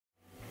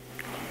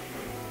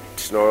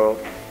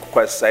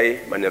Kwasai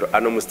manero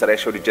ano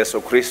mustarasho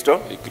Jesu Kristo.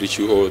 I greet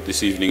you all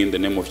this evening in the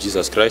name of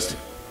Jesus Christ.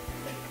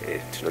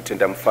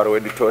 Tinotenda mfaro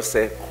wedu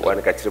tose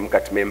kuwanika tiri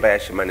mukati memba ya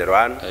shimanero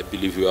ano. I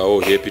believe you are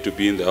all happy to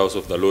be in the house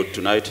of the Lord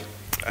tonight.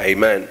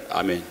 Amen.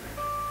 Amen.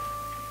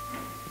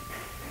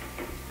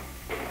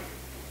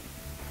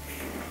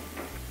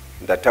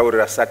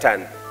 Ndataurira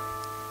Satan.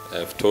 I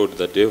have told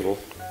the devil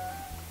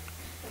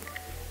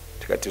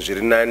tikati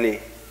zviri nani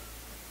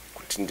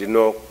kuti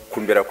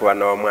ndinokumbira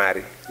kuvana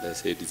vaMwari. I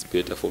said it's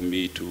better for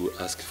me to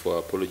ask for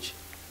apology.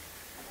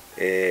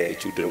 The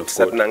children of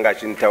God. Nanga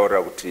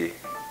achinitaurira kuti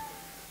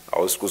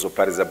hausi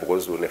kuzoparidza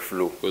because une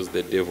flu. Because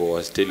the devil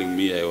was telling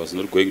me I was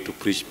not going to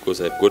preach because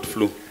I've got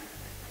flu.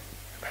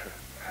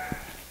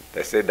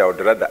 I said I would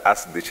rather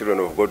ask the children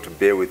of God to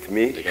bear with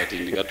me.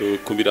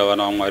 Ndikatokumbira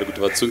vana vaMwari kuti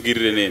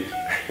vatsungirire neni.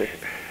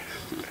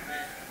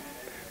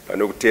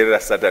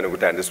 Satan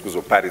kuti handisi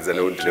kuzoparidza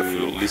neundine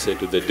flu. Listen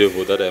to the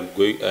devil that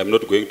I'm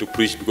not going to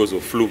preach because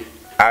of flu.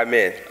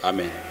 Amen.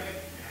 Amen.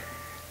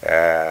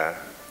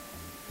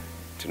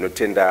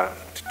 Tinotenda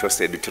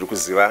tose edu tiri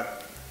kuziva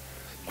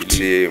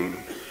kuti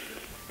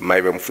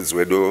mai vemufudzi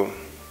wedu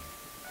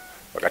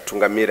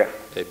vakatungamira.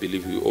 I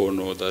believe we all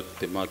know that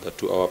the mother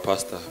to our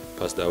pastor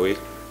passed away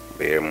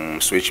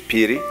musi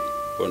wechipiri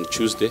on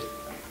Tuesday.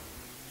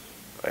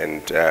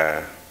 And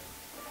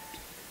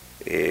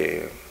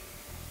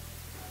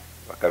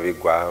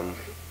vakavigwa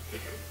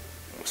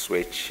musi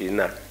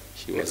wechina.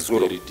 She was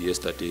buried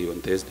yesterday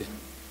on Thursday.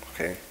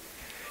 Okay.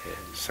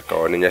 Saka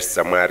wanenyasi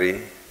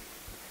dzaMwari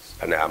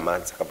pane hama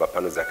dzakabva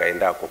pano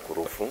dzakaendako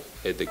kurufu.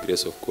 By the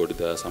grace of God,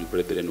 there are some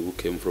brethren who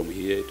came from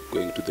here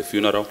going to the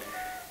funeral.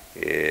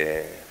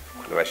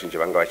 Kuna vazhinji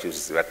vanga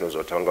vachiziva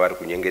tinozoti vanga vari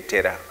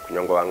kunyengetera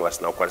kunyange vamwe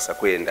vasina kukwanisa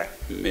kuenda.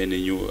 Many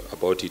knew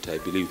about it. I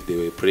believe they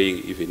were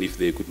praying even if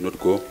they could not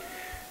go.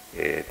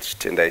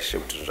 Tichitenda Ishe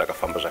kuti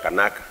zvakafamba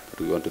zvakanaka.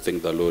 But we want to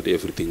thank the Lord,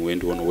 everything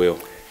went on well.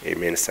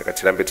 Amen. Saka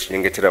tirambe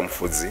tichinyengetera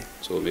mufudzi.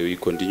 So may we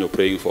continue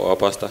praying for our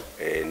pastor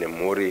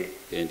nemhuri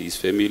and his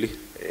family,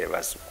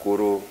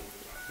 vazukuru,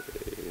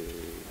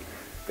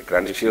 the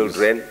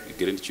grandchildren.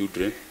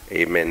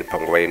 Amen.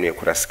 Panguva ino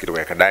yekurasikirwa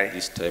yakadai.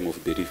 This time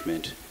of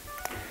bereavement.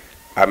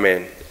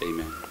 Amen.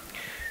 Amen.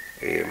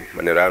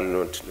 Manero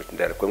ano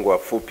tinotenda kwenguva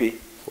pfupi.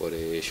 For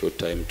a short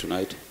time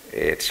tonight.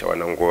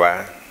 Tichawana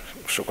nguva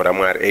shoko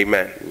raMwari.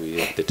 Amen. We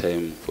have the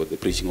time for the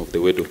preaching of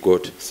the word of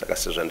God. Saka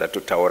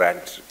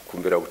sezvandatotaura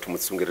kumbira kuti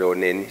mutsungirirewo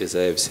neni. As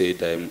I have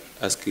said, I am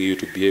asking you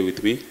to bear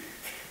with me.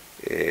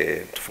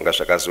 Tifunga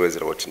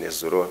zvakazowedzera kuti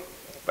nezuro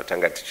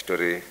patanga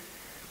tichitori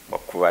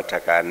makuva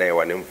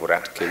takanayiwa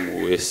nemvura.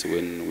 Came worse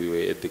when we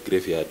were at the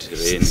graveyard.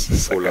 Rain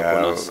fall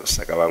upon us.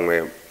 Saka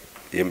vamwe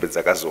hembe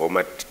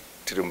dzakazooma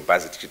tiri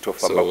mubhazi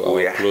tichitofamba kuuya.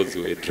 So our clothes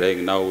were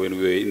drying now when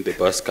we were in the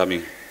bus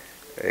coming.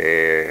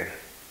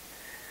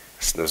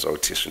 Sinozwa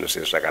kuti zvinhu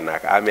zviri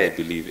zvakanaka. Amen. I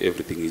believe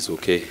everything is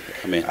okay.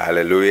 Amen.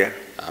 Hallelujah.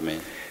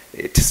 Amen.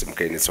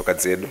 Tisimukei netsoka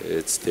dzedu.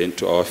 Let's stand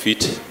to our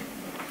feet.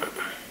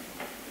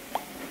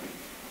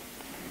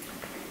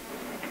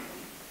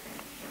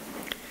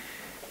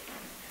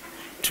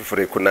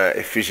 Tifure kuna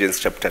Ephesians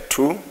chapter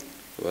 2.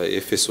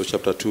 Ephesians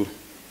chapter 2.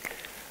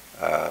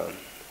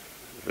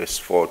 Verse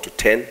 4 to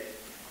 10.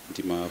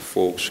 Ndima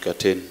 4 kusvika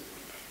 10.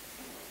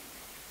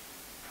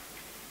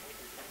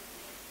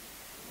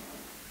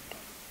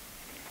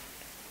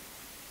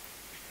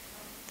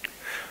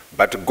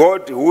 But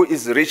God, who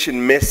is rich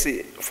in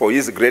mercy, for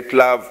his great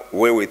love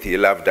wherewith he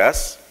loved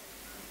us.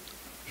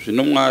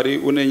 Zvino Mwari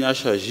une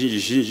nyasha zhinji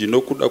zhinji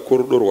nokuda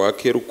kworudo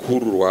rwake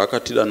rukuru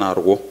rwaakatida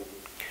narwo.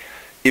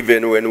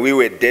 Even when we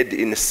were dead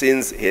in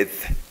sins, he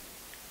hath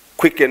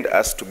quickened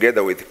us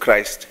together with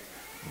Christ.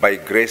 By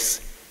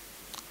grace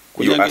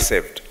you are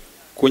saved.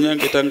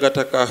 Kunyange tanga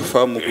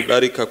takafa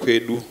mukudarika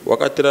kwedu,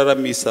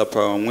 wakatiraramisa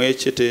pamwe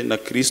chete na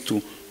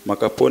Kristu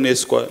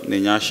makaponeswa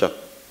nenyasha.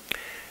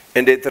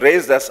 And it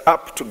raised us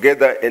up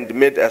together and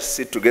made us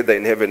sit together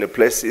in heavenly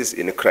places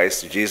in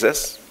Christ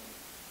Jesus.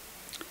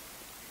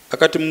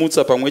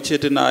 Akatimutsa pamwe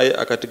chete naye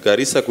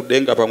akatigarisa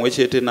kudenga pamwe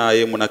chete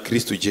naye muna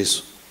Kristu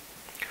Jesu.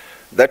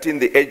 That in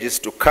the ages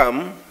to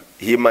come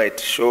he might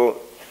show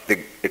the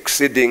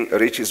exceeding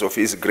riches of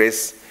his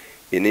grace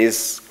in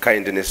his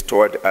kindness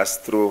toward us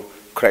through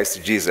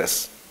Christ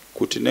Jesus.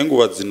 Kuti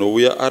nenguva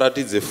dzinouya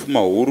aratidze fuma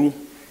huru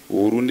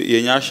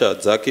yenyasha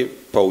dzake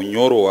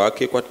paunyoro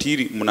hwake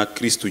kwatiri muna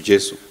Kristu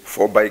Jesu.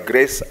 For by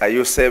grace are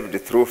you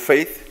saved through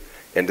faith,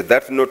 and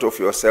that not of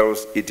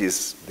yourselves, it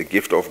is the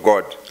gift of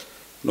God.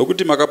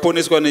 Nokuti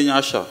makaponeswa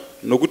nenyasha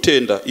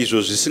nokutenda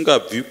izvo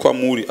zvisingabvi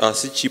kwamuri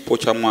asi chipo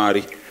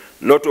chaMwari.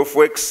 Not of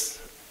works,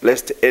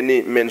 lest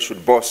any man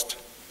should boast.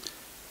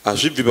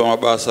 Hazvibvi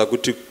pamabasa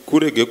kuti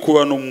kurege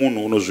kuva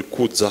nomunhu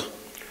unozvikudza.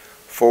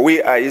 For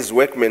we are his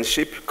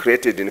workmanship,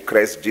 created in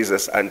Christ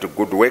Jesus unto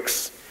good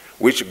works,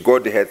 which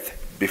God hath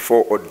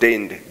before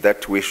ordained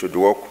that we should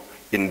walk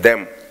in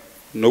them.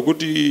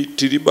 Nokuti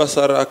tiri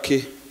basa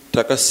rake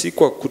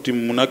takasikwa kuti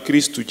muna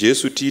Kristu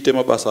Jesu tiite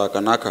mabasa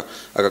akanaka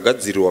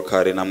akagadzirirwa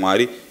kare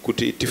naMwari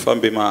kuti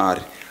tifambe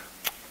maari.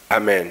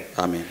 Amen.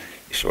 Amen.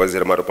 Ishe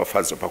wazire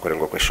maropafadzo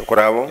pakurengwa kweshoko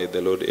ravo. May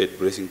the Lord add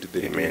blessing to the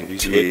reading of Amen.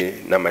 His word.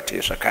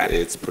 Tinamate zvakare.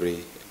 Let's pray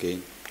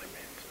again.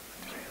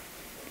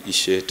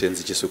 Ishe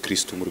tenzi Jesu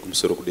Kristu muri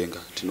kumusoro kudenga.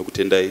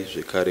 Tinokutendai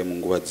zvekare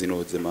munguva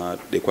dzino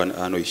dzemadekwana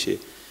ano Ishe.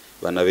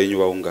 Vana venyu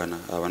vaungana,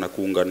 havana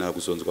kuungana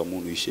kuzonzwa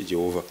munhu Ishe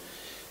Jehovha.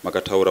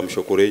 Makataura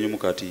mushoko renyu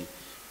mukati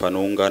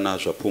panoungana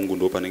zvapungu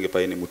ndo panenge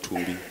paine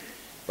mutumbi.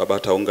 Baba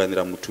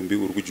taunganira mutumbi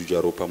uri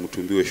kujuja ropa,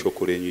 mutumbi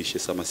weshoko renyu Ishe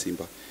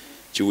samasimba.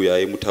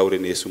 Chiuyai mutaure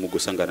nesu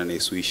mugosangana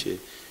nesu Ishe.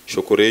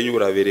 Shoko renyu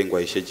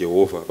raverengwa Ishe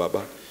Jehovha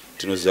Baba.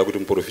 Tinoziva kuti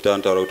muprofita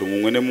anotaura kuti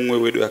mumwe nemumwe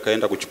wedu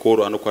akaenda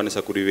kuchikoro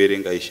anokwanisa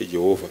kuriverenga Ishe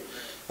Jehovha.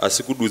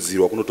 Asi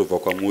kududzirwa kunotobva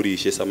kwamuri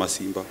Ishe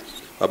samasimba.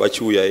 Baba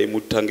chiuyai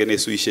mutange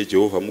nesu Ishe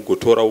Jehovha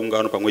mugotora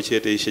ungano pamwe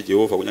chete Ishe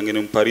Jehovha kunyange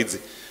nemuparidzi.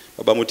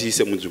 Baba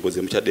mutiise munzvimbo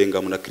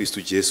dzemuchadenga muna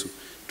Kristu Jesu.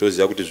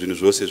 Toziva kuti zvinhu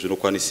zvose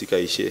zvinokwanisika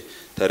Ishe.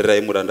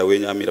 Tarirai muranda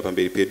wenyu amira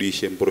pamberi pedu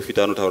Ishe.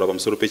 Muprofita anotaura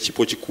pamusoro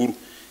pechipo chikuru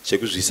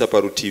chekuzvisa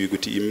parutivi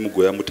kuti imi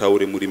mugoya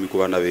mutaure murimi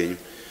kuvana venyu.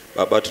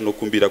 Baba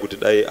tinokumbira kuti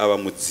dai ava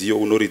mudziyo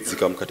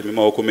unoridzika mukati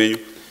memaoko menyu.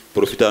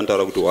 Profita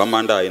anotaura kuti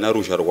hwamanda haina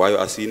ruzha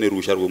rwayo asi ine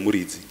ruzha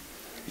rwemuridzi.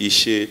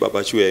 Ishe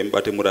Baba chiuyai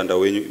mubate muranda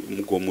wenyu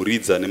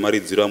mugomuridza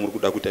nemaridziro amuri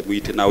kuda kuti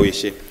muite nawo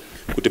Ishe.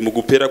 Kuti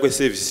mukupera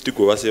kwesevhisi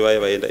tigova sevaya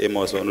vaenda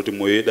Emmaus vanoti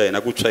mwoyo yedu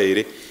haina kutsva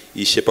here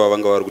Ishe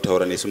pavanga vari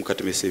kutaura nesu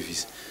mukati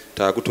mesevhisi.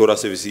 Taakutora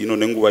sevhisi ino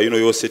nenguva ino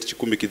yose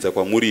tichikumikidza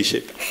kwamuri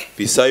Ishe.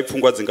 Bvisai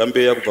pfungwa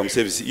dzingambeya kubva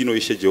musevhisi ino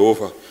Ishe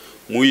Jehovha.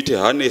 Muite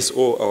harness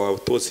all our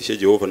thoughts Ishe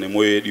Jehovha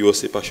nemwoyo yedu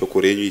yose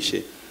pashoko renyu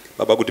Ishe.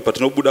 Baba kuti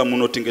patinobuda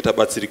muno tinge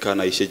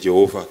tabatsirikana Ishe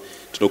Jehovha.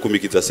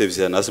 Tinokumikidza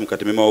sevhisi yanhasi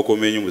mukati memaoko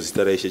menyu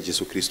muzita raIshe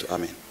Jesu Kristu.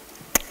 Amen.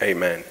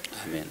 Amen.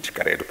 Amen.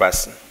 Tikaredu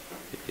pasi.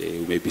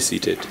 You may be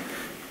seated.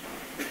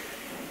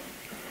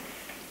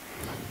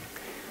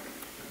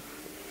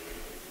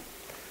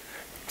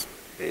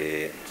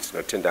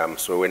 Tinotenda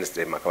musi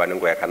Wednesday makava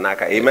nenguva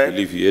yakanaka. I Amen.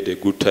 believe you had a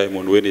good time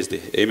on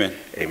Wednesday. Amen.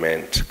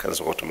 Amen.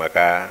 Tikanzwa kuti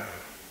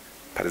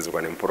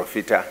makaparidzirwa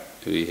nemuprofita.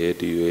 We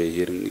heard you were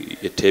hearing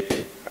a tape.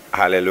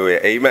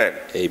 Hallelujah. Amen.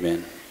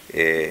 Amen.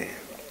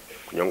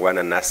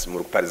 Kunyongwana nasi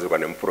muri kuparidzirwa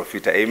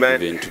nemuprofita.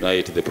 Amen. Even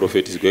tonight the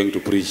prophet is going to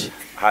preach.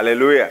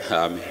 Hallelujah.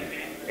 Amen.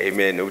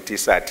 Amen. Nekuti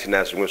isa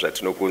hatina zvimwe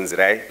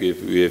zvatinokuunzirai.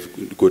 We have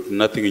got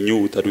nothing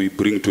new that we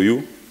bring to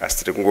you.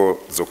 Asi tiri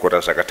kungodzokora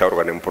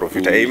zvakataurwa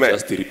nemuprofita. We Amen.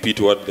 just repeat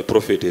what the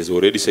prophet has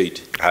already said.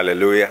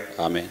 Hallelujah.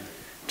 Amen.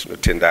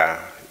 Tinotenda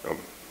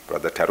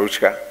Brother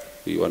Taruchka.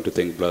 We want to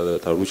thank Brother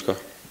Taruchka.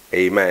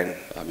 Amen.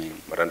 Amen.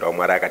 Muranda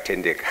waMwari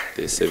akatendeka.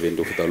 The servant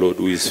of the Lord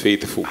who is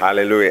faithful.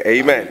 Hallelujah.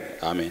 Amen.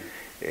 Amen.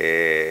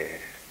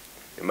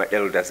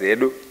 Elders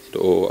edu. And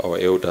all our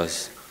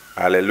elders.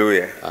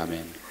 Hallelujah.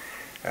 Amen.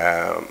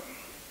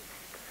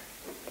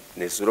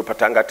 Nezuro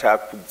patanga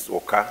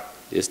takudzoka.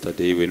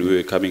 Yesterday when we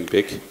were coming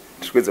back,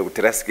 Tikwedza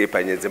kuti rasike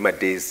panyaya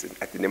dzemadays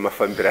atine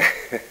mafambira.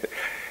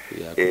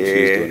 we are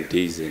confused on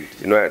days and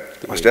You know, I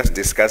was just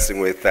discussing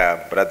with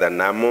Brother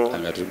Namo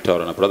tanga tiri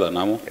kutaura na Brother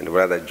Namo and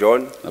Brother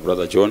John. na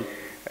Brother John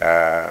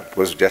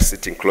Because we're just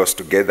sitting close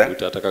together.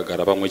 kuti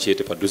atakagara pamwe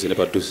chete padhuze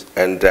nepadhuze.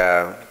 And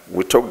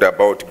we talked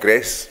about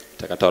grace.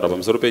 Takataura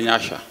pamusoro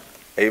penyasha.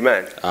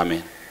 Amen.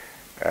 Amen.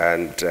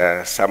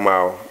 And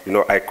somehow, you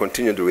know, I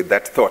continued with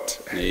that thought.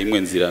 Neimwe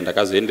nzira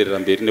ndakazoenderera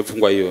mberi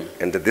nepfungwa iyo.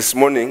 And this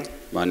morning,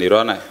 Manheru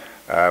anaya.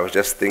 I was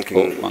just thinking,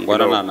 Oh, you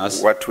mangwanana know,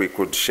 nhasi. what we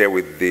could share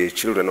with the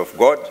children of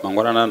God.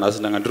 Mangwanana nhasi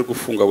ndanga ndiri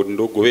kufunga kuti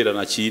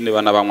ndogoverana chii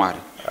nevana vaMwari.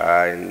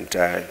 And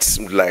it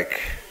seemed like,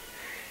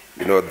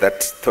 you know,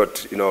 that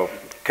thought, you know,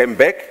 came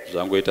back.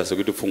 Zvangoita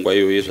sekuti pfungwa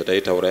iyoyo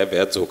zvataitaura yabva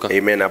yadzoka.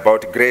 Amen.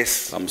 About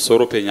grace.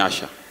 Pamusoro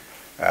penyasha.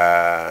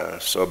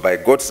 So by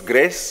God's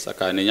grace,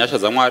 Saka nenyasha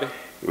dzaMwari.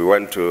 we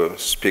want to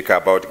speak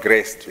about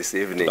grace this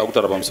evening. Toda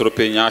kutaura pamusoro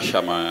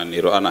penyasha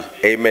manheru anaya.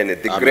 Amen.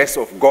 The Amen. grace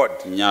of God.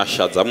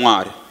 Nyasha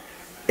dzaMwari.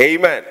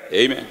 Amen.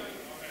 Amen.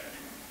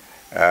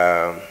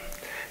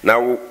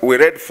 Now we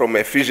read from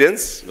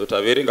Ephesians.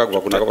 Ndotaverenga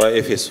kubva kuna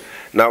vaEfeso.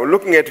 Now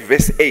looking at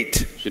verse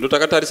 8, Zvino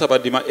takatarisa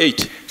padima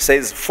 8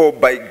 says, "For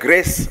by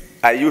grace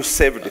are you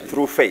saved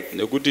through faith,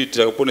 nekuti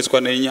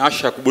takaponeswa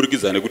nenyasha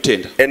kuburikidza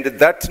nekutenda. and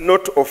that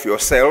not of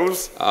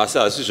yourselves, Asi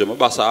hasi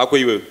zvemabasa ako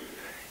iwewe,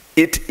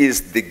 it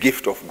is the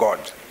gift of God.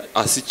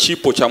 asi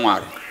chipo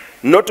chaMwari.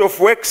 Not of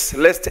works,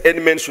 lest any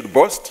man should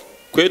boast."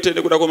 Kwete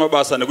nekuda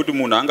kwemabasa nekuti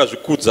munhu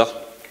angazvikudza.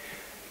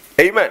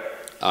 Amen.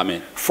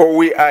 Amen. For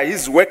we are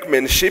his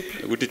workmanship,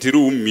 Nekuti tiri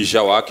umhizha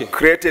hwake,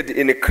 created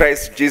in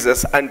Christ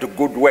Jesus unto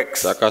good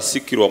works,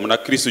 takasikirwa muna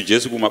Kristu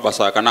Jesu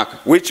kumabasa akanaka,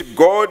 which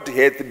God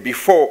hath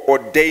before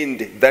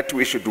ordained that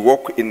we should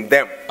walk in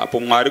them. apo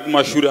Mwari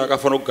kumashure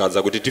akafanira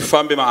kugadza kuti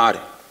tifambe maari.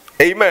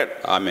 Amen.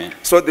 Amen.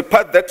 So the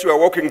path that you are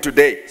walking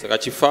today Saka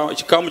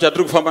chikamu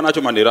chatiri kufamba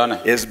nacho manheru anaya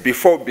has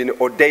before been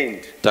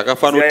ordained.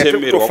 takafanira Nzira yatiri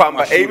kutemerwa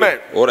kufamba. kumashure. Amen.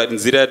 Alright,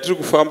 nzira yatiri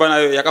kufamba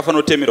nayo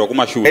yakafanira kutemerwa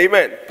kumashure.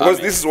 Amen. Because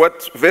Amen. this is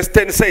what verse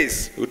 10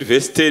 says, Kuti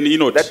verse 10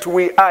 inoti that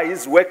we are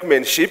his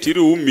workmanship, tiri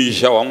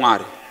umhizha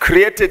hwaMwari,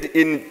 created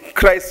in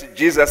Christ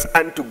Jesus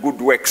unto good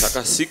works,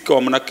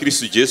 takasikwa muna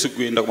Kristu Jesu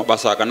kuenda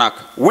kumabasa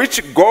akanaka,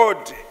 which God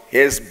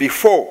has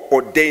before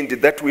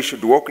ordained that we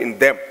should walk in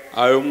them.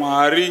 ayo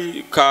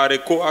Mwari kare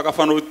ko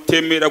akafano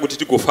temera kuti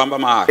tigofamba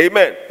maari.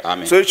 Amen.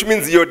 Amen. So which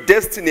means your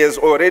destiny has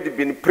already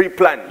been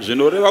pre-planned.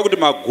 Zvinoreva kuti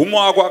magumo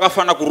ako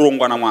akafana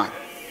kurongwa naMwari.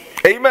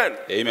 Amen.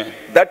 Amen.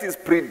 That is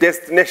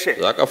predestination.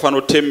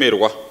 Zvakafano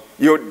temerwa.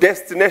 Your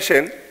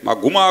destination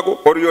Magumo ako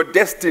or your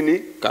destiny,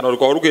 kana kuti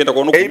kwauri kuenda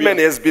amen, kwaunogumira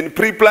has been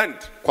pre-planned.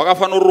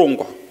 kwakafano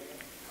rongwa.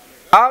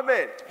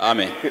 Amen.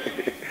 Amen.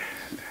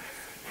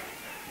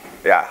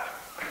 Yeah.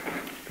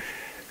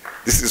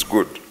 This is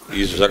good.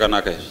 Izvi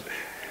zvakanaka izvi.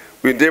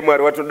 Uinde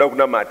Mwari watoda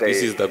kunamata.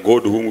 This is the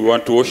God whom we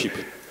want to worship.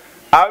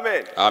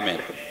 Amen. Amen.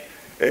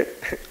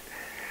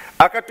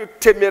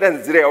 Akatotemera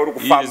nzira yauri He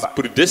is kufamba.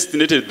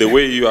 predestinated the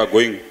way you are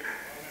going.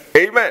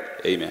 Amen.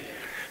 Amen.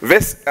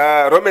 Verse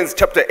Romans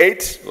chapter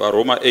 8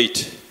 Roma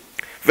 8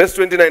 verse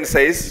 29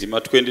 says, ndima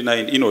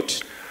 29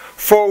 inoti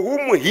for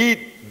whom he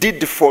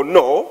did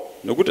foreknow,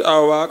 nokuti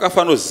avo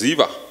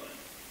vaakafanoziva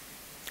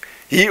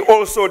he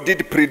also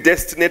did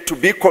predestinate to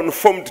be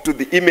conformed to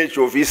the image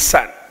of his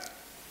son.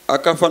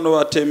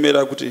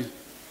 akafanovatemera kuti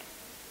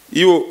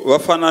ivo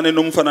vafanane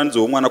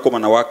nomufananidzo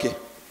womwanakomana wake.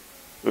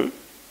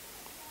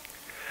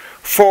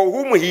 For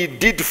whom he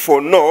did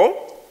foreknow,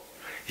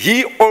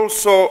 he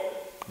also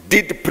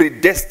did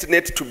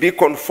predestinate to be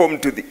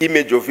conformed to the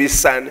image of his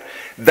son,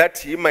 that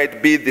he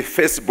might be the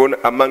firstborn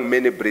among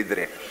many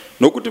brethren.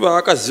 Nokuti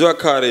vaakaziva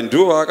kare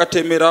ndivo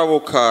vaakatemeravo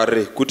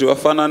kare kuti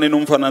vafanane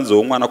nomufananidzo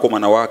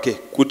womwanakomana wake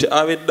kuti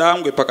ave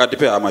dangwe pakati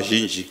pehama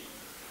zhinji.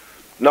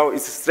 Now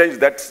it's strange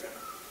that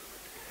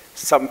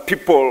some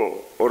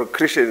people or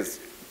Christians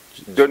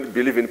don't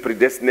believe in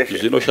predestination.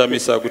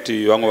 Zvinoshamisa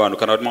kuti vamwe vanhu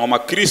kana kuti mamwe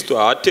makristu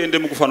haatende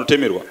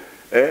mukufanotemerwa.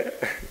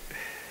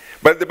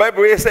 But the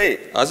Bible is saying,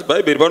 asi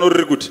bhaibheri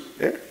panoriri kuti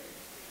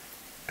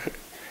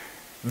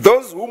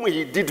those whom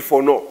he did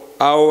foreknow,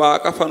 avo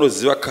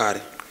vaakafanoziva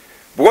kare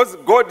because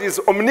God is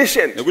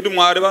omniscient. nekuti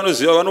Mwari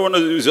vanoziva,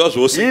 vanoziva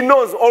zvose, He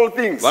knows all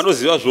things.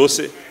 vanoziva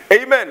zvose.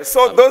 Amen.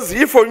 So those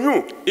he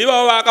foreknew,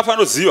 Ivavo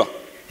vaakafanoziva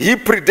he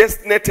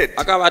predestinated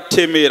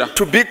akavatemera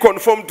to be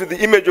conformed to the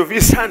image of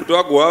his son. kuti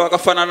vagova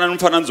vakafanana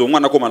nomufananidzo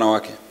womwanakomana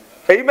wake.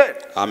 Amen.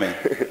 Amen.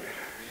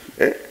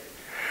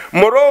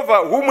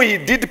 Moreover, whom he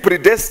did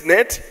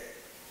predestinate,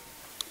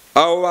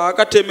 Avo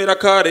vaakatemera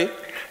kare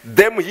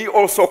them he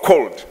also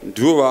called.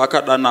 ndivo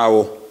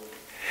vaakadanawo,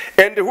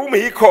 And whom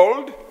he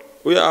called,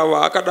 uye avo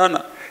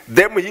vaakadana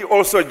them he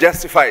also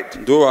justified.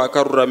 ndivo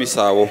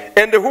vaakaruramisavo,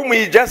 And whom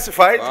he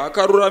justified,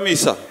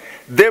 vaakaruramisa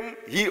them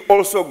he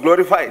also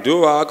glorified.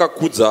 ndivo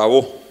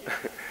vaakakudzavo.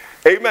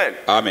 Amen.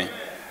 Amen.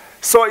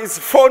 So it's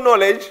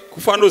foreknowledge.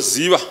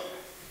 Kufanoziva.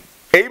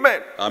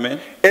 Amen. Amen.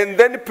 And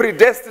then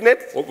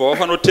predestinate. Obva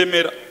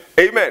vafanotemera.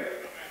 Amen.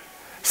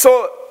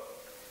 So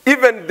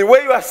even the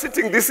way you are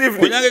sitting this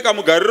evening, kunyange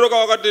kamugariro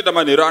kawakatoita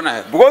manheru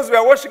anaya, because we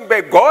are worshiping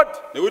by God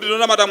nekuti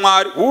tinonamata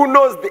Mwari who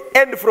knows the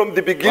end from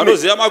the beginning.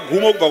 vanoziva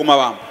magumo kubva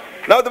kumavamba.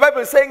 Now the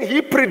Bible is saying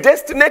he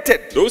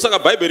predestinated. ndokusaka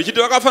bhaibheri chiti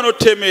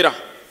vakafanotemera.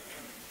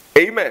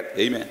 Amen.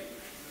 Amen.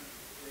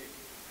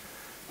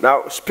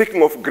 Now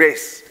speaking of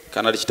grace,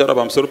 kana tichitaura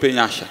pamusoro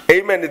penyasha,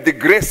 amen, the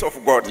grace of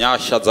God.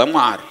 nyasha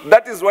dzaMwari,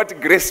 That is what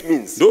grace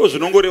means. ndo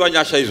zvinongoreva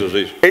nyasha izvozvo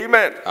izvo.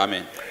 Amen.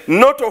 Amen.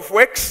 Not of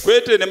works,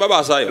 kwete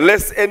nemabasa ayo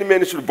lest any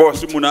man should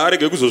boast. kuti munhu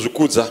arege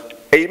kuzozvikudza.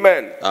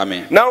 Amen.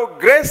 Amen. Now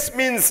grace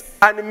means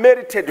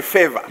unmerited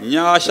favor.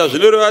 Nyasha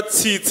zvinoreva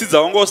tsitsi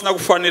dzawanga usina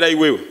kufanira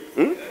iwewe.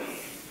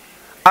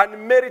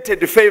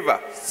 Unmerited favor.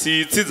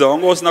 Tsitsi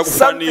dzawanga usina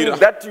Something kufanira,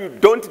 that you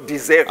don't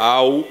deserve,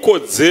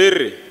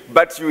 haukodzere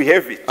but you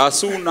have it.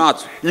 asi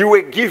unadzo, You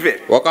were given.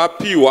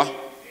 wakapiwa.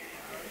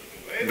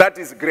 That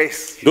is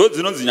grace. Ndo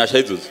dzinonzi nyasha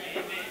idzodzo.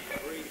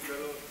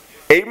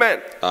 Amen.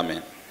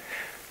 Amen.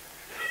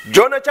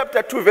 Jonah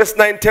chapter 2 verse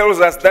 9 tells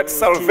us that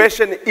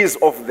salvation is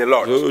of the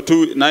Lord.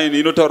 2:9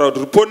 inotaura kuti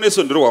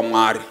ruponeso ndiro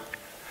rwaMwari.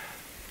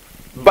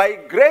 By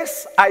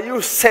grace are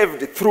you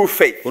saved through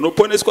faith.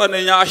 Unoponeswa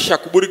nenyasha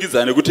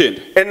kuburikidza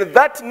nekutenda. And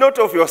that not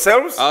of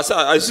yourselves, Asi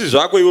hazvisi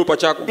zvako iwe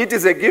pachako, it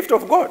is a gift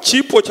of God.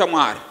 chipo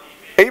chaMwari.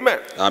 Amen.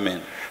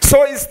 Amen.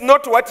 So it's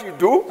not what you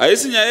do,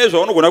 Haisi nyaya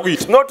yezvaunogona kuita,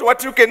 it's not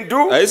what you can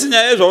do, haisi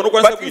nyaya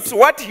yezvaunokwanisa but it's kuita,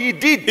 what he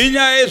did.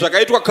 inyaya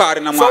yezvakaitwa kare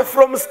So naMwari.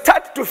 from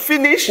start to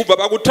finish, Kubva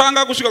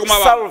pakutanga kusvika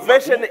kumavamba,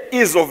 salvation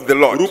is of the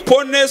Lord.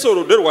 ruponeso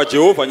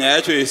nderwaJehovha nyaya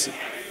yacho yese.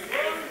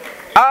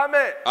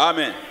 Amen.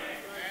 Amen.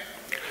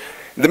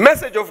 The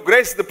message of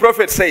grace, the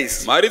prophet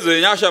says, Maridzo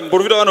yenyasha,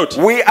 muprofita vanoti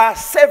we are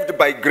saved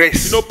by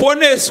grace,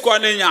 tinoponeswa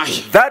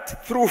nenyasha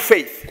that through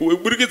faith,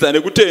 kuburikidza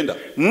nekutenda,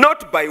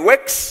 not by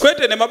works.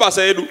 kwete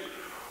nemabasa edu.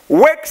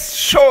 Works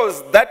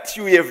shows that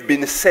you have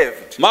been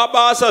saved.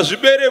 Mabasa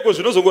zvibereko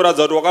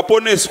zvinozongoratidza kuti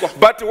wakaponeswa,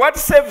 But what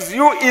saves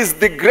you is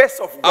the grace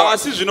of God.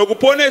 asi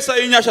zvinokuponesa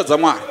inyasha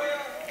dzaMwari.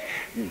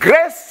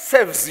 Grace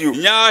saves you.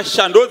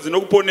 Nyasha ndo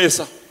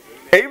dzinokuponesa.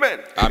 Amen.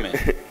 Amen.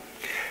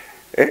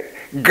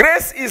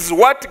 Grace is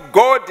what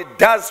God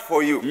does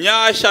for you.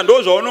 Nyasha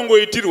ndo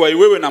zvaunongoitirwa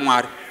iwewe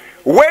naMwari.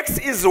 Works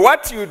is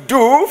what you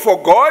do for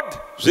God.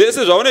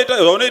 Zvese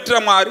zvaunoitira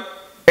Mwari.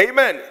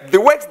 Amen.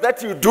 The works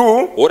that you do,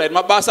 Alright,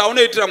 mabasa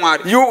aunoitira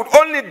Mwari. you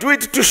only do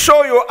it to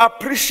show your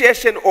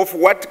appreciation of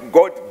what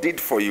God did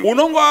for you.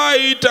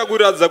 Unongoaita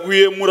kuratidza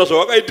kuyemura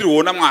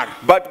zvawakaitirwa naMwari.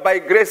 But by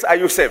grace are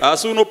you saved.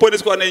 Asi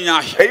unoponeswa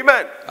nenyasha.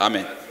 Amen.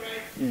 Amen.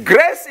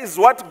 Grace is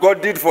what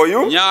God did for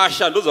you.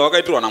 Nyasha ndo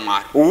zvawakaitirwa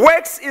naMwari.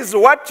 Works is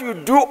what you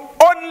do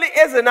only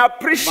as an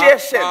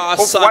appreciation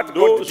of what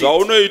God did.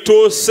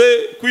 Zvaunoita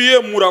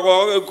sekuyemura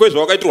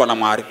kwezvawakaitirwa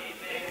naMwari.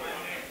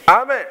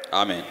 Amen.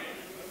 Amen.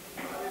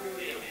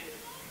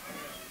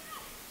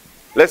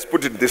 Let's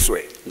put it this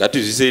way.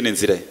 Ngatizvisei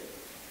nenzira iyi.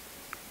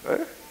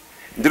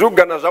 Ndiri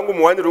kugara zvangu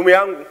mu one room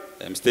yangu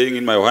I'm staying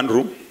in my one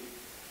room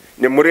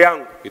nemhuri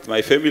yangu. with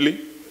my family.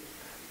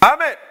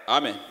 Amen.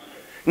 Amen.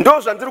 Ndo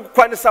zvandiri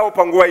kukwanisawo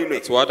panguva ino.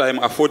 That's what I'm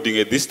affording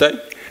at this time.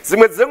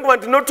 Dzimwe dzenguva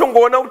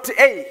ndinotongoona kuti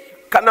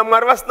kana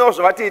Mwari vasinawo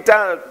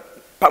zvavatiita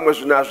pamwe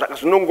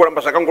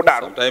zvinongoramba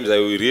zvakangodaro. Sometimes I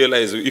will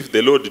realize if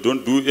the Lord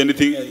don't do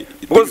anything,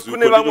 Because things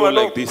will continue on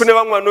like this. kune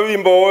vamwe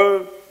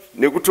vanovimbawo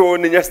nekutiwo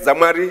nenyasha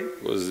dzaMwari.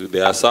 Because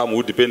there are some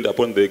who depend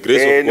upon the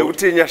grace of God.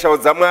 Nekuti nyasha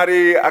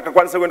dzaMwari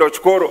akakwanisa kuenda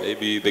kuchikoro.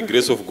 Maybe the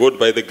grace of God,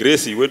 by the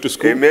grace he went to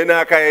school. Amen.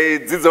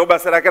 Akadzidzawo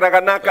basa rake By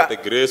rakanaka.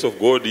 the grace of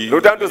God, he,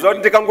 Nokuti anotoziva kuti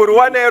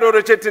ndikangoriwana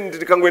iroro chete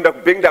ndikangoenda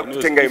kubank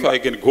ndakutenga if imba. I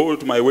can go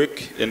to my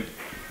work and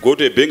go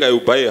to a bank, I will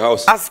buy a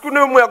house. Asi kune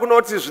mumwe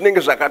akunoti zvinenge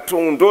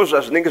zvakatongo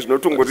zvinenge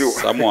zvinotongoriwa.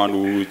 Someone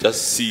will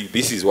just see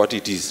this is what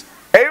it is.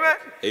 Amen.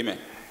 Amen.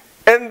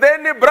 And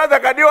then brother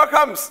Kadiwa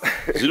comes.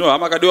 Zvino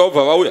hama Kadiwa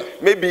obva vauya.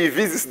 Maybe he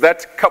visits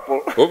that couple.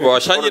 Obva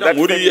vashanyira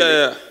mhuri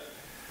iyaya.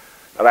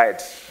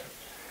 Right.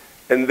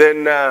 And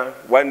then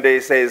one day he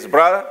says,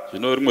 brother,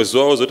 Zvino rimwe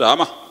zuva wozoti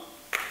hama,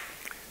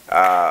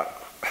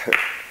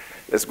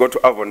 let's go to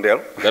Avondale.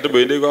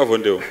 ngatimboendei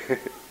kuAvondale.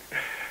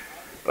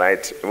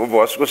 Right.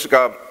 Vobva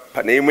vasvika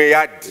pane imwe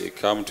yard. They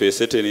come to a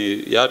certain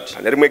yard,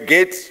 Pane rimwe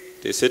gate.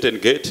 a certain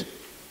gate.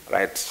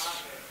 Right.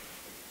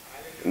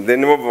 And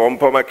then vobva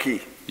vamupa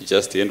makey. You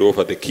just hand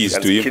over the keys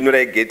to him.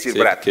 Kinurai gate Said,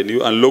 brother. can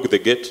you unlock the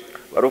gate?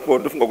 Varoko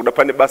ndofunga kuda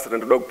pane basa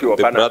randoda kupiwa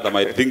The pana. brother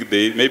might think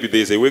maybe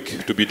there is a work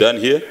to be done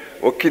here.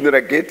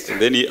 Okinura gate. And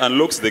then he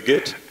unlocks the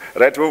gate.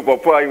 Right. Vobva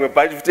vapuwa imwe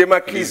bunch of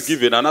And he's keys.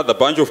 given another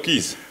bunch of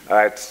keys.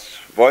 Right.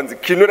 Vonzi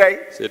kinurai.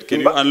 Said,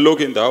 can you unlock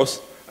in the house?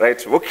 Right.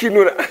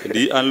 Vokinura. And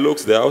he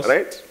unlocks the house.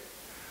 Right.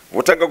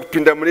 Votanga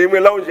kupinda mune imwe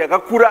lounge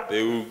yakakura.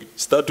 They will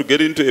start to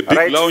get into a big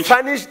Right. lounge.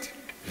 Furnished.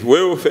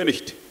 Well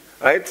finished.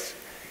 Right.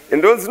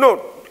 And don't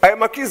know. I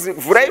am a keys.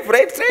 Vurai.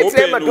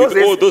 Open with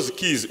all those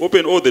keys.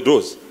 Open all the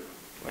doors.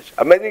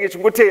 Amanyenge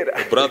chingotera.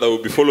 The brother will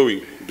be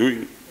following,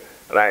 doing.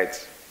 Right.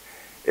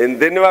 And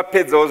then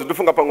vapedza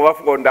ndofunga pamwe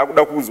vafunga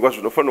ndakuda kuzwa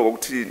zvinofanirwa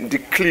kuti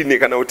ndiclean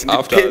kana kuti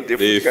After ndipende.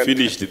 they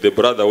finished, the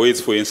brother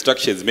waits for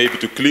instructions, maybe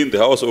to clean the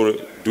house or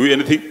do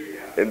anything.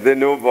 And then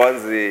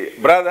vanzi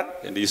brother,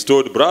 And he's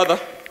told, brother,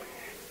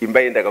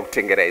 imba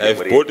yendakakutengerai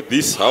I've bought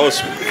this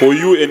house for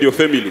you and your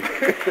family.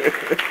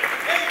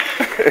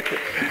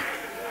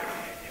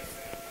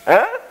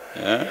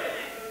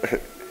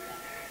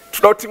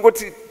 Toda kuti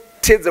tingoti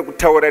tedza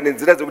kutaura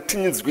nenzira dzokuti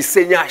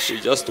tinzwise nyasha. We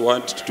just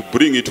want to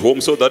bring it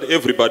home so that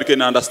everybody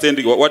can understand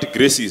what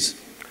grace is.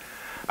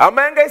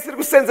 Hama yanga isiri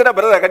kusenzera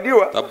brother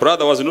Kadiwa. The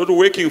brother was not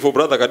working for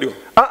brother Kadiwa.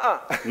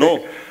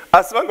 No.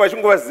 Asi vanga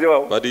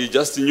vachingovazivawo. But he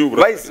just knew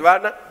brother.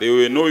 Vaizivana. They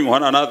were knowing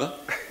one another.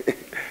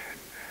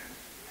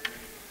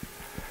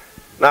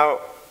 Now,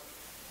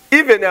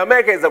 even hama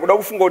yakaedza kuda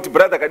kufunga kuti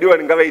brother Kadiwa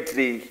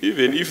ndingavaitirei.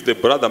 Even if the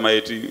brother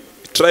might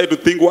try to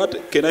think, what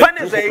can I Pane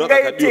do for brother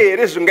zvaingaite Kadiwa?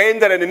 here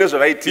zvingaenderana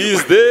nezvavaitirwa.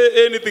 Is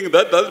there anything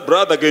that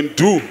brother can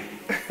do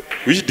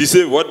which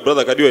deserve what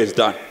brother Kadiwa has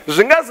done?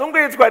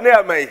 Zvingazongoitwa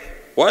nehama iyi.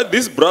 What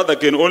this brother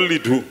can only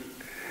do,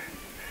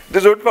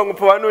 Ndezvokuti pamwe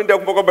pavanoenda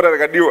kumba kwabrother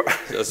Kadiwa.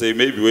 I say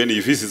maybe when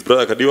he visits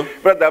brother Kadiwa,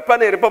 Brother,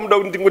 hapana here pamuda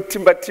kuti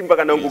ndingotimba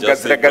kana he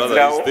just say, brother,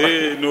 is kungogadzira-gadzirawo.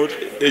 there not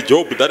a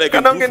job that I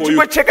can Kana do kunge for you?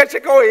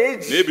 ndingocheka-chekawo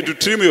heji. Maybe to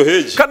trim your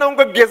hedge, Kana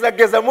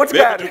kungogeza-geza maybe to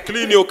motikari.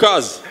 clean your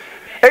cars.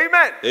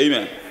 Amen.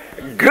 Amen.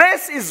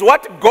 Grace is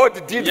what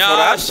God did for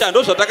us. Nyasha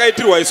ndo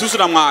zvatakaitirwa isusu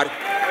naMwari.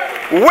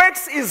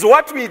 Works is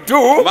what we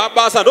do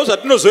Mabasa ndo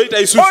zvatinozoita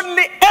isusu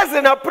only as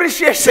an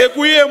appreciation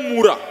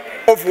sekuyemura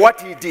of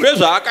what he did.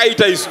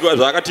 kwezvaakaita isu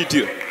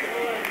zvaakatiitira.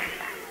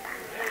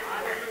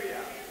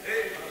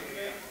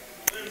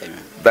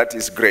 That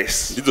is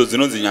grace. Ndidzo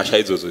dzinonzi nyasha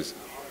idzodzo idzi.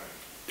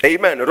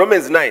 Amen.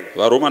 Romans 9.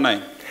 Varoma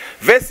 9.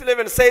 Verse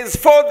 11 says,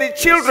 for the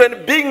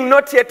children being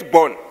not yet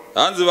born,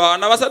 Hanzi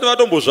vana vasati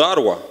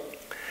vatombozvarwa,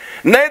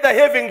 neither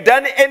having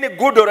done any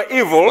good or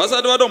evil,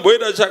 vasati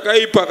vatomboita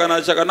chakaipa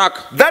kana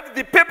chakanaka, that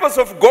the purpose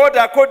of God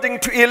according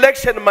to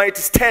election might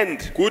stand,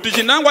 kuti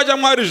chinangwa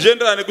chaMwari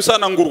zvichienderana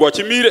nekusanangurwa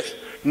chimire,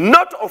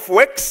 not of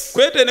works,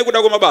 kwete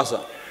nekuda kwemabasa,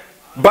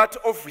 but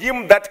of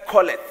him that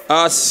calleth.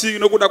 asi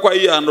nokuda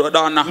kwaiye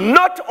anodana,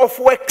 Not of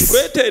works.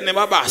 kwete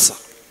nemabasa.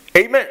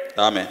 Amen.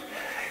 Amen.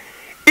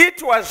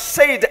 It was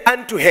said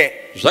unto her,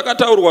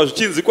 Zvakataurwa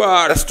zvichinzi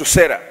kwaari, that's to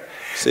Sarah,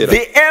 Sarah,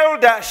 the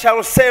elder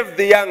shall serve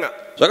the younger.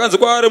 zvakanzi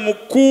kwaari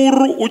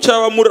mukuru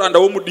uchava muranda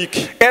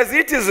womudiki, As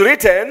it is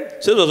written,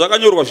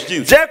 sezvazvakanyorwa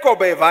zvichinzi, Jacob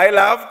have I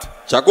loved,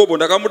 Jacobo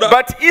ndakamuda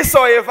but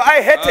Esau have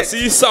I hated. asi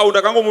Esau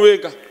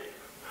ndakangomuvenga.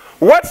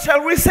 What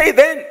shall we say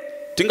then?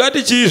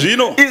 Tingati chii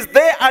zvino? Is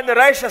there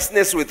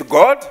unrighteousness with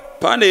God?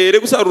 Pane here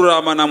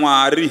kusarurama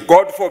naMwari?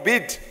 God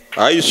forbid.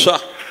 Haisva.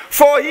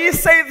 For he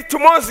said to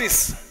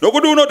Moses,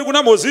 Nokuti unoti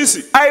kuna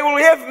Mozisi, I will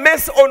have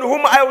mercy on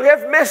whom I will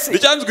have mercy,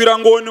 ndichanzwira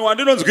ngoni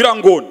wandinonzwira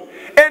ngoni.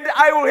 and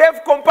I will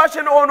have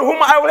compassion on whom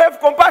I will have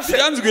compassion.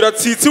 Ndichanzwira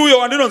tsitsi uyo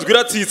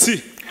wandinonzwira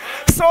tsitsi.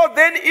 So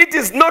then it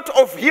is not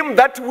of him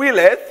that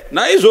willeth,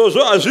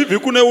 Naizvozvo hazvibvi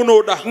kune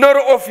unoda nor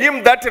of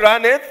him that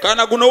runneth,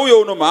 kana kuno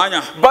uyo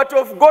unomhanya, but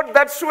of God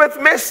that sheweth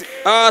mercy.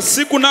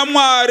 asi kuna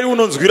Mwari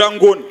unonzwira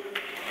ngoni.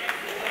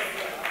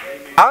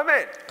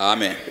 Amen.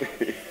 Amen.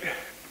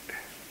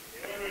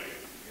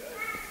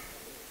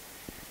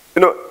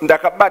 You know,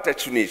 ndakabata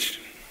chinhu ichi.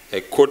 I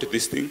caught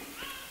this thing.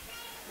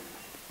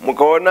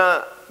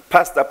 Mukaona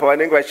pastor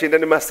pavanenge vachienda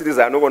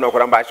nemasirizi anogona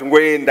kuramba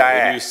achingoenda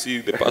When aya. you see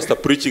the pastor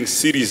preaching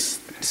series.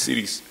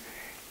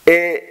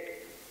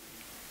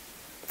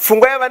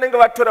 Pfungwa yavanenge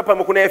vatora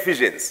pamwe kuna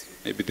Ephesians,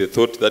 Maybe the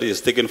thought that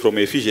is taken from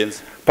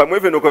Ephesians. pamwe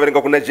even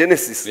ukaverenga kuna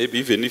Genesis, Maybe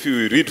even if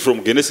you read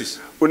from Genesis,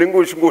 unenge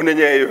uchingoona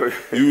nyaya iyoyo.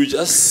 you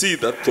just see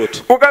that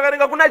thought.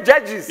 Ukaverenga kuna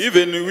Judges,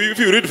 Even if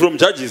you read from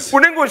Judges,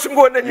 unenge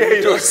uchingoona nyaya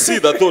you iyoyo. just see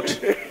that thought.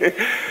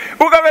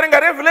 Ukaverenga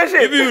If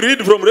Revelation, you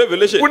read from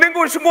Revelation, unenge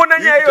uchingoona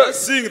you nyaya iyoyo.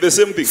 just seeing the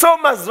same thing. So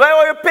mazuva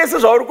iwayo pese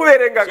zvauri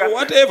kuverenga So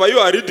whatever you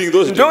are reading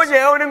those ndo days,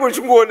 nyaya unenge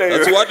uchingoona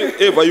that's iyoyo.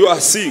 whatever you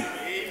are seeing.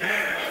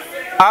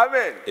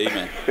 Amen.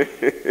 Amen.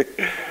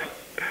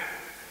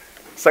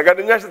 Saka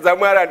nenyasha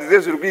dzaMwari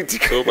handizivi zviri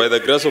kuitika. So by the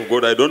grace of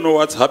God, I don't know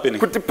what's happening.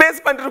 Kuti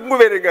pese pandiri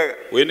kungoverenga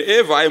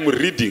Whenever I'm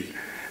reading,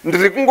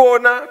 ndiri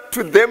kungoona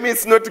to them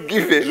it's not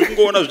given,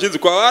 ndingoona zvichinzi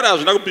kwavari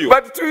hazvina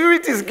kupiwa, but to you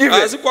it is given.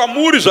 asi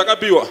kwamuri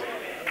zvakapiwa.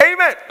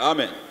 Amen.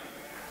 Amen.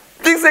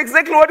 This is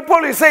exactly what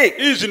Paul is saying.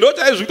 Izvi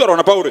ndochaizvi kutaurwa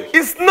naPauro.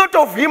 It's not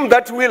of him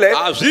that willeth,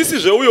 Hazvisi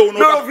zveuyo nor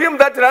unoda of him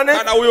that runneth,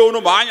 kana uyo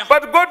unomhanya,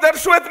 but God that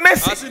showeth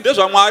mercy. asi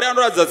ndezvaMwari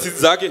anoratidza tsitsi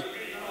dzake.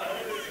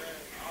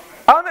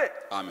 Amen.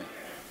 Amen.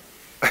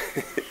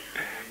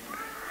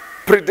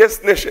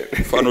 Predestination.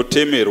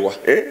 Fanotemerwa.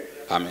 Eh?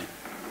 Amen.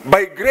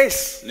 By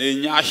grace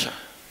Nenyasha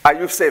are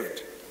you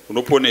saved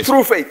unoponeswa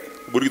through faith.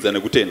 kuburikidza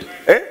nekutenda.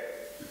 Eh?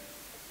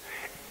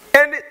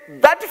 And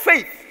that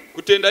faith,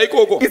 Kutenda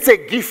ikoko it's a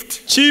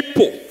gift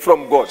chipo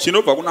from God.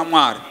 chinobva kuna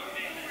Mwari.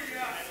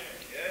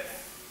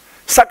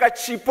 Saka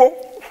chipo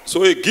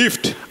So a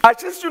gift,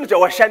 hachisi chinhu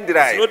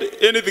chawashandira. not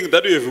anything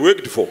that you have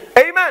worked for.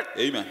 Amen.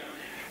 Amen.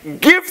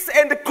 Gifts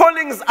and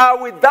callings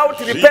are without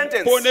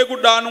repentance. Zvipo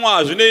nekudanwa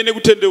hazvinei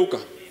nekutendeuka.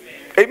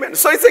 Amen.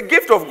 So it's a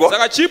gift of God.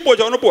 Saka chipo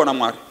chaunopiwa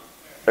naMwari.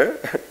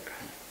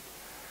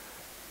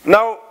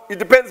 Now, it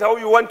depends how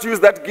you want to use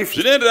that gift.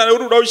 Zvinoenderana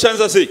nekuti uda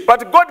kuchishandisa sei.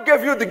 But God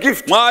gave you the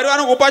gift. Mwari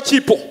anongopa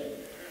chipo.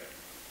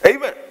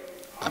 Amen.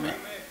 Amen.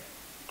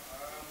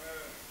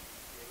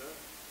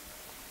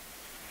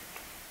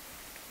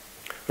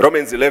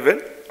 Romans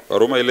 11.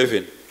 Roma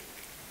 11.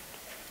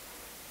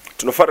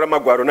 Tinofarira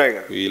magwaro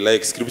naiga. We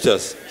like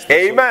scriptures.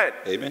 Amen.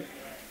 Amen.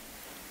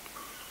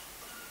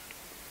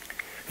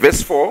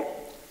 Verse 4.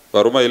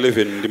 Roma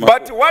 11.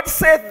 But what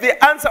saith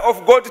the answer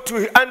of God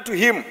unto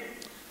him?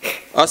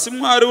 Asi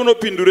Mwari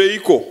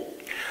unopindureiko?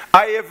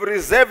 I have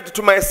reserved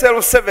to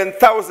myself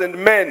 7,000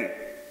 men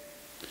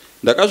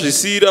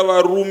Ndakazvisiyira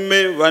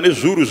varume vane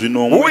zviuru who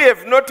zvinomwe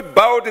have not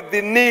bowed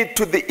the knee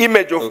to the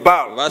image of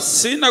Baal.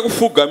 vasina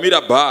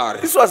kufugamira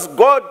Bhaari. This was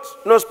God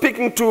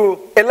speaking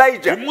to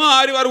Elijah.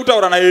 Mwari vari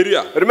kutaura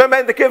naEriya. Remember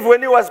in the cave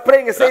when he was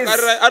praying, he says,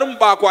 Ari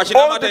mubako all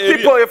achinamata the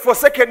people Eriya. have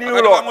forsaken you,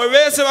 Akati Lord. vamwe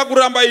vese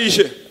vakuramba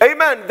Ishe.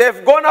 Amen.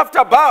 They've gone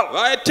after Baal.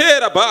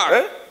 Vateera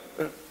Bhaari.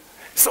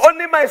 It's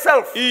only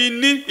myself.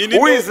 Ini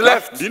Who is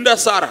left?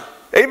 ndindasara.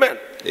 Amen.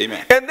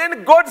 Amen. And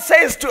then God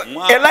says to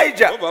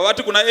Elijah, Vobva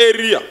vati kuna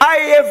Eriya, I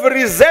have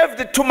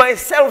reserved to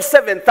myself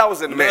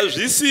 7,000 men.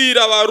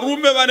 ndazvisiyira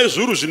varume vane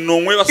zviuru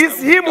zvinomwe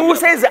It's him who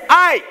says,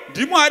 I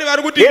ndimwari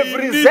vari kuti have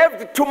ini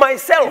reserved to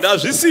myself.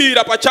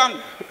 ndazvisiyira pachangu.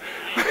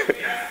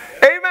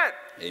 Amen.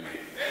 Amen.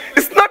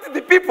 It's not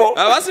the people,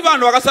 Havasi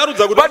vanhu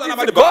vakasarudza kuti but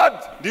vasanamate it's Bhaari. God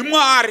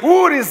Ndimwari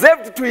who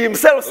reserved to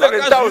himself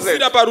 7,000.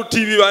 vakazvisira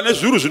parutivi vane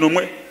zviuru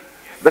zvinomwe.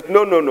 That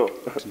no.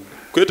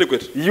 Kwete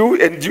kwete. You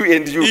and you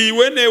and you.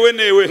 Iwe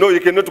newe. No, you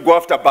cannot go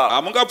after Baal.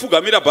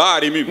 Hamungapfugamira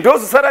Bhaari imimi.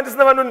 Ndozosara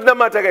ndisina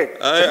vanondinamata kai.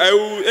 I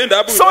will end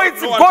up with So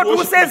it's God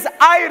who says,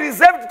 I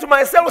reserved to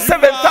myself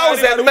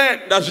 7,000 men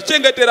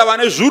ndazvichengetera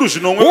vane zviuru who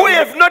zvinomwe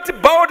have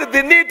not bowed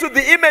the knee to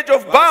the image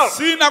of Baal.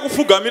 vasina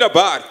kufugamira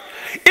Bhaari.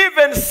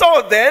 Even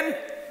so then,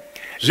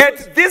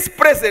 at this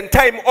present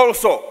time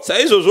also,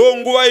 Saizvozvo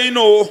nguva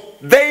inowo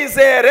there is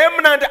a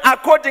remnant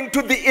according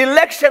to the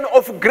election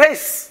of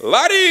grace.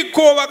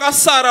 variko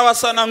vakasara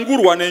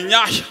vasanangurwa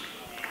nenyasha.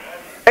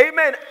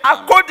 Amen.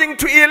 According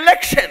to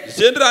election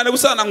Zvichienderana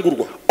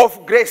nekusanangurwa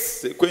of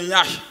grace.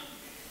 kwenyasha.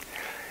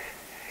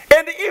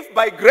 And if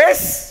by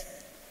grace,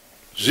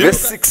 verse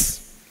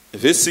 6.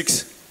 Verse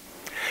 6.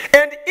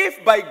 And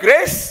if by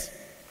grace,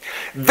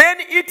 then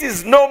it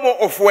is no more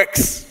of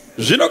works.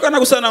 Zvino kana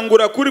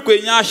kusanangura kuri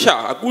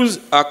kwenyasha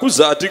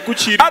akuzati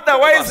kuchiri.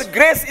 Otherwise,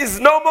 grace is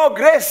no more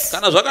grace.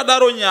 Kana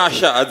zvakadaro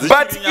nyasha But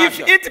hadzichiri if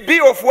nyasha. it be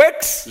of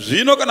works,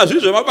 Zvino kana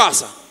zviri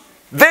zvemabasa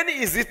then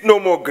is it no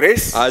more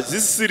grace?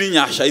 hadzisiri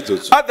nyasha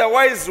idzodzo.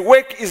 Otherwise,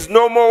 work is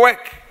no more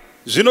work.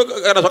 Zvino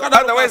kana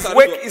zvakadaro Otherwise, basa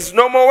work is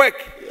no more work.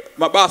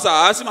 mabasa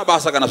haasi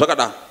mabasa kana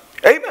zvakadaro.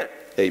 Amen.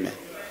 Amen.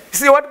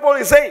 See what Paul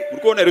is saying?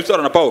 Muri kuona iri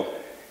kutaura naPauro.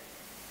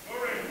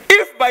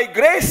 If by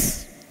grace,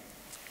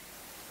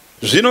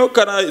 Zvino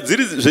kana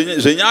dziri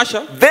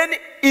zvenyasha then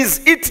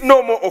is it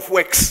no more of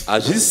works?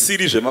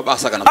 hazvisiri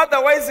zvemabasa kana.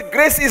 Otherwise,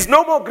 grace is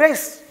no more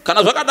grace.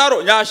 Kana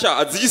zvakadaro nyasha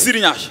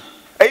hadzichisiri nyasha.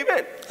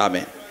 Amen.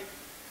 Amen.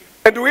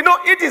 And we know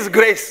it is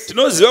grace,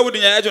 Tinoziva kuti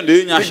nyaya yacho ndeye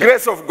the nyasha.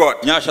 grace of God.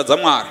 Nyasha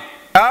dzaMwari.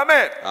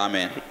 Amen.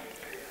 Amen.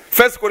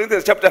 1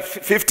 Corinthians chapter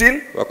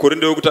 15,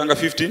 Vakorinde wekutanga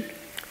 15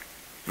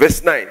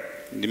 verse 9.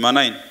 ndima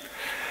 9.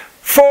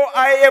 For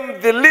I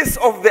am the least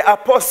of the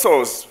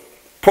apostles,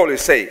 Paul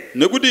is saying,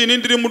 Nekuti ini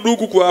ndiri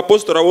muduku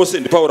kuvapostora vose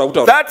ndiPauro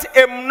akutaura. that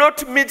am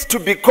not meet to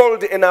be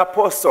called an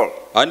apostle,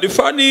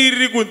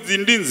 Handifaniri kunzi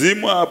ndinzi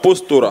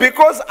muapostora.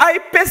 because I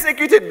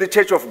persecuted the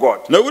church of God.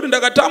 Nekuti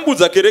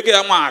ndakatambudza kereke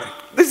yaMwari.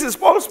 This is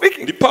Paul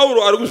speaking.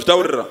 NdiPauro ari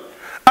kuzvitaurira.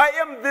 I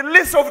am the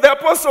least of the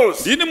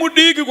apostles. Ndini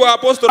mudiki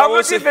kuvapostora I'm not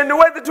vose. even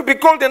worthy to be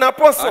called an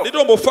apostle,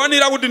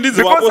 Handitombofanira kuti ndinzi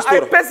because I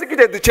muapostora.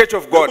 persecuted the church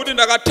of God. Nekuti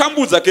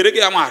ndakatambudza kereke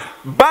yaMwari.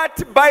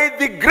 But by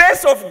the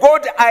grace of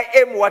God, I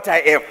am what I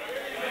am.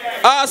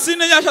 Asi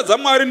nenyasha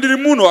dzaMwari ndiri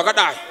munhu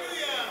wakadai.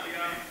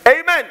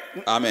 Amen.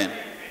 Amen.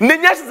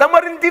 Nenyasha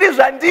dzaMwari ndiri By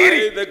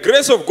zvandiri. the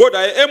grace of God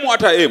I am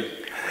what I am.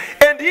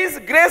 And his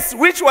grace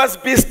which was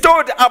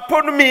bestowed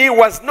upon me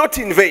was not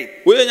in vain.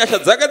 Uye nyasha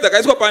dzake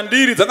dzakaiswa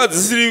pandiri dzanga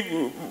dzisiri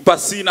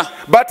pasina.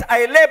 But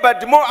I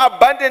labored more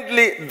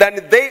abundantly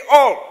than they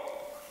all.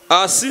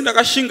 Asi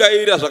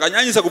ndakashingaira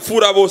zvakanyanyisa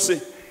kupfuura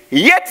vose.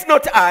 Yet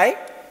not I,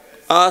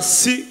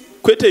 Asi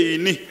kwete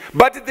ini.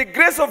 but the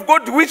grace of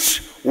God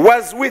which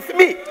was with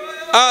me.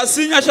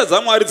 Asi nyasha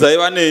dzaMwari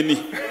dzaiva neni.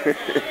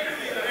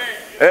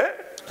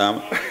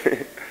 Amen.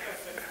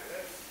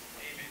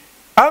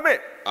 Amen.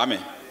 Amen.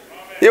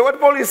 Hear what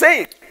Paul is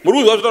saying? Muri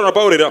kuzwa zvitaura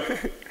naPauro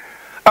here.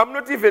 I'm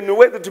not even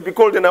worthy to be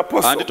called an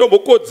apostle.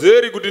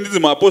 Handitombokodzeri kuti ndinzi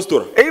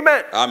muapostora.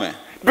 Amen. Amen.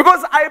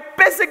 Because I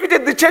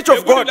persecuted the church of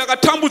Nekuti God.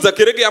 ndakatambudza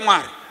kereke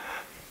yaMwari.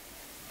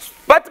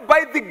 But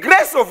by the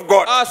grace of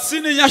God, Asi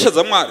nenyasha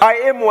dzaMwari I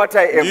am what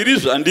I am. ndiri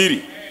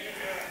zvandiri.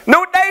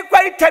 Nodai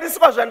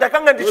kwaitariswa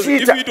zvandakanga Because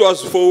if ndichiita, it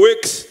was for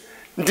works,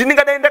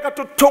 ndingadai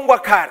ndakatotongwa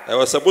kare. I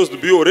was supposed to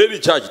be already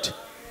charged.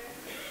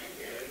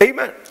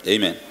 Amen.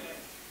 Amen.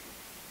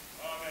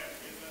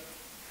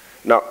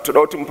 Now, toda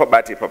kuti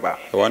mupabate paba.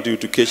 I want you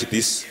to catch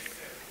this.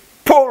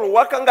 Paul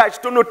wakanga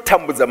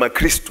achitonotambudza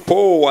maKristu.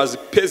 Paul was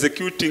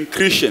persecuting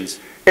Christians.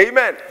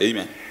 Amen.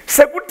 Amen.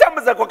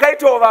 Sekutambudza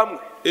kwakaitawo vamwe.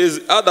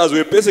 As others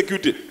were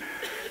persecuted.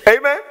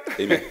 Amen.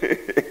 Amen.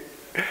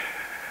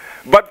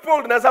 But Paul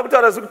ndinasa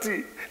kutaura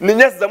kuti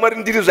nenyasha dzaMwari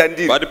ndiri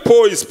zvandiri. But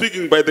Paul is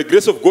speaking, by the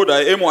grace of God,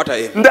 I am what I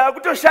am.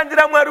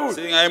 Ndakutoshandira Mwari uyu.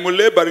 Saying, I am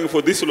laboring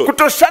for this Lord.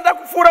 Kutoshanda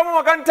kupfuura vamwe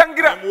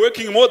vakanditangira. I'm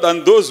working more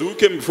than those who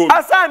came before me.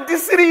 Asi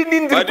handisiri ini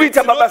ndiri But it's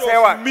kuita not mabasa of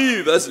ewana.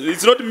 me.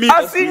 It's not me.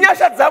 That's Asi me.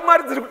 nyasha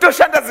dzaMwari dziri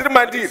kutoshanda dziri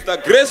mandiri. It's the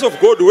grace of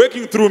God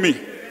working through me.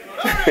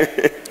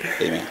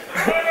 Amen.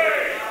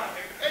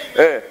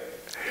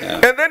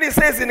 And then he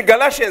says in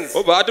Galatians,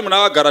 Obva ati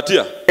muna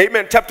vaGaratia.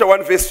 amen, chapter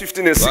 1 verse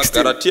 15 and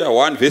 16. Galatia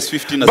 1 verse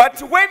 15. But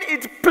when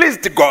it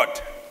pleased God,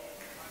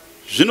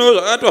 Zvino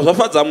zvakatwa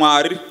zvafadza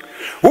Mwari,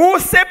 who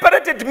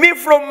separated me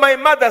from my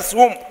mother's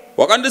womb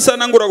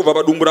wakandisanangura kubva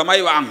padumbu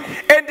ramai vangu,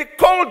 and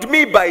called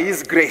me by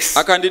his grace.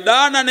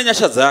 akandidana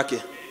nenyasha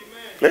dzake.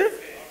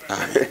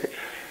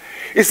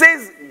 He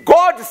says,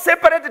 God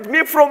separated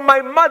me from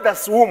my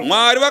mother's womb.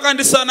 Mwari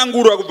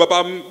vakandisanangura kubva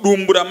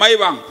padumbu ramai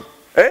vangu.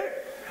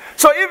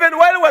 So even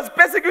while he was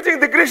persecuting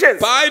the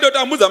Christians,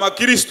 Paaitotambudza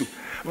maKristu,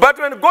 but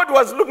when God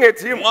was looking at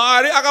him,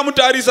 Mwari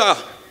akamutarisa,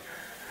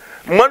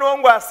 mwana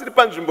wangu asiri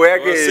panzvimbo was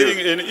yake.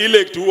 saying an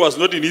elect who was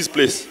not in his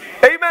place.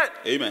 Amen.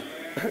 Amen.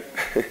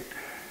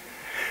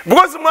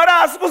 Because Mwari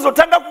haasi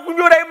kuzotanga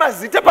kukunyorai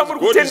mazita pamuri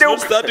God is not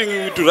kutendeuka.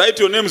 starting to write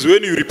your names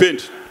when you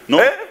repent. No.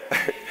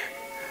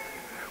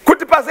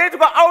 Kuti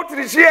pazoitwa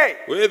outreach yei,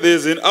 Where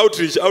there's an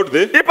outreach out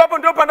there, ipapo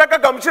ndo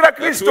pandakagamuchira that's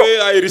Kristu.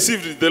 where I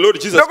received the Lord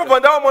Jesus Christ. Ndokubva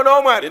ndava mwana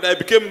waMwari. And I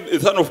became a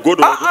son of God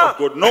or a daughter of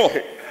God. No.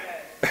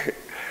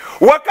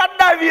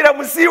 Wakadavira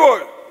musi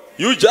iwoyo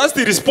You just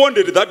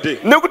responded that day.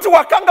 nekuti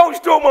wakanga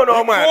uchitoo mwana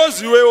waMwari.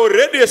 Because you were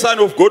already a son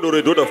of God or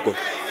a daughter of God.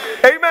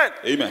 Amen.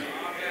 Amen.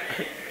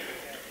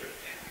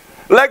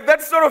 Like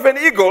that sort of an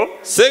eagle.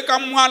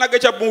 Sekamwana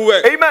kechapungu.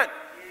 Amen.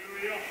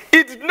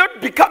 It did not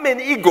become an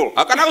eagle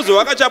Akana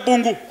kuzova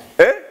kachapungu.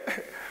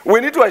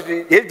 when it was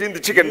held in the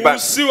chicken bun.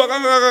 Usi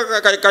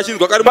wakanga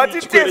kachinzwa kari But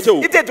muchikwere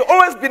chehuku. it had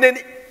always been an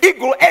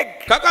eagle egg.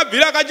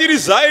 Kakabvira kachiri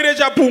zai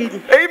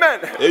rechapungu. Amen.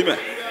 Amen.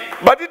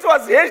 But it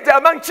was hatched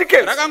among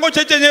chickens.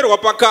 Rakangochechenyerwa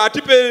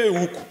pakati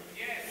pehuku.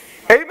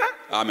 Amen.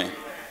 Amen.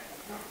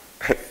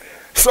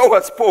 So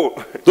was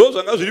Paul. Ndo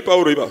zvanga zviri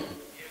Pauro ipapo.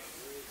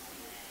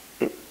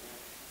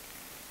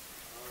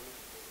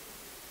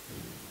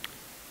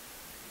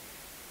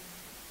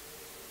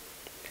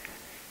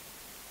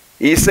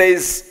 He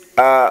says,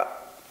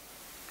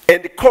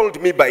 and called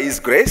me by his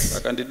grace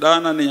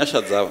akandidana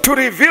nenyasha dzawo to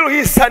reveal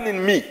his son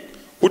in me,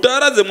 kuti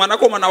aradze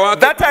mwanakomana wake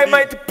that I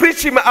might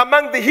preach him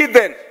among the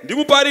heathen.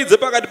 ndimuparidze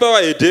pakati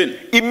pavahedheni.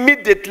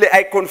 Immediately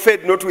I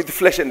conferred not with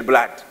flesh and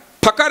blood.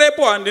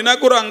 Pakarepo handina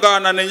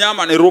kurangana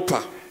nenyama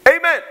neropa.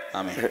 Amen.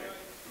 Amen.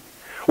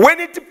 When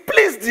it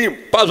pleased him,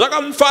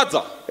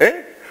 Pazvakamufadza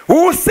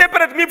who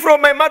separated me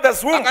from my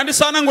mother's womb,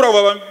 akandisanangura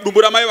kubva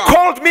padumbu ramai vangu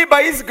called me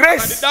by his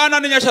grace akandidana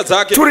nenyasha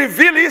dzake to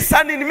reveal his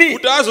son in me,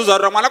 kuti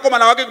azozarura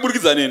mwanakomana wake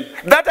kuburikidza neni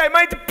that I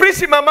might preach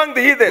him among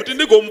the heathen. kuti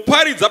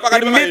ndigomuparidza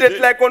pakati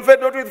Immediately I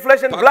conferred not with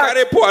flesh and blood.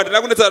 pakarepo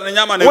handina kunetsana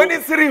nenyama When neropa.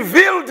 it's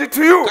revealed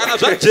to you, Kana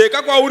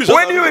zvajeka kwauri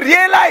when you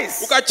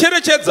realize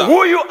ukacherechedza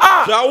who you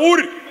are,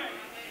 zvauri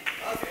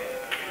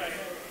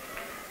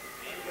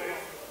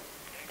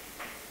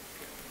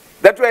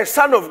that you are a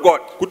son of God,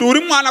 kuti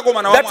uri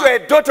mwanakomana that you are a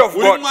waMwari, daughter of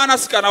uri God.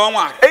 mwanasikana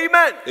waMwari.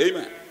 Amen.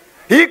 Amen.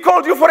 He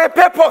called you for a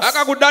purpose.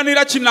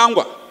 Akakudanira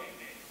chinangwa.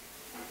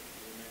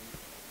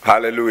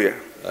 Hallelujah.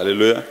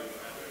 Hallelujah.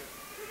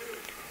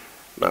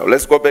 Now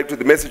let's go back to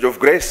the message of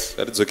grace.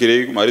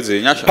 Ngatidzokere kumaridzo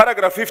yenyasha.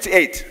 Paragraph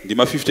 58.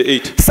 Ndima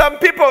 58. Some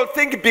people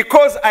think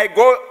because I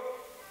go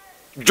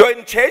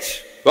join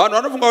church, Vanhu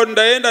vanofunga kuti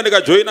ndaenda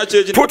ndikajoina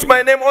chechi put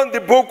my name on the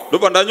book,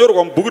 ndobva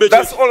ndanyorwa mubhuku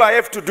that's rechechi all I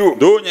have to do.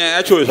 ndo nyaya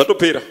yacho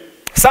zvatopera.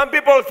 Some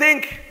people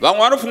think Vamwe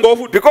vanofungawo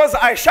futi because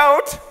I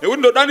shout, nekuti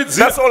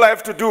ndodanidzira that's all I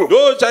have to do.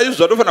 ndo chaizvo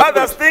zvatofanira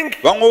Others kuita.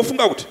 think Vamwe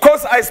vofunga kuti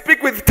because I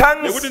speak with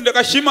tongues, nekuti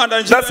ndakashima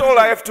that's all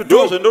I have to do.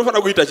 ndo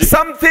zvandinofanira kuita chii.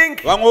 Some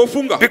think Vamwe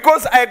vofunga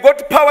because I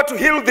got power to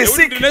heal the nekuti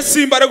sick, ndine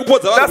simba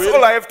rekupodza that's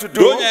all I have to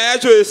ndo do. nyaya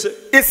yacho yese.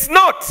 It's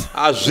not.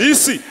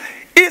 Hazvisi.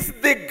 It's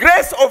the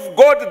grace of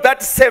God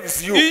that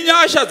saves you.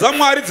 Inyasha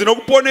dzaMwari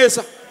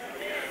dzinokuponesa.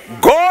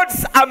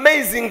 God's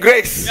amazing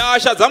grace.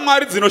 Nyasha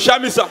dzaMwari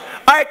dzinoshamisa.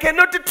 I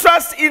cannot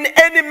trust in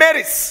any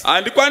merits.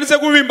 Handikwanise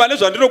kuvimba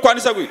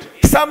nezvandinokwanisa kuita.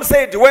 Some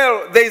said,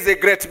 well, there is a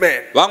great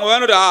man. Vamwe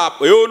vanoti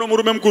iwe uno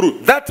murume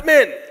mukuru. That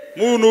man,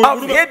 Munhu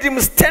I've heard him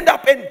stand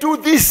up and do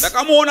this.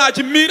 ndakamuona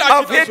achimira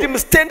I've achiita heard izvo. him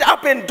stand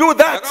up and do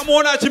that.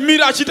 Ndakamuona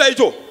achimira achiita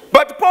icho.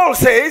 But Paul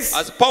says,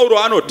 Asi Pauro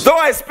anoti though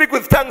I speak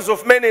with tongues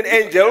of men and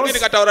angels,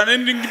 ndikataura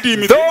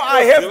nendimi though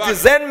I have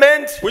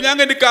discernment,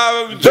 kunyange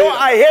though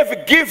I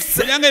have gifts,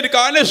 kunyange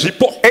ndikava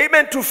nezvipo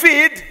amen, to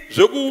feed,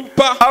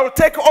 zvokupa I'll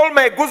take all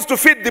my goods to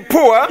feed the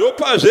poor.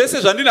 ndopa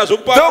zvese zvandinazvo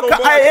kupa Though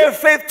varombo I vacho. have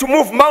faith to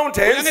move Kunyange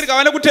mountains,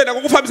 ndikava nekutenda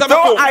kwokufambisa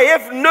though makomo. I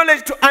have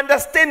knowledge to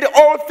understand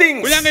all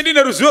things, Kunyange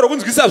ndine ruzivo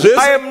rwokunzwisa I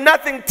zvese. am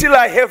nothing till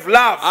I have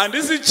love,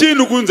 Handisi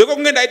chinhu kunze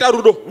kwokunge ndaita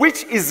rudo.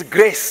 which is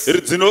grace.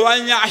 Dzinova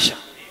nyasha.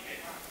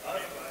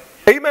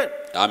 Amen.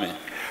 Amen.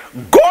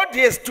 God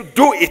has to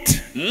do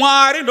it.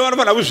 Mwari ndo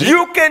anofanira kuzviita.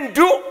 You can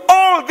do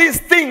all these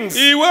things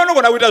Iwe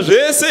unogona kuita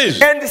zvese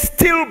izvi. and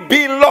still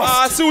be lost.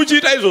 Asi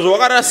uchiita izvozvo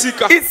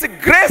wakarasika. It's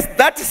grace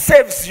that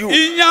saves you.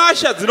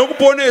 Inyasha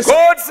dzinokuponesa.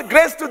 God's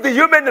grace to the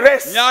human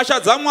race. Nyasha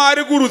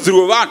dzaMwari kurudzi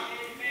rwevanhu.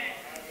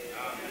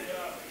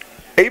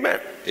 Amen.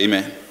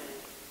 Amen.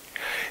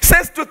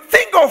 Says to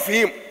think of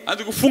him.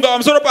 Handisi kufunga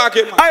pamusoro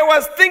pake. I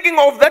was thinking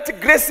of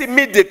that grace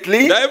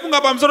immediately.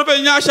 Ndaifunga pamusoro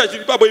penyasha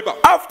chiri ipapo ipapo.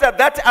 After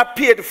that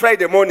appeared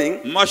Friday morning,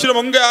 Mushure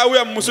mokunge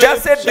auya mumusoro.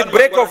 just at the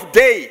break of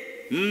day,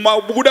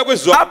 Mukubuda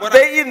kwezuva. up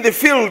there in the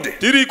field,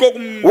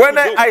 Tiriko when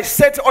I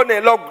sat on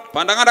a log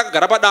pandanga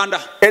ndakagara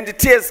padanda. and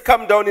tears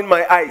come down in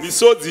my eyes.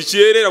 Misodzi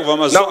ichierera kubva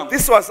Now, mazuva.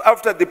 this was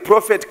after the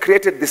prophet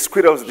created the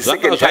squirrels the Zvanga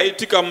second time.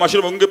 zvaitika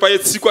mumashure mokunge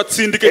paitsikwa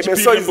tsindi Amen.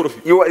 kechipiri So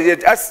nemuprofita. you are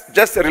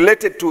just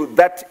related to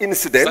that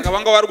incident. Saka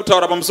vanga vari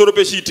kutaura pamusoro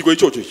pechiitiko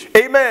ichocho ichi.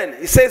 Amen.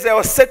 He says, I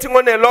was sitting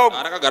on a log,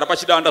 Ndakagara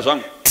pachidanda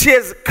zvangu.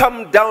 tears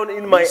come down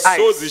in my eyes.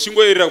 Misodzi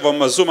ichingoerera kubva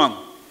mumaziso mangu.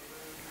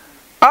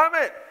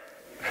 Amen.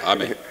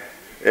 Amen.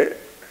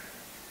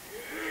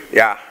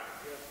 Yeah.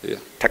 Yeah.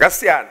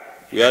 Takasiyana.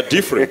 We are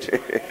different.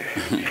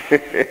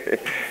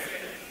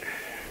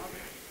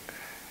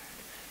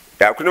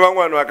 Yeah, kune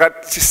vamwe vanhu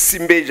vakati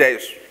simbe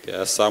chaizvo. There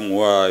are some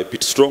who are a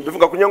bit strong.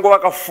 Ndofunga kunyange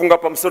vakafunga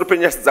pamusoro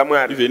penyasha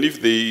dzaMwari, Even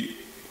if they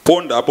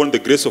ponder upon the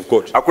grace of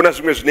God, hakuna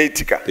zvimwe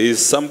zvinoitika.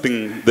 there's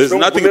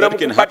nothing that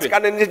can happen.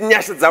 Mukubatikana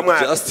nenyasha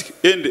dzaMwari. Just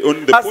end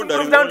on the Asi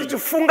pondering ndinoda only. kuti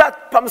tichifunga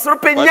pamusoro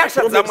But the penyasha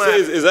prophet dzaMwari.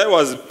 says, as I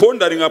was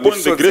pondering upon the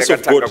Misodzi grace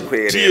of God, yakatanga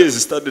kuerera.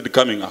 tears started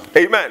coming out.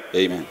 Amen.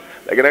 Amen.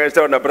 Like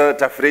ndakachitaura nabrother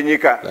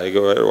Tafirenyika Like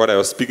what I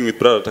was speaking with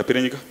brother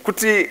Tapirenyika,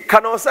 kuti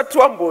kana usati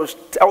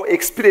wambotawo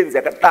experience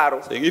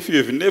yakadaro, saying if you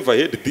have never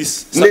had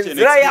this, such an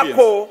nenzira experience,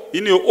 yako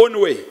in your own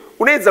way,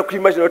 unoedza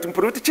kuimagine kuti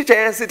muprofita chicha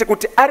yasete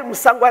kuti ari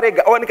musango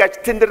arega awanika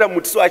achitenderera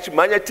muti so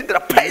achimhanya achitendera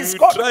praise you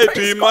God, try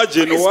praise to God,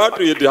 imagine praise what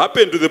God. had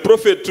happened to the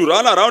prophet to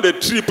run around a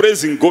tree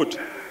praising God.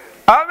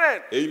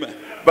 Amen. Amen.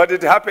 But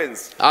it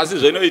happens. Asi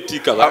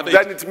zvinoitika, I've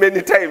done it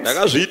many times.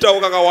 ndakazviitawo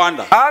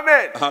kakawanda.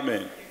 Amen.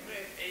 Amen.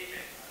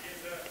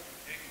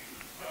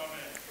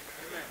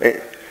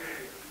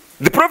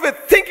 The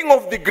prophet, thinking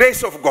of the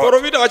grace of God,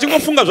 Profita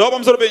vachingofunga zvavo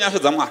pamusoro penyasha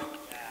dzaMwari.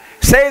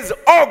 says,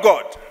 oh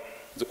God,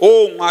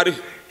 Oh Mwari,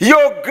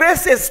 your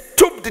grace has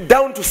stooped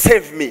down to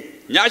save me.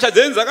 nyasha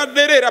dzenyu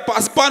dzakaderera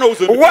pasi pano Why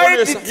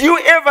kuzondiponesa. did you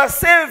ever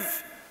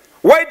save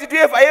Why did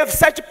I have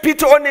such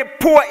pity on a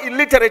poor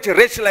illiterate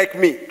wretch like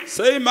me?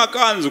 Sei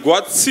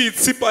makanzwa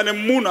tsitsi pane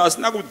munhu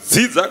asina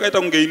kudzidza akaita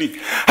kunge ini.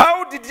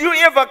 How did you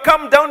ever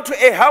come down to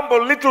a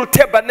humble little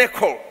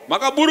tabernacle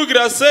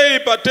Makaburukira sei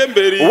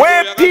patemberi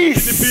where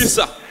peace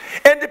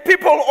and the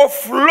people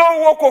of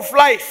low walk of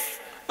life,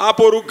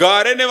 apo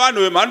rugare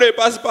nevanhu vemhando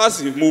yepasi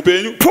pasi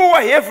muupenyu.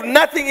 poor have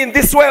nothing in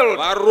this world,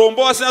 Varombo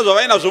vasina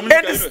zvavainazvo munyika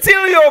and ino.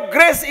 still your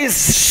grace is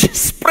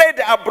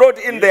spread abroad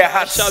in their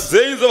hearts Hasha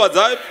dzenyu dzobva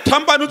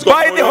dzatambanudzwa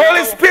by the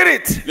Holy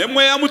Spirit,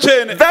 nemweya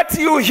mutsvene. that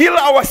you heal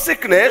our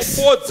sickness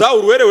Podza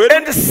urwere hwedu,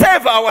 and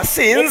save our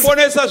sins,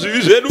 moponesa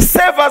zvivi zvedu,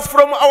 save us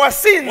from our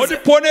sins,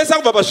 motiponesa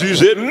kubva pazvivi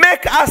zvedu,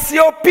 make us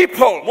your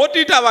people,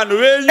 motiita vanhu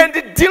venyu,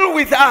 and deal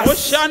with us,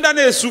 moshanda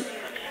nesu.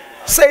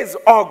 says,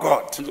 oh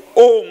God.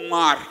 O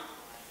Mwari,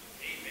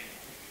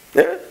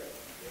 Yeah?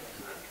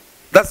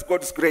 That's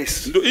God's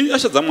grace.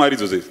 inyasha dzaMwari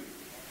idzodzo.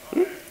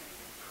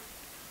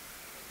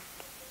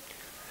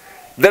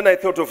 Then I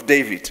thought of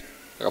David.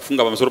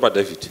 Akafunga pamusoro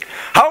paDhavhidhi.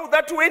 How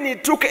that when he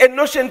took a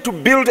notion to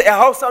build a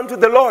house unto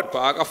the Lord,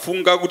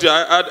 Paakafunga kuti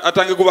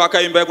atange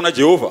kuvaka imba kuna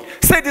Jehovha.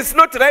 said, it's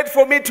not right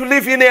for me to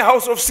live in a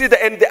house of cedar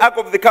and the ark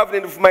of the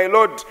covenant of my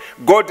Lord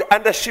God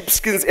under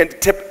sheepskins and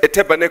a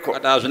tabernacle.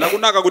 Kati hazvina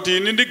kunaka kuti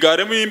ini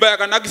ndigare muimba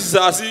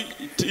yakanakisisa asi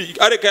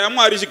areka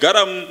yaMwari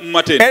ichigara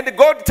mumatende. And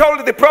God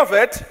told the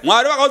prophet,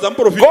 Mwari vakaudza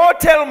muprofita, go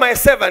tell my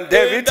servant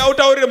David,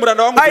 utaurire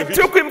muranda wangu I David.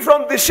 took him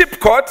from the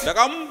sheepcote,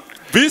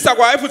 Ndakamubvisa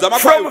kwaaifudza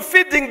from makwai.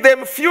 feeding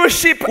them few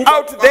sheep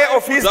out there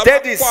of his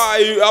daddies,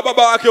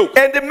 ababa vake uko.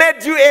 and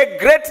made you a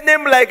great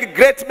name like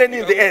great men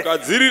in the earth.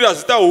 Gadzirira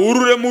zita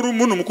huru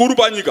remunhu mukuru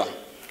panyika.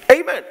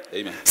 Amen.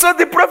 Amen. So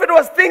the prophet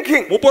was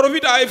thinking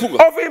Muprofita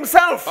aifunga of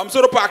himself,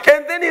 pamusoro pake.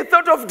 and then he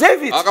thought of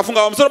David.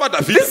 Akafunga pamusoro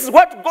paDhavhidhi. This is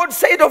what God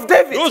said of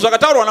David. Ndo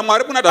zvakataurwa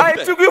naMwari kuna I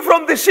Dhavhidhi. took you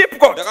from the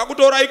sheepcote,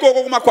 Ndakakutora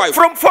ikoko kumakwai.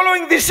 from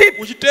following the sheep,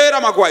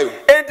 Uchiteera makwai.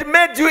 and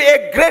made you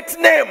a great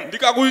name.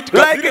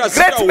 Ndikakugadzirira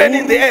zita great men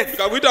in the huru. earth.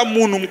 Ndikakuita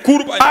munhu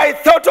mukuru panyika. I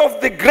thought of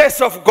the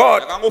grace of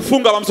God,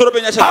 Ndakangofunga pamusoro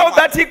penyasha how dzaMwari.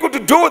 that he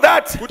could do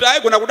that, Kuti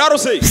aigona kudaro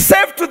sei.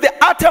 save to the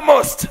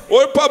uttermost,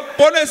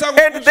 Ponesa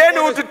and then he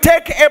would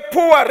take a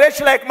poor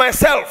wretch like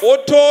myself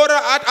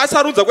otora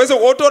asarudza kwese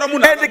otora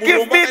munhu and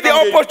give me the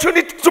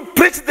opportunity to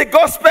preach the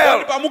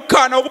gospel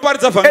pamukana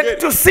wekuparidza and vhangeri.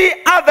 to see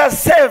others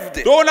saved,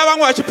 Ndoona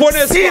vamwe see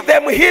vachiponeswa.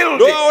 them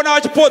healed, Ndovaona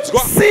vachipodzwa.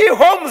 see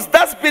homes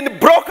that's been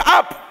broke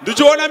up,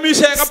 Ndichiona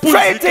misha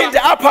straightened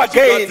yakapudzika. up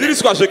again,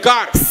 Gadziriswa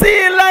zvekare.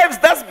 see lives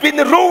that's been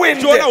ruined,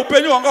 Ndichiona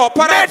upenyu hwanga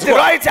made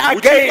right hwaparadzwa. again.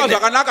 Uchiitwa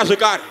zvakanaka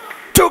zvekare.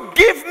 to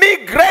give me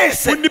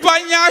grace. Kundipa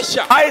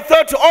nyasha. I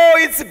thought, oh,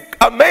 it's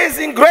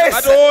amazing grace.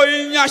 Kati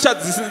inyasha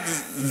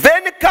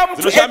Then come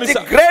to a Zinoshamisa.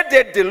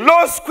 degraded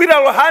low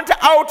squirrel hunt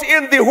out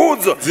in the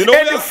woods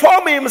Zinouya. and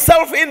form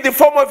himself in the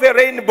form of a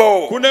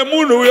rainbow. kune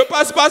munhu uyo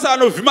pasi pasi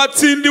anovhima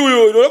tsindi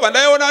uyo ndobva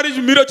ndaiona ari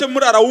chimiro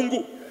chemurara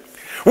ungu.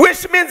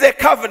 Which means a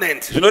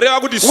covenant Zvinoreva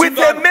kuti with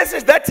the sungano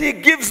message that he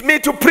gives me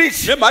to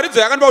preach, nemharidzo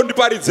yakandipa kuti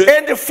ndiparidze.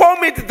 and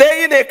form it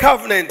there in a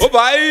covenant.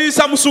 Obva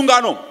aiisa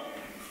musungano.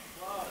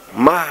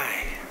 My,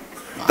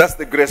 that's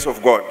the grace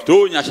of God.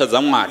 Ndo nyasha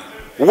dzaMwari.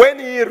 When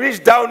he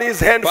reached down his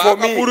hand for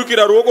me,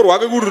 Paakaburukira ruoko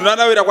rwake kuti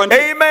runanavira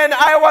kwandiri. amen,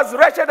 I was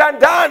wretched and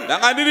done.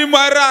 Ndanga ndiri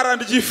marara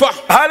ndichifa.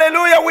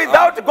 Hallelujah,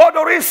 without God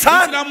or his son.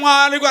 Ndisina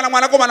Mwari kana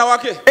mwanakomana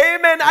wake.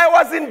 Amen, I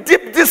was in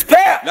deep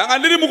despair. Ndanga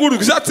ndiri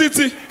mukurwisa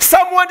tsitsi.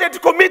 Some wanted to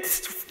commit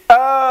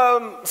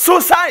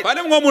suicide.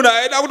 Pane mumwe munhu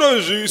aida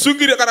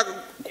kutozvisungirira kana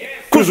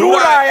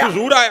Kuzviuraya.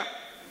 kuzviuraya.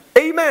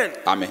 Amen.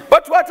 Amen.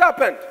 But what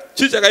happened?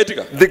 Chii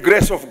chakaitika? The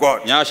grace of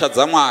God. Nyasha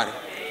dzaMwari.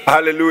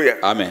 Hallelujah.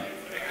 Amen.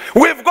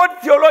 We've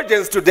got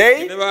theologians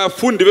today. Tine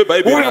vafundi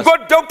vebhaibheri. We've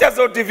got doctors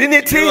of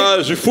divinity.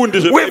 Tine zvifundi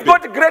We've zvebhaibheri.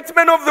 got great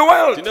men of the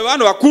world. Tine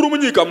vanhu vakuru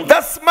munyika muno.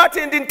 That's smart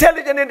and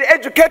intelligent and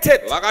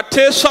educated.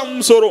 Vakatesva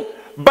mumusoro.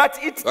 But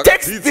it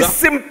takes the Vakadzidza.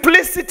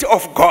 simplicity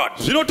of God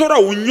Zvinotora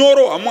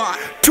unyoro hwaMwari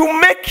to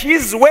make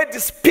his word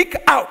speak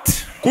out.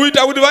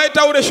 kuita kuti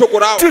vaitaure shoko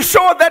ravo. To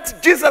show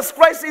that Jesus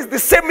Christ is the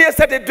same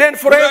yesterday, today, and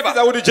forever.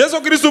 Kuratidza kuti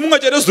Jesu Kristu mumwe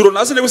chete zuro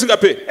nhasi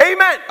nekusingaperi.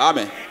 Amen.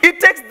 Amen. It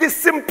takes the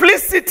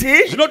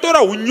simplicity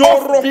Zvinotora of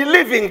unyoro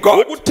believing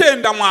God.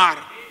 hwekutenda Mwari.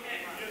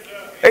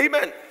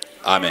 Amen.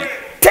 Amen.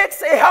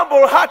 Takes a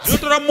humble heart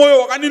Zvinotora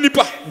mwoyo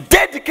wakaninipa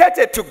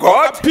dedicated to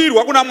God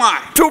wakapirwa kuna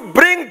Mwari to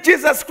bring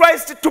Jesus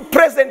Christ to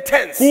present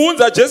tense.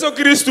 kuunza Jesu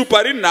Kristu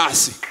pari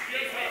nhasi.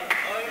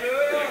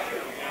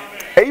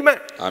 Amen.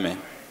 Amen.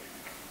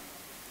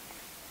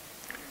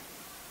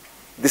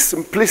 The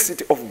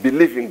simplicity of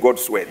believing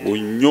God's word.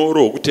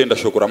 Unyoro hwekutenda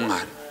shoko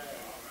raMwari.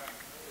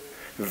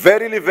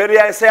 Verily, verily,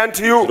 I say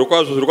unto you,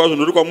 Zvirokwazvo zvirokwazvo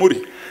ndiri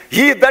kwamuri.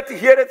 he that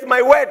heareth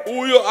my word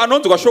Uyo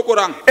anonzwa shoko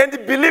rangu and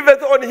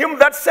believeth on him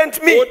that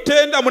sent me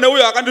otenda mune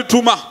uyo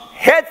akandituma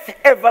hath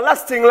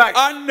everlasting life,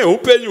 ane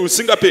upenyu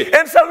husingaperi.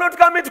 and shall not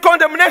come into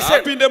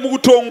condemnation, Apinde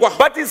mukutongwa.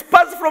 but is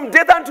passed from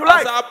death unto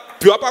life.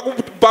 Asabviwa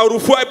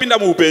parufu aipinda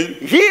muupenyu.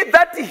 He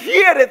that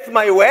heareth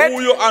my word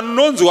Uyo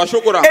anonzwa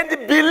shoko rangu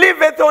and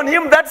believeth on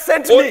him that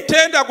sent me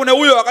otenda kune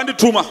uyo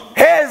akandituma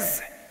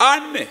has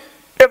ane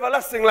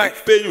everlasting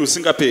life. upenyu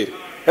husingaperi.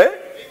 Eh?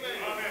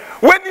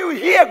 When you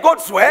hear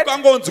God's word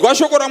ukangonzwa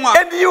shoko raMwari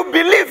and you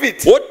believe it,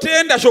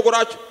 wotenda shoko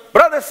racho,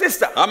 brother,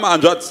 sister, hama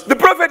hanzvadzi, the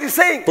prophet is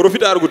saying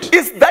profita ari kuti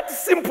it's that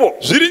simple.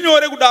 zviri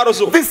nyore kudaro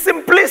so, The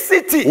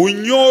simplicity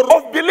unyoro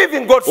of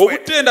believing God's word.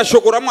 wokutenda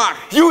shoko raMwari.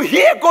 You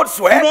hear God's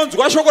word,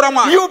 Unonzwa shoko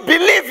raMwari you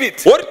believe it.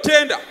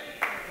 woritenda.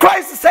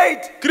 Christ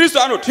said, Kristu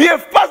anoti "You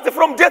have passed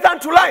from death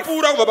unto life.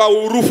 pfuura kubva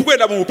paurufu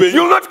kuenda You muupenyu,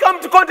 will not come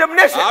to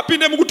condemnation."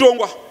 haapinde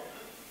mukutongwa.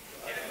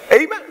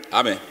 Amen.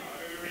 Amen.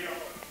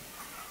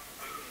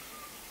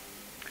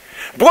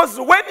 Because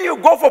when you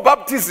go for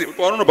baptism,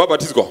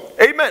 Paunonobhabhatidzwa,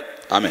 amen,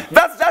 amen,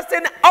 that's just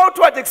an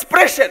outward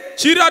expression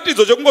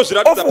chiratidzo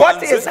chekungozviratidza of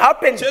what has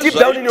happened deep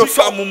down in your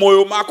chezvaitika soul.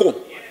 mumwoyo mako.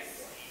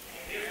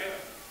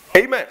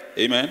 Amen.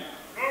 Amen.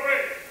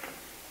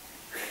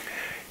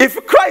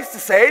 If Christ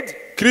said,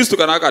 Kristu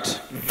kana akati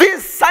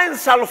 "These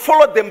signs shall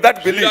follow them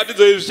that believe.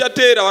 zviratidzo izvi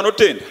zvichateera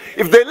vanotenda,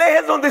 If they lay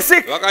hands on the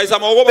sick," vakaisa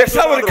maoko They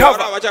shall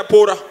recover.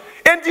 vachapora.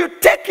 and you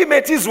take him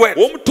at his word,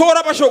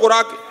 Womutora pashoko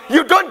rake,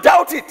 you don't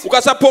doubt it.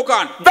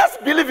 ukasapokana, That's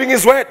believing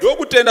his word.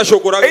 ndokutenda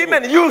shoko rake.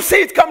 Amen. You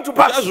see it come to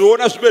pass.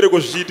 Uchazviona zvibereko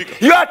zvichiitika.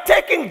 You are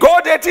taking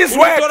God at his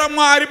word. Unotora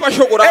Mwari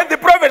pashoko And rake. the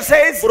prophet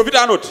says, Profita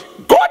anoti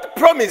God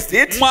promised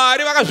it.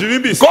 Mwari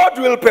vakazvivimbisa, God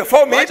will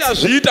perform it.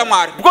 vachazviita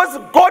Mwari, Because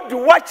God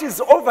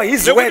watches over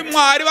his nekuti word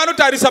Mwari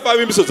vanotarisa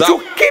pavimbiso to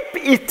dzavo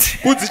keep it.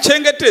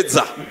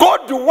 kudzichengetedza.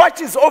 God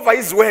watches over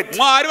his word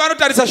Mwari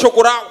vanotarisa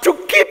shoko ravo to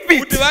keep kuti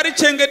it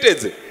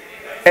varichengetedze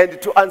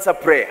and to answer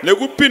prayer.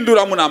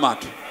 nekupindura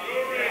munamato.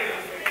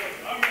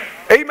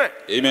 Amen.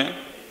 Amen.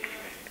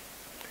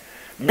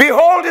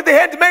 Behold the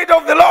handmaid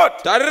of the Lord.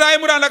 Tarirai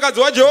murandakadzi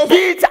waJehovha,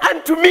 Be it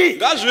unto me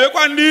ngazvive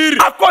kwandiri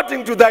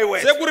according to thy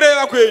word.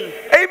 sekureva kwenyu.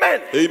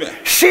 Amen. Amen.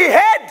 She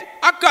heard,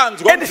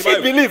 Akanzwa and she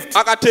mudzimai believed.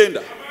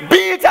 akatenda.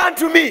 Be it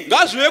unto me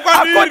Ngazvive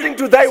according kwandiri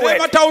to thy word.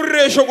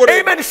 semataurire eshoko renyu.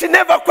 Amen. She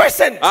never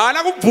questioned.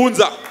 Haana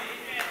kubvunza.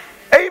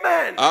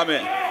 Amen.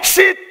 Amen.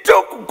 She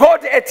took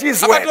God at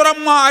his word. Akatora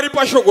Mwari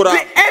pashoko ravo,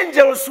 The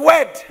angel's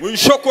word.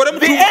 shoko The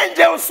remutumwa,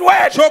 angel's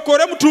word. shoko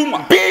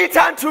remutumwa, Be it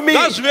unto me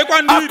ngazvive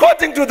kwandiri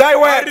according to thy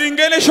word.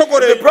 maringe neshoko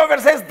The renyu. prophet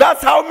says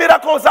that's how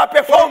miracles are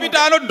performed.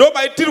 Profita anoti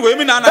ndobaitirwe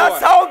minana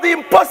That's wayo, how the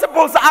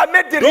impossibles are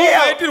made real.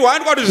 ndobaitirwa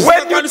andikwa kuti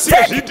When you zvisingakwanisike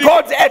take zviitike.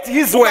 God at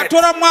his word.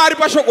 Ukatora Mwari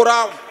pashoko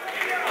ravo.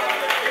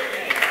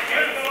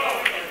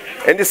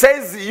 And he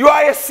says, you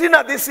are a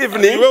sinner this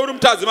evening. Iwe uri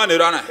mutadzi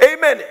manheru anaya,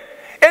 Amen.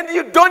 And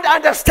you don't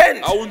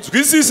understand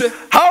haunzwisise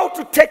how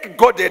to take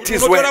God at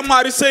his word. unotora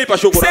Mwari sei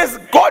pashoko ravo. Says,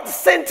 God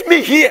sent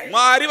me here.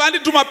 Mwari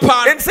vandituma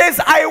pano, And says,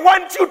 I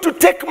want you to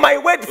take my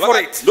word for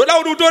it. ndoda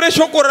kuti utore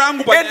shoko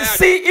rangu And panyaya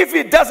see if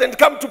it doesn't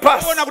come to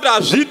pass, ona kuti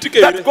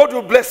hazviitike that here. God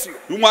will bless you.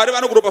 Mwari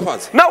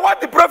vanokuropafadza. Now what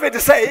the prophet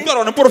is saying,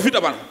 Kutaura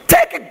neprofita pano,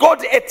 take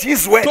God at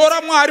his word.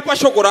 tora Mwari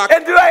pashoko rake.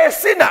 And you are a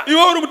sinner.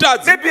 Iwe uri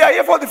mutadzi, Maybe you are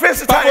here for the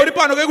first pamwe time. uri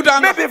pano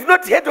kekutanga, Maybe you've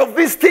not heard of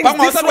these things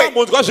pamwe this usati way.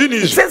 wambonzwa zvinhu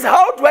It izvi. says,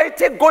 how do I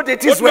take God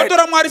at his word?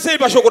 Unotora Mwari sei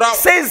pashoko ravo.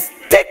 Says,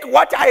 take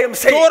what I am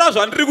saying. Tora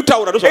zvandiri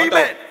kutaura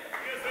ndozvandataura. Amen.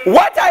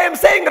 What I am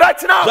saying right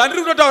now,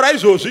 Zvandiri kutotaura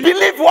izvozvi,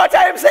 believe what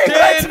I am saying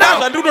right tenda now.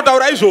 zvandiri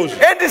kutotaura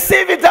izvozvi. And see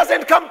if it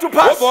doesn't come to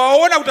pass. Wobva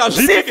waona kuti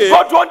See hazviitike if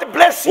God won't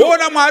bless you.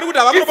 woona Mwari kuti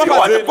If you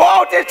want to havakuropafadzei. go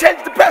out and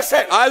change the person.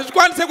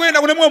 Hazvikwanise kuenda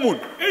kune mumwe munhu.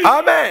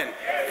 Amen.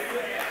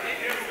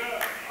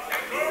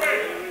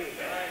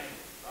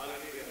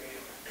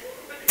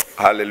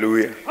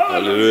 Hallelujah.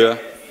 Haleluya.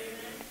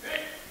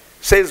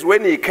 Says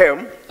when he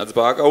came, Adzi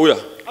paakauya,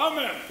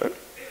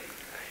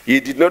 he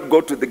did not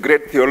go to the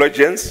great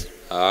theologians.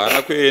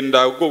 haana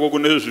kuenda ikoko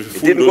kune He didn't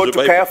zvifundo go to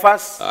zveBhaibheri.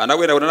 Caiaphas. Haana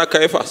kuenda kuna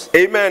Caiaphas,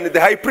 Amen. The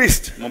high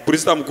priest.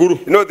 muprista mukuru.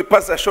 You know, the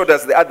pastor showed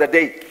us the other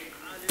day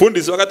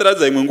Fundisi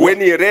vakatiratidza imwe nguva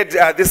when he read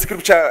this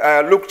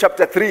scripture, Luke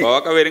chapter 3.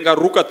 pavakaverenga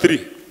Ruka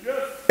 3.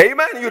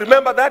 Amen. You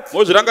remember that?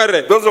 Mozvirangarira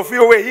here? Those of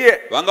you who were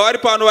here. Vanga vari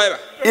pano vaiva.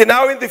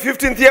 Now in the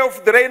 15th year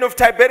of the reign of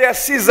Tiberius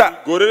Caesar,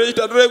 Gore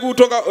rechitatu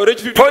rekutonga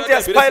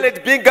Pontius rechi15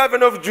 Pilate being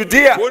governor of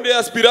Judea,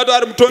 Pontius Pilato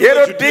ari mutongi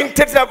Herod being weJudea,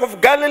 tetrarch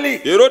of Galilee,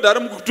 Herod ari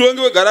mutongi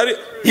weGarirea,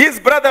 his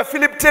brother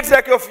Philip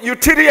tetrarch of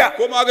Iturea,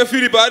 koma ake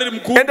Filipi ari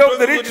mukuru and of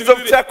the mutongi regions of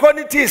weTiberias,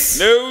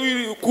 Trachonitis,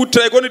 and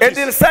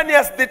nekuTrachonitis,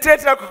 Lysanias the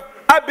tetrarch of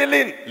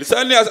Abilene,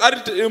 Lysanias ari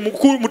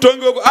mukuru mutongi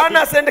weAbilene,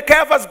 Annas and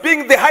Caiaphas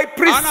being the high Annas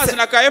priests.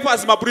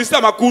 naCaiaphas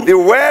maprista makuru. The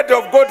word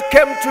of God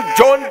came to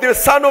John, the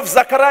son of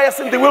Zacharias,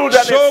 in the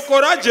wilderness.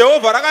 Shoko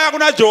raJehovha rakauya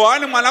kuna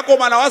Johani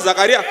mwanakomana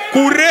waZakaria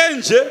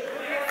kurenje.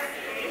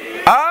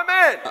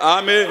 Amen.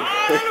 Amen.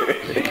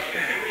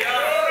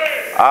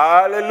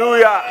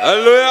 Hallelujah.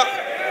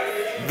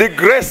 Haleluya. The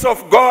grace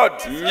of God.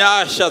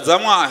 Nyasha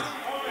dzaMwari.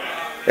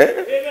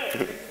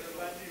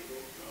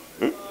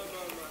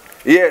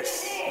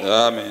 Yes.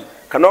 Amen.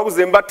 Kana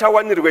kuzemba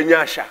tawanirwe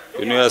nyasha.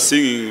 When you are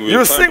singing,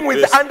 You sing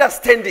with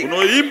understanding.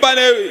 unoimba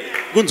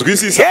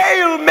nekunzwisisa.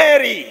 Hail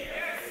Mary,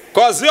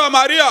 Kwaziwa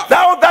Maria,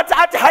 thou that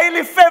art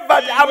highly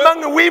favored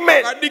among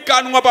women,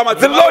 wakadikanwa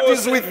the Lord pamadzimai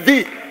is ose. with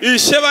thee.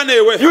 Isheva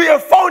newe. You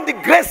have found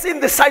grace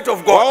in the sight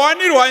of God.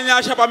 Wawanirwa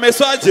nyasha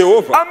pameso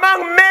aJehovha.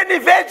 Among many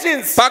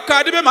virgins,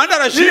 Pakati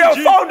pemhandara you have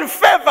zhinji, found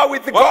favor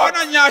with God.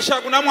 wawana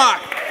nyasha kuna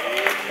Mwari.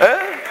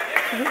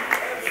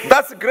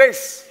 That's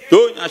grace.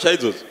 Do nyasha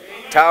idzodzo.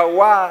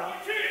 tawa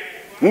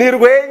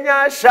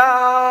nirwenyasha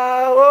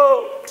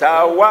oh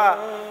tawa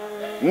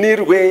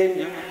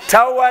nirwenya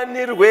tawa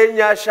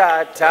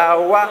nirwenyasha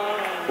tawa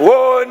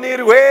oh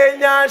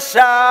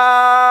nirwenyasha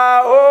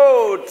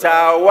oh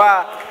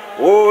tawa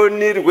oh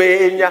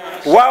nirwenya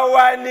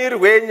wawa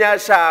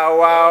nirwenyasha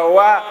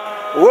wawa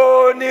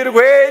oh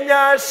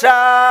nirwenyasha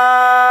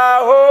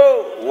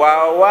oh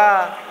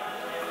wawa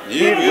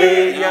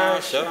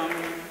nirwenyasha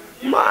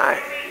my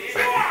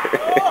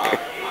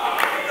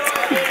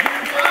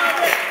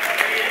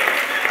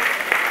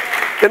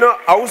you know,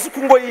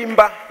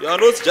 ausikungoimba. You are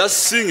not just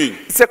singing.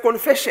 It's a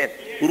confession.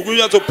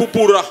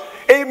 Pupura.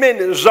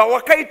 Amen.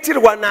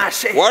 Zawakaitirwa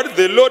nashe. What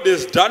the Lord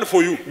has done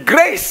for you.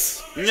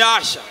 Grace.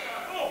 Nyasha.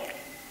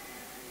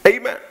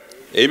 Amen.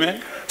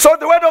 Amen. So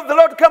the word of the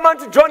Lord came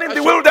unto John in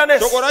the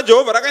wilderness.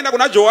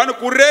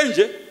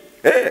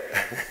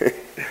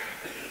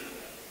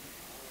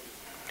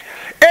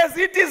 As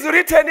it is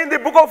written in the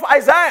book of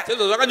Isaiah.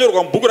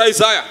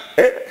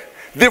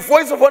 The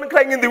voice of one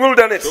crying in the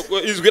wilderness. So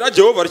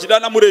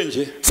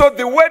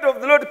the word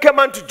of the Lord came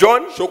unto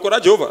John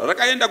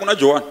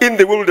in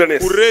the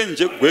wilderness.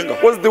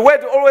 Was the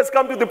word always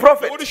come to the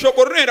prophet?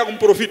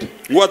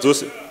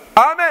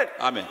 Amen.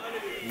 Amen.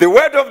 The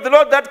word of the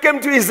Lord that came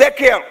to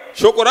Ezekiel.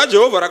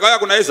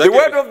 The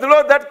word of the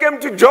Lord that came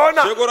to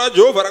Jonah. The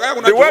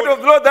word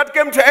of the Lord that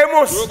came to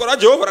Amos.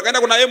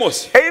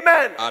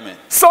 Amen. Amen.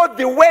 So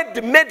the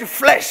word made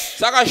flesh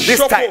this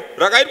time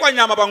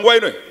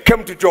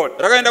came to John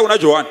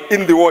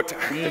in the water.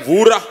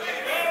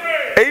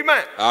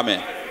 Amen.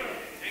 Amen.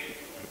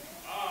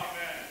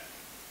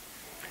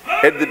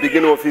 At the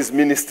beginning of his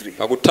ministry.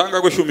 Amen.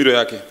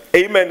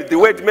 The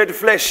word made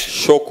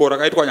flesh.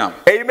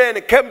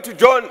 Amen. Came to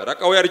John.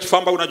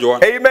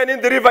 Amen.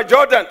 In the river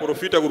Jordan.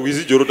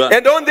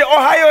 And on the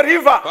Ohio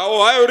River.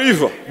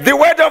 The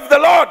word of the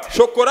Lord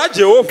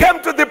came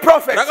to the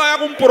prophet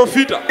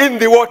in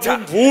the water.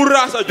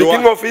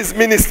 Beginning of his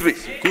ministry.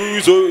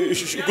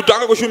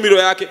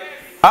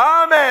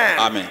 Amen.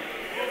 Amen.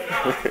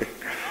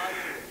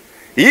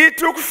 He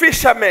took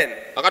fishermen.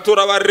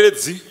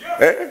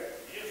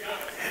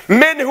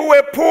 Men who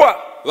were poor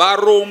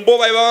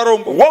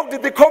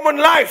walked the common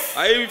life.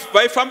 Amen.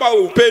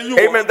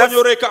 That's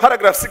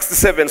paragraph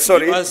 67,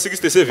 sorry,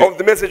 of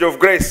the message of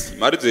grace.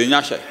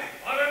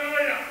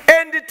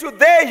 And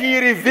today he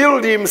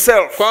revealed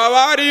himself. He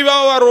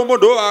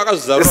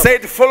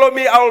said, follow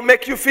me, I will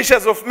make you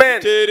fishers of men.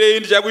 Show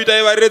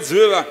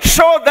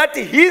that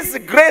his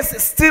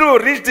grace still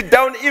reached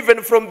down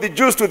even from the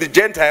Jews to the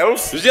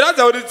Gentiles. To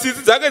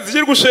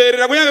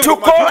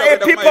call a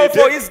people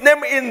for his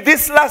name in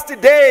this last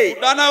day.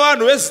 As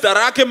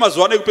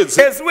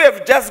we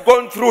have just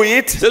gone through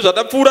it,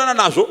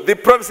 the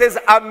prophet says,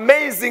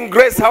 amazing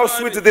grace, how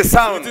sweet the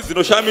sound.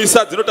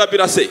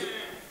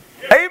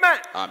 Amen.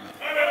 Amen.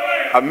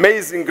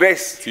 Amazing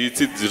grace.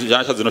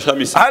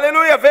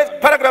 Hallelujah.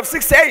 Paragraph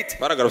 68.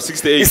 Paragraph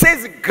 68. He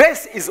says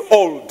grace is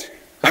old.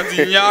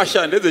 Amen.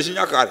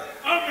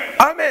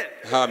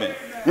 Amen.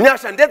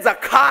 Nyasha ndedza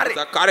kare.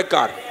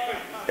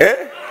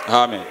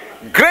 Amen.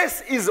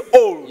 Grace is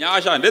old.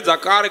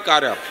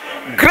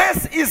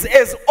 Grace is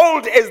as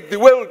old as the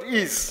world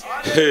is.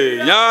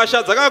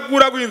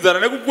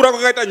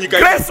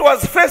 Grace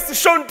was first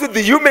shown to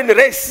the human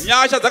race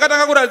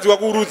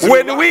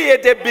when we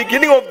at the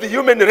beginning of the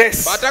human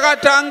race.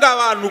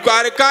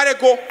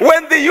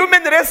 When the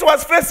human race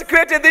was first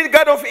created in the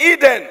Garden of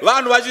Eden,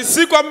 on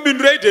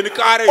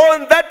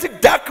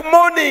that dark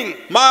morning,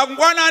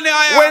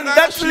 when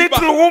that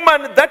little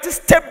woman that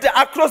stepped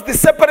across the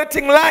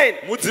separating line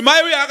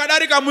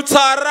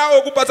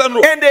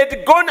and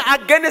had gone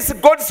against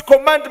God's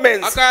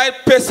commandments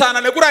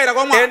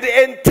and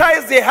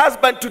enticed the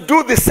husband to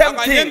do the same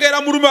thing,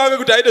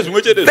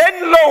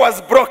 then law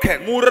was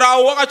broken.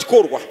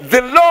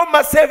 The law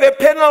must have a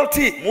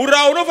penalty, or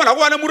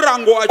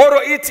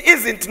it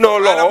isn't no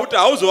law.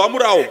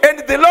 And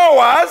the law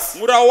was,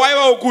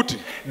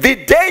 the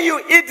day you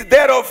eat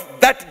thereof,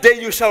 that day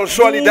you shall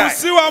surely die.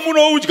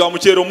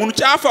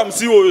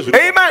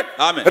 Amen.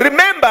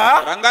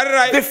 Remember,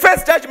 the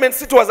first judgment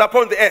seat was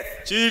upon the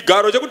earth. It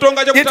was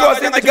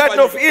in the Garden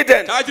of Eden.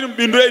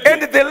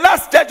 And the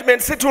last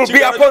judgment seat will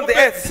be upon the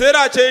earth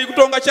at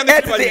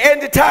the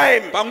end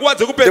time,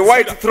 the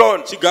white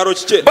throne.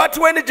 But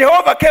when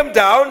Jehovah came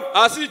down,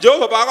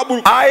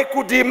 I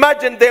could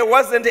imagine there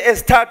wasn't a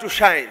star to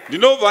shine.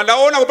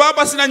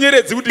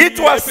 It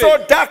was so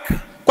dark.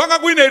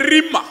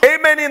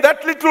 Amen. In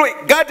that little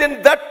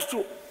garden that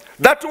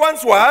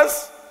once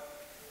was,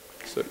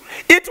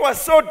 it was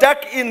so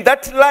dark in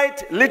that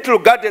light little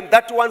garden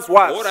that once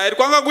was.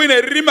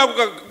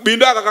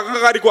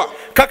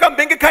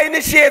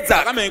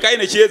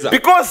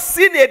 Because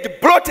sin had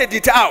blotted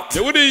it out.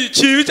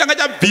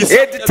 It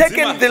had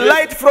taken the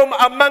light from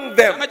among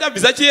them.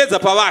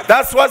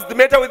 That's what's the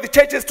matter with the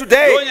churches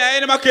today.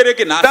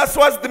 That's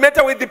what's the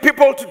matter with the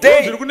people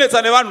today.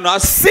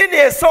 Sin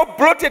has so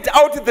blotted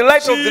out the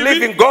light of the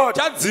living God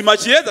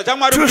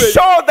to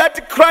show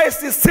that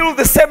Christ is still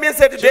the same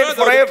yesterday and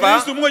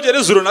forever.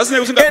 And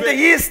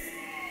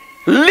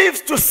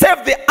lives to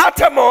save the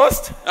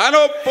uttermost and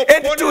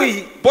to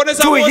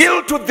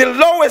heal to the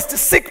lowest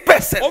sick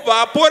person.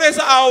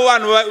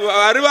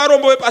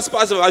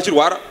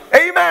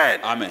 Amen.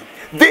 Amen.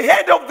 The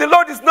hand of the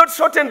Lord is not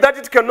shortened that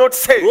it cannot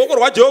save.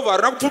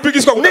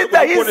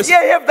 Neither his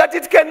ear have that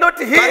it cannot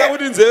hear.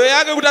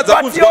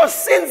 But your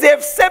sins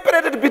have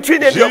separated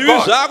between and your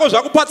God.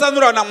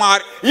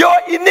 Your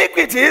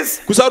iniquities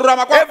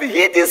have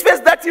hid his face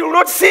that he will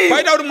not see you.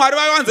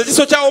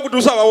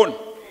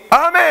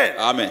 Amen.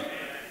 Amen.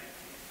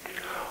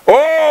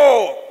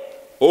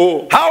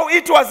 Oh, how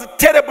it was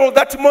terrible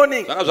that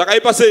morning.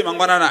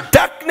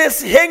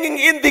 Darkness hanging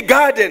in the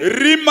garden.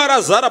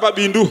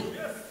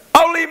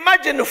 I'll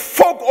imagine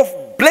fog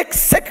of black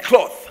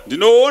sackcloth. I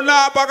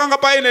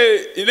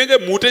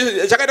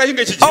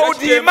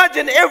would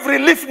imagine every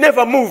leaf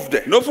never moved.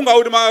 There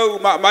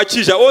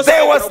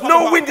was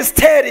no wind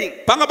stirring.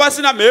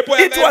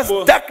 It was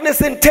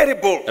darkness and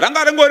terrible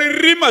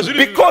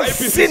because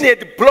sin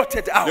had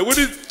blotted out.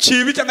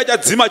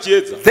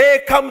 There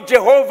come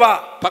Jehovah,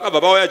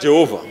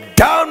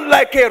 down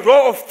like a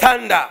roar of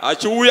thunder,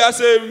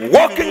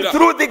 walking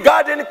through the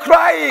garden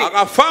crying,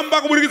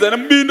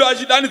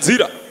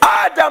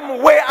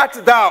 Adam, where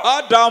art thou?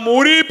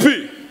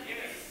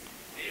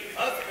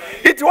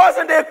 It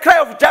wasn't a cry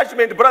of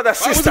judgment, brother,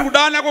 sister.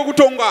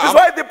 That's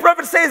why the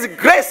prophet says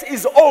grace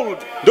is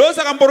old.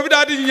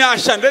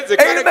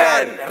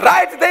 Amen.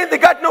 Right there in the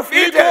Garden of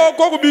Eden,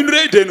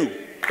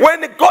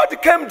 when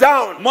God came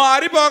down,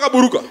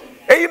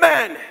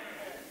 amen,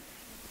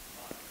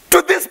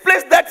 to this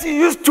place that he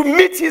used to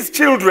meet his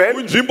children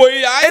and fellowship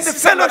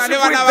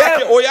with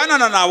them,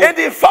 and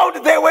he found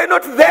they were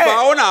not there,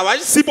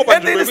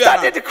 and then he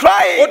started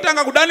crying,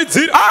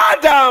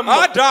 Adam,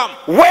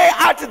 where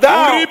art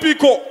thou?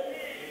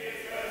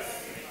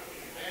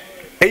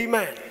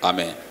 Amen.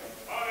 Amen.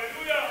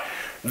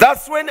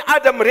 That's when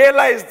Adam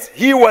realized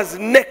he was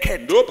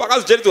naked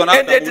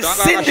and had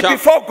sinned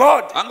before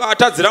God.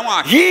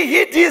 He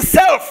hid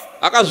himself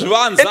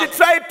and he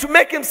tried to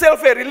make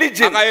himself a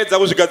religion, but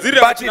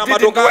it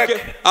didn't work.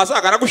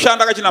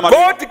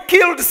 God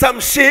killed some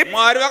sheep,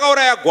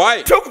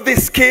 took the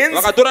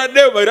skins,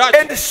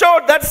 and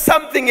showed that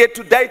something had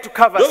to die to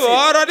cover sin.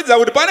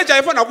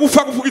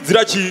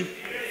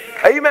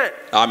 Amen.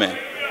 Amen.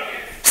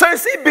 So you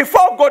see,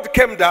 before God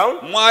came down,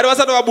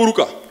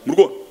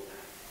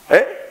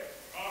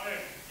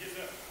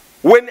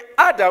 when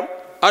Adam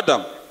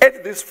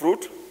ate this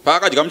fruit,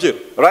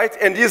 right,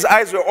 and his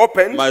eyes were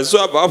opened,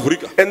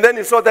 and then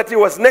he saw that he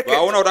was naked.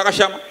 You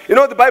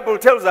know, the Bible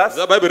tells us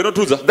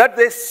that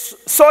they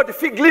sewed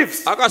fig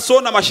leaves.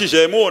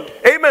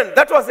 Amen.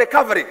 That was a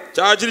covering.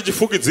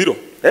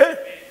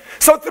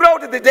 So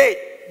throughout the day,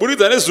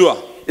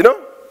 you know,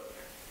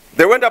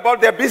 they went about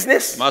their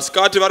business. They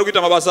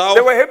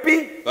were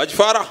happy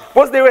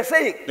because they were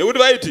saying,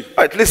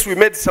 at least we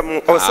made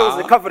ourselves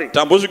a covering.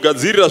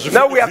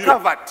 Now we are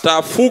covered.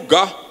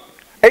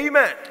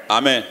 Amen.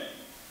 Amen.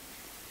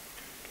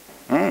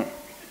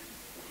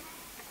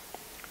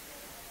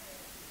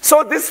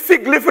 So this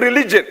fig leaf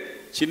religion,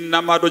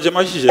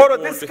 or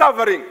this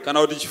covering,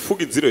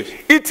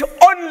 it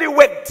only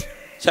worked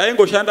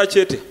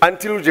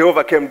until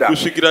Jehovah came down.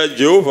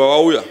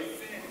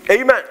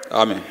 Amen.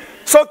 Amen.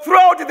 So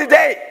throughout the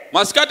day,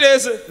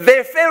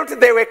 they felt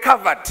they were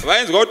covered.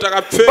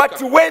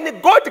 But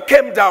when God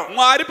came down,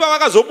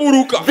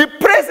 the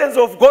presence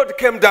of God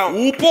came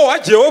down.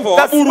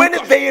 That's when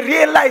they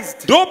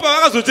realized.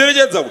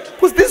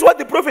 Because this is what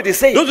the prophet is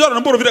saying.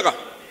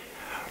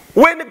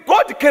 When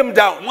God came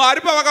down,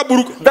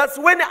 that's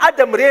when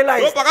Adam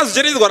realized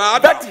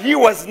that he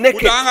was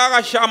naked.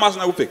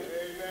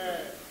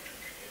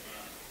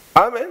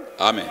 Amen.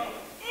 Amen.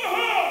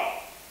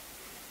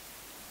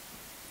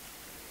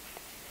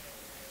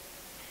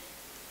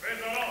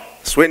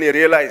 That's when he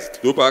realized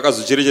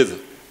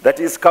that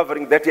his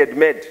covering that he had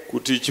made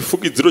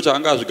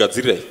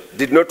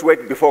did not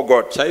work before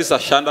God.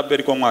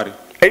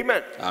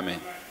 Amen. Amen.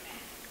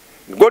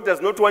 God does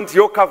not want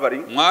your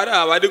covering, your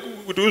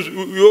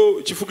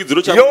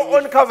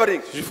own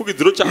covering,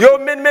 your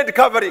man-made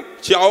covering,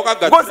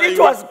 because it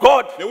was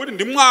God,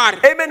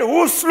 amen,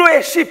 who slew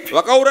a sheep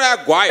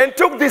and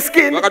took the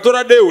skin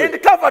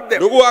and covered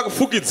them.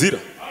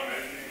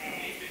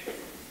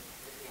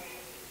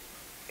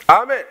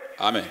 Amen.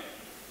 Amen.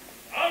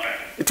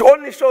 It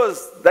only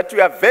shows that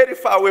you are very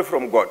far away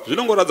from God.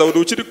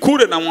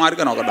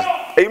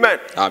 Amen.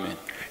 Amen.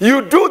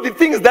 You do the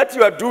things that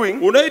you are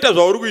doing, you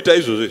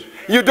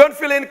don't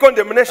feel any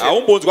condemnation.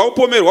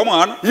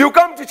 You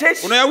come to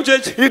church,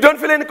 you don't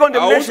feel any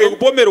condemnation.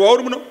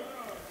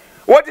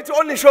 What it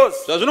only shows,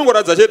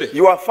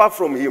 you are far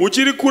from him.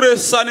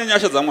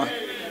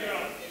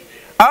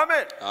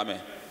 Amen.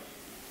 Amen.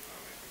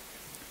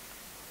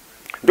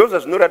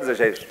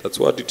 That's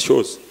what it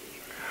shows.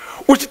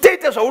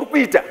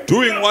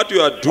 Doing what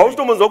you are doing,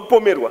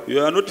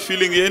 you are not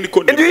feeling any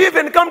condemnation. And you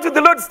even come to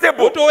the Lord's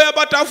table,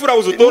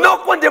 no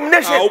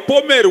condemnation.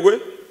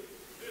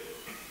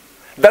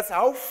 That's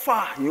how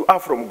far you are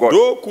from God.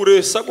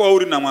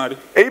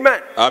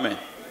 Amen. Amen.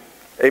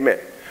 Amen.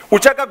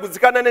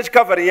 uchakaguzikana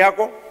nechicovering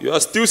yako. You are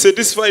still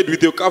satisfied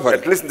with your covering.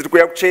 At least ndiri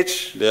kuya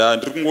kuchurch.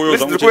 At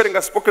least ndiri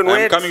kuverenga spoken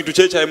word. I'm coming to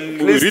church, I'm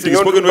least reading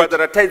spoken word.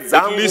 At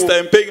least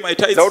I'm paying my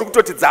tithes. Zauri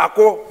kutoti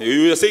dzako.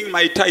 You are saying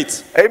my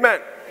tithes. Amen.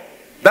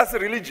 That's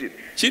religion.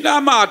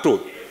 Chinamato.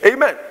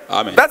 Amen.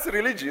 Amen. That's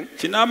religion.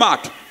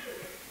 Chinamato.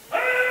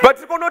 But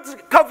you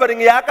cannot covering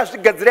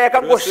yakazvigadzira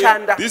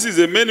yakangoshanda. This is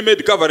a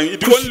man-made covering.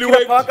 It only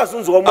worked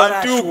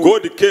until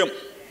God came.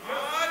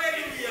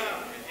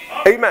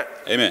 Amen.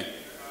 Amen.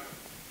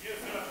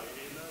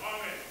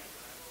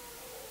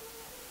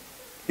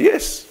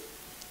 Yes.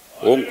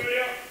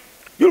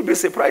 You'll be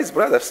surprised,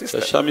 brother, sister.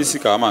 I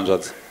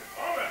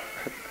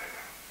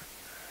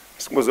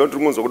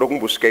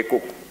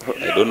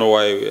don't know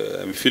why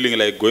I'm feeling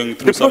like going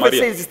through the prophet Samaria.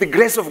 says it's the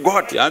grace of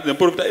God. Amen.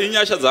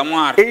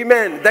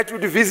 That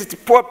would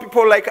visit poor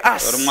people like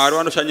us.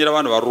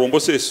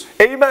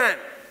 Amen.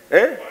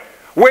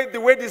 Where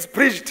the word is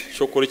preached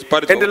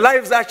and the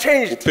lives are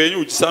changed.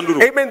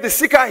 Amen. The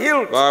sick are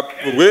healed.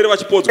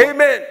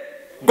 Amen.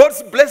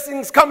 God's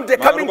blessings coming down.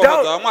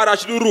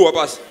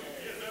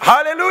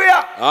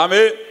 Hallelujah.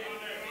 Amen.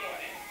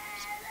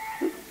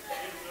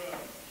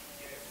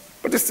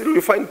 But still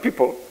you find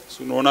people,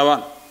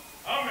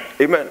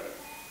 amen,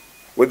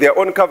 with their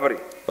own covering.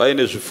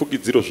 Hallelujah.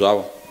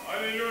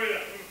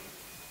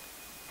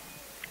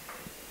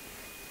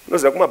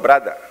 My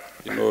brother.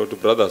 You know, the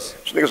brothers,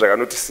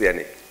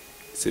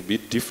 it's a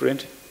bit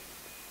different.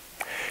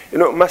 You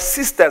know, my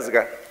sisters,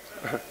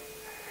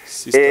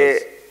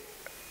 Sisters,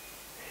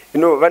 you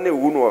know,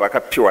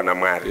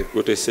 they've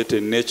got a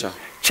certain nature.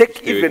 check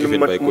They were given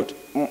by God.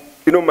 you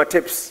know, my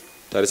tapes.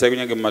 You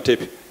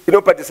You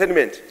know, per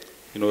discernment.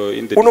 know,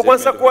 in the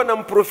Unokwanisa kuwa discernment na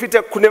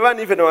mprofita kune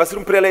vanhu even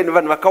wasiri prayer line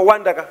vanhu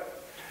vakawanda ka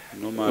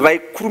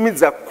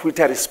vaikurumidza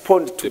kuita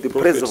respond to the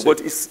presence of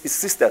God is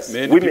sisters,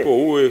 many women. people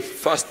who were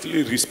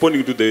fastly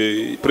responding to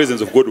the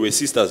presence of God were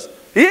sisters.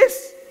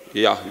 Yes.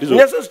 Yeah,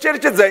 Nyaso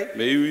zvicherechedzai.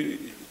 maybe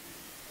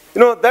You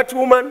know, that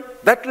woman,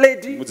 that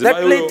lady.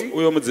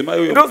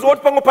 It was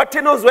what pango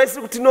patenos waisi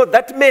kuti know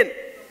that man.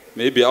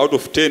 maybe out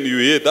of 10 you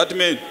hear that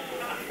man.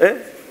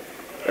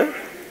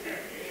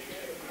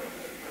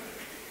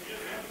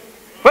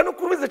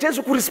 Vanokurumidza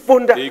chaizvo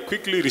kuresponda. They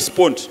quickly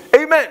respond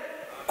Amen.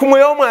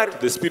 Kumweya waMwari. to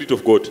the Spirit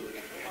of God.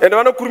 And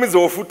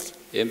vanokurumidzawo futi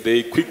And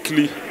they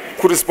quickly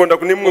kuresponda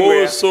kune mumwe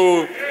mweya.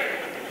 also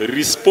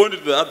respond to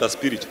the other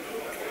spirit.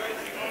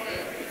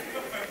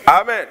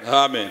 Amen.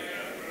 Amen.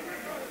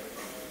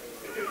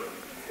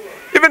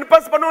 Even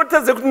pasi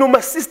panotadza kuti no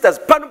my sisters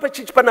pano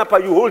pachichi panapa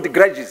you hold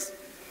grudges.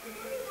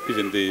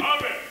 Even the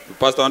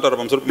pastor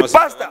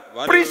Pastor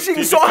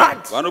preaching so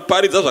hard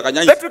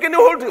that you can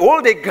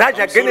hold a grudge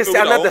against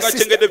another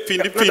sister.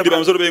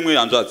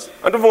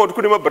 Andofunga kuti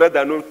kune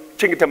mabrother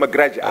anochengeta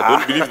magrudge. I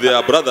don't believe there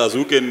are brothers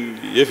who can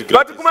have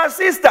But grudges. kuma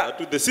sister But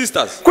to the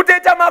sisters,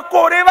 kutoita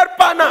makore vari they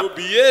pana. will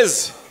be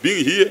years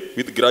being here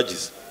with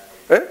grudges.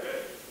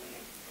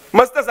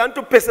 Masters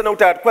anotopesana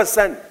kuti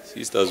hatikwazisani.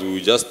 Sisters will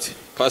just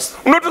pass.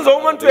 Unotonzwa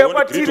umwe They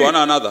won't greet kwatiri. one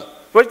another.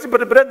 Vachiti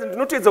but brother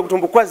ndinotoedza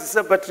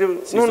kutombokwazisa but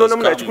Sisters unoona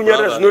munhu come, achikunyarira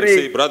brother, and say,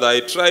 zvinorei. brother, I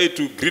try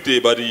to greet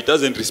him, but he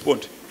doesn't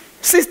respond.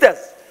 Sisters,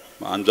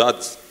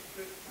 Anjadzi,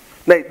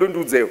 nai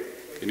dondiudzewo.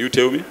 can you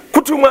tell me?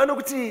 Kuti umwe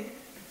anokuti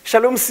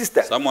shalom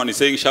sister. Someone is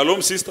saying,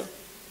 shalom, sister.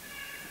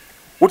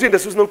 Utoenda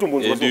susina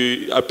kutombonzwa And so.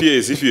 you appear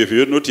as if you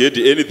have not heard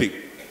anything.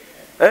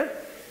 Eh?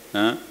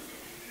 Huh?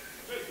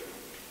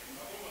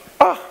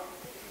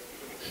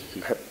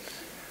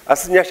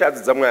 Asi nyasha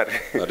hadzi dzaMwari.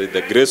 But it's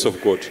the grace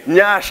of God.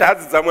 Nyasha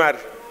hadzi dzaMwari.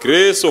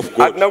 Grace of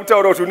God. Hatina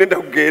kutaura kuti unoenda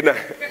kugehena.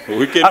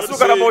 We cannot Asi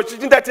ukaramba say,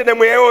 uchichindatene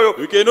mweya iyoyo.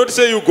 we cannot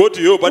say you go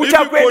to hell, but if you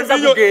Uchakuendesa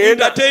continue kugehena.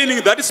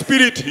 entertaining that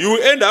spirit, you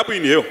end up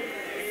in hell.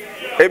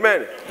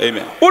 Amen.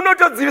 Amen.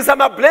 Unotodzivisa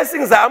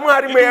mablessings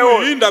aMwari mweya You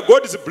iyoyo. hinder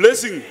God's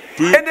blessing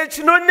to you. Ende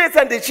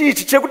chinonetsa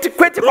ndechichi chekuti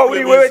kwete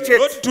pauri Problem iwewe is chete.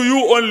 not to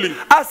you only,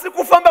 Asi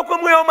kufamba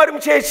kwemweya waMwari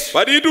muchechi.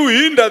 but it will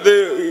hinder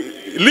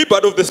the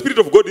liberty of the Spirit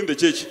of God in the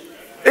church.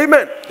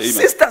 Amen. Amen.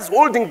 Sisters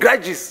holding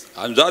grudges.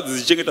 And that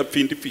is zichengeta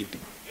pindi.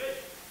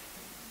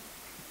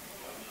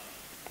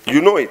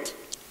 You know it.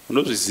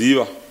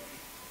 Unozviziva.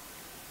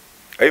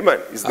 Amen.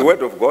 It's the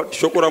word of God.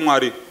 Shoko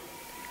raMwari.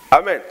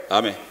 Amen.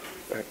 Amen.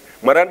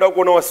 Mwari anoda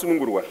kuona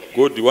wasunungurwa.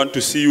 God want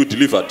to see you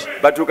delivered.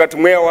 But ukati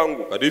mweya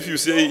wangu. But if you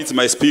say it's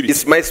my spirit,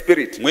 It's my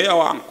spirit. mweya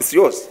wangu, It's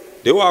yours.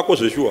 ndewako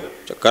zveshuwa,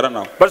 chakagara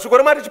nawo. But shoko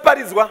raMwari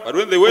chiparidzwa. But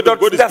when the word of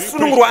God is being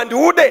ndasunungurwa preached,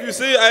 handiude. you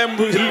say I am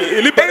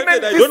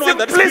liberated, Amen. I don't want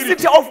The that spirit.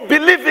 simplicity of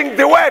believing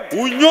the word.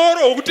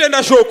 Unyoro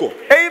hwekutenda shoko.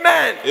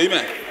 Amen.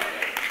 Amen.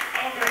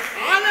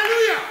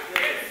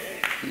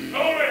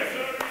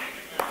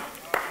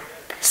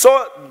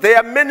 So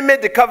their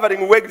man-made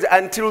covering worked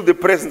until the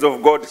presence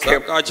of God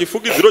came. Saka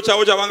chifukidziro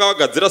chavo chavanga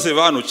vagadzira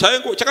sevanhu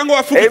chakanga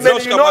vafukidzira Amen.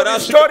 kusvika You know Mwari the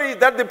asvika. story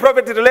that the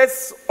prophet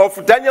relates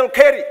of Daniel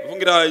Carey.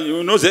 Fungira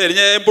unoziva here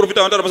nyaya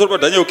yemuprofita wandara pamusoro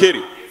paDaniel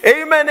Carey.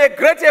 Amen. A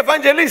great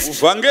evangelist.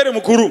 Muvhangeri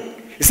mukuru.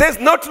 He says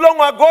not long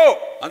ago,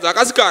 Hanzi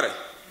akasi kare.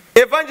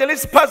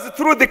 Evangelists passed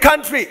through the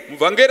country.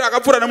 muvhangeri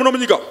akapfuura nemuno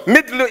munyika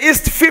Middle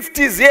East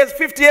 50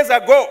 years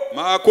ago.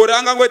 makore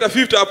angangoita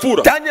 50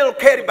 apfuura Daniel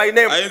Carey by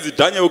name. ainzi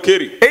Daniel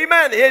Carey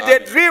Amen. He had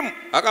a dream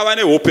akava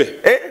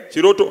nehope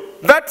chiroto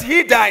that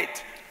he died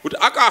kuti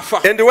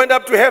akafa and he went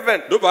up to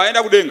heaven. ndobva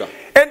aenda kudenga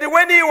And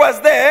when he was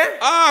there,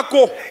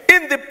 ako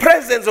in the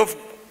presence of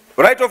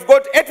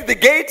God at the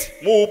gate,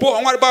 muupo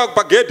hwamwari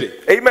pagedhe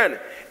amen,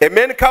 a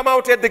man come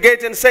out at the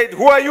gate and said,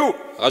 "Who are you?"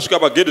 akasvika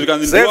pagedhe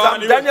zvikanzi Says,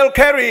 "I'm Daniel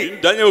Carey.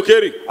 Daniel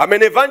Carey I'm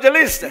an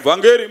evangelist.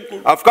 muvhangeri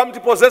mukuru I've come to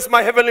possess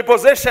my heavenly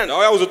possession."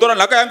 ndauya kuzotora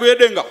nhaka yangu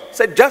yedenga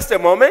Said, "Just a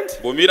moment,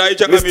 mbomira Mr.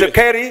 ichangamire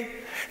Carey."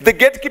 The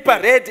gatekeeper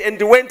read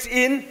and went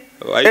in.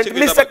 And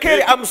Mr.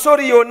 Carey, I'm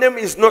sorry, your name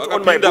is not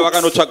on my vakapinda books.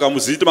 vakanotsvaga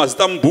muziti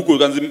mazita mubhuku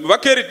kanzi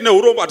vakeri tine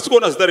urombo hatisi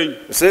kuona zita renyu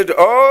Said,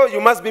 "Oh,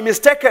 you must be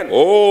mistaken."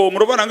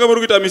 munofana hange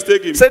muri kuita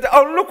mistake Said,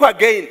 "I'll look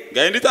again."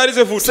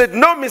 ngainditarise futi Said,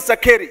 "No, Mr.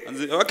 Carey,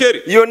 kanzi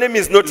vakeri your name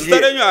is not zita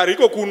here." renyu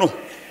hariko kuno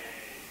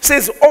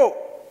Says, "Oh,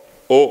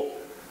 o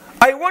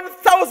I won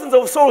thousands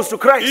of souls to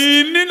Christ.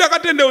 ini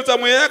ndakatendeutsa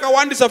mweya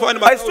yakawandisa fani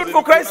I stood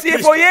for Christ here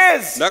for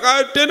years.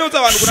 ndakatendeutsa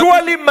vanhu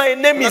Surely my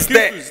name is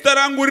there. zita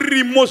rangu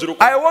ririmo zviro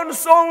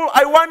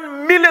I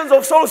won millions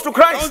of souls to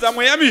Christ. kaunza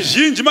mweya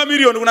mizhinji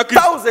mamiriyoni kuna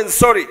kristu Thousands,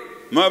 sorry."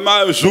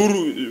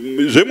 mazvuru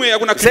zvemweya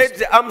kuna kristu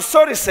Said, "I'm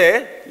sorry,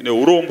 sir, ine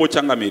urombo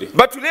changamire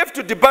but you have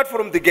to depart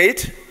from the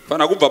gate."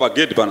 fana kubva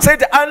pagedhi pana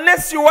Said,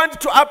 "Unless you want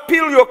to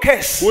appeal your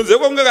case kunze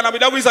kwekunge kana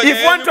muida kuisa If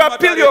you want to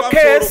appeal your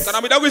case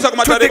kana muida kuisa to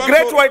kumatare the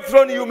great pamusoro white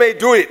throne, you may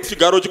do it."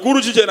 chigaro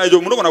chikuru chichena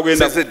icho munogona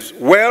kuenda Said,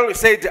 "Well," he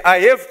said, I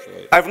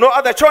have no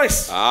other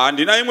choice."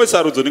 handina imwe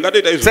sarudzo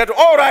ndingatoita izvo Said,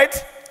 "All right,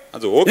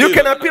 anzi you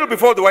can appeal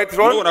before the white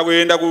throne." unogona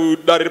kuenda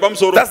kudare riri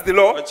pamusoro That's the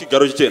law.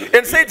 chigaro chichena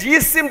And said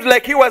he seemed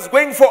like he was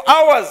going for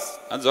hours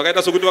hanzi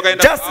vakaita sokuti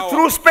vakaenda just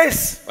through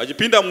space.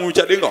 vachipinda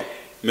muchadenga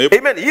mhepo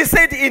Amen. He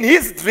said in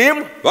his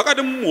dream,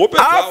 vakati muhope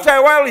after dzavo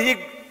a while,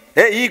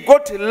 he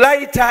got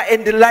lighter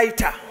and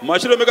lighter.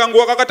 mashiro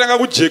mekanguva kakatanga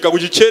kujeka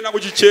kuchichena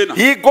kuchichena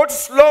He got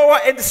slower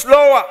and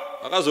slower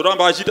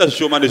akazoramba achiita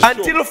zvishoma nezvishoma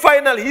until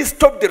finally he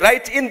stopped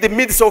right in the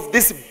midst of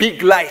this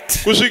big light.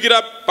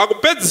 kusvikira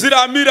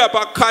pakupedzisira amira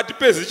pakati It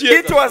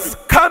pezichiedza was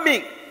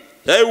coming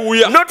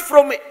yaiuya not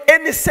from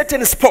any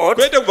certain spot.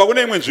 kwete kubva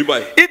kune imwe nzvimbo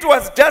iyi It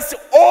was just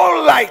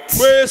all light,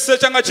 kwese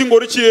changa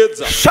chingori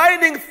chiedza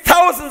shining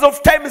thousands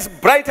of times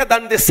brighter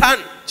than the sun.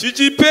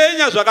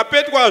 chichipenya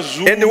zvakapetwa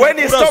And when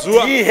he stopped,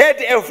 zuva he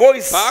heard a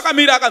voice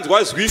paakamira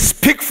akanzwa zwi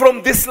speak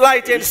from this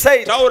light and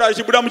said, taura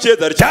richibuda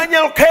muchiedza richi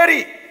 "Daniel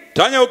Carey,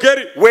 Daniel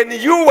Carey when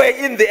you were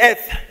in the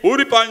earth,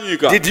 uri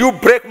panyika did you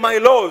break my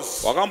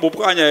laws?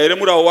 wakambopwanya here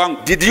murau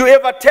wangu Did you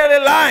ever tell a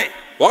lie?"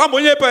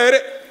 wakambonyepa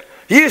here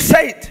He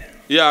said,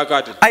 iye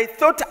akati "I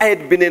thought I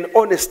had been an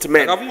honest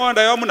man." akafunga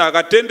ndaiva munhu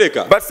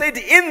akatendeka But said,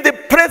 in the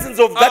presence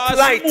of that asi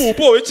light,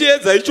 muupo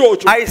hwechiedza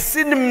ichocho I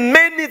seen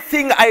many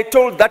things I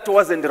told that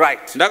wasn't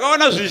right.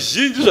 ndakaona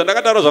zvizhinji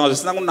zvandakataura zvanga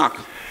zvisina kunaka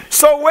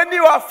So when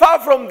you are far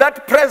from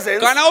that presence,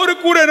 kana uri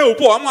kure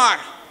neupo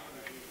hwamwari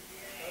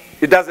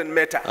it doesn't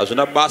matter.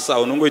 hazvina basa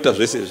unongoita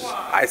zvese izvi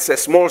It's a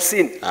small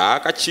sin.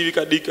 kachivi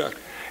kadika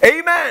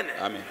Amen.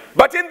 Amen.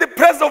 But in the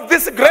presence of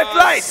this great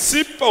light,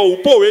 asi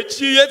paupo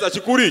hwechiedza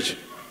chikuru ichi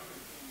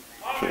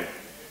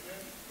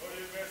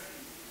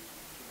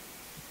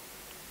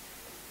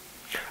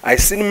I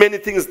seen many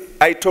things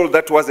I told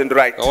that wasn't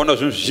right. kaona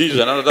zvinhu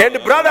zvizhinji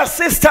And brother,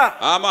 sister,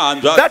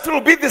 hanzvadzi that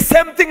will be the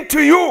same thing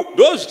to you.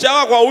 ndo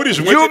zvichava kwauri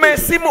zvimwe You may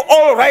chete seem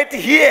all right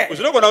here,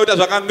 zvinogona kuita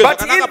but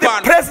in zvakanaka the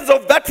pano presence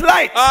of that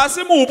light,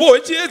 asi muupo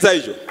hwechiedza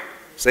icho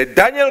say,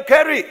 "Daniel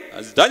Carey,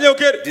 asi Daniel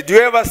Carey did you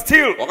ever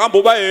steal?"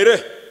 wakamboba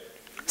here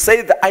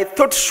Say that I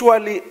thought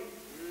surely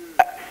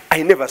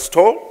I never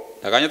stole.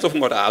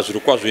 ndakanyatsofunga kuti zviri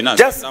kwazvo ina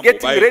Just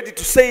getting ready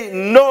to say,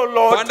 "No,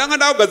 Lord." pandanga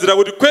ndakugadzira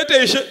kuti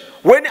kwete ishe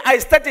When I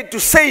started to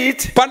say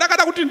it,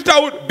 pandakada kuti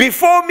nditaure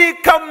before me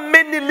come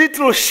many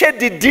little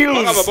shady deals.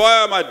 pakabva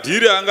pauya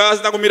madhiri anga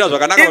asina kumira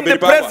zvakanaka In the pamberi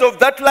presence pangu of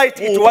that light,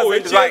 it muupo wasn't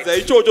hwechiedza right.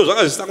 ichocho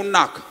zvanga zvisina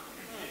kunaka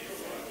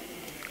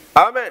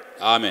Amen.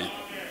 amen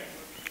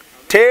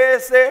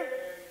Tese.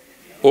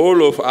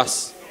 all of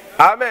us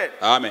Amen.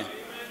 amen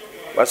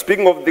We're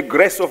speaking of the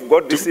grace of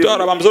God this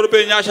tikutaura evening. pamusoro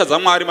penyasha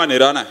dzamwari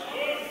manheru anaya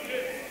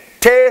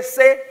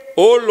Tese.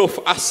 all of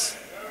us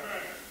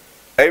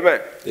Amen.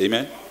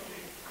 amen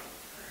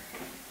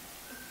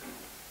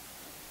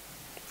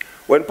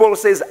When Paul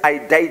says, "I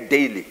die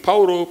daily,"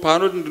 pauro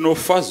paanoti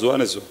ndinofa zuva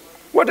nezuva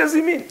what does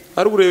he mean?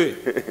 ari kureve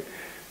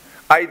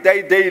I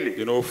die daily.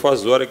 ndinofa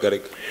zuva rega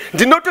rega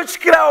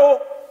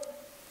Ndinototyirawo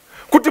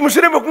kuti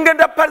mushure mekunge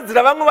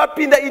ndaparidzira vamwe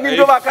vapinda ini ndo I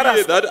fear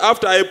vakaraswa. that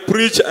after I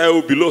preach I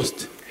will be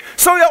lost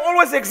So you're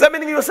always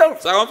examining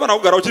yourself. saka unofanira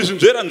kugara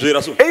uchizvinzvera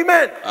nzvera so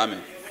Amen.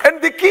 amen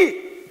And the key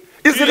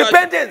is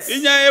repentance.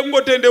 inyaya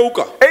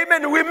yekungotendeuka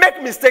Amen. We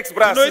make mistakes,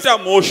 brothers. tinoita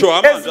mhosho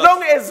As hama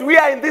long as we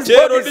are in these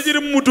chero bodies, tichiri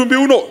mumutumbi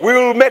uno we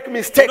will make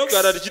mistakes.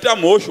 tinogara tichiita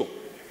mhosho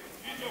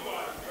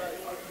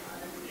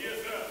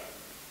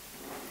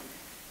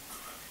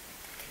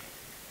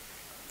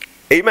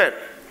Amen.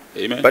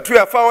 Amen. But we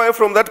are far away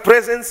from that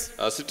presence.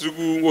 Asi tiri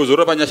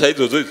kungozora panyasha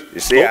idzodzo idzi. You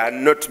say,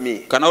 not me.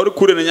 Kana uri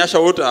kure nenyasha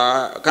woti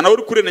kana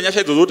uri kure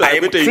nenyasha idzodzo woti I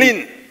am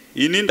clean.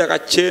 ini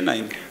ndakachena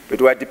ini.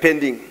 But we are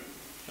depending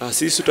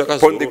Asi isu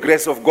upon the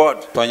grace of God.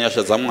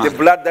 panyasha dzaMwari. The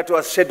blood that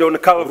was shed on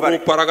Calvary.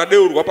 Ropa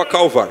rakadeurwa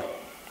paCalvary.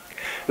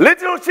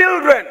 Little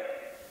children,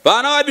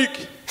 Vana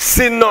vadiki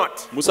sin not.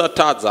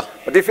 musatadza.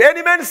 But if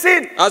any man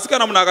sin, Asi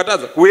kana munhu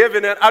akatadza we have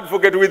an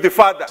advocate with the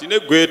Father, tine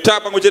gweta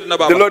pamwe chete the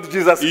naBaba. Lord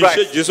Jesus Ishe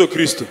Christ. Jesu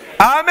Kristu.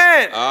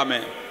 Amen.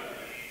 Amen.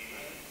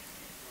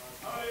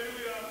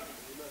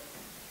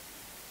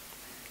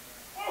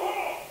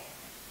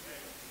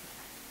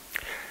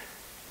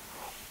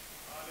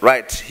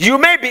 Right. You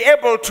may be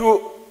able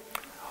to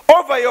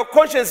over your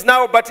conscience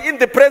now, but in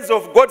the presence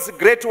of God's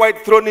great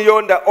white throne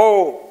yonder,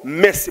 oh,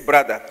 mercy,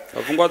 brother.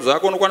 Pfungwa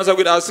dzako unokwanisa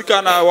kuti asi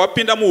kana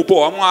wapinda muupo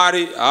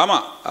hwaMwari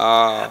hama.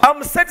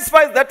 I'm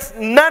satisfied that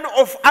none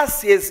of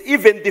us has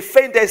even the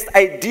faintest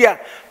idea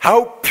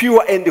how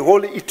pure and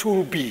holy it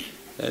will be.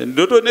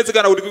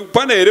 Ndotonetsekana kuti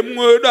pane here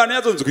mumwe wedu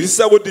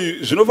anyatsonzwisisa kuti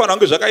zvinofanira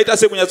kunge zvakaita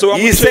sekunyatsowa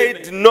He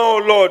said, no,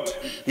 Lord.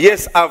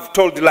 Yes, I've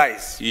told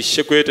lies.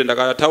 Ishe kwete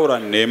ndakataura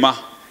nhema.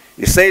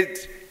 He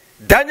said,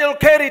 Daniel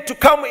Carey, to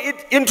come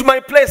into my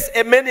place,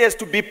 a man has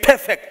to be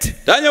perfect.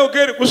 Daniel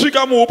Carey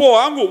kusvika muupo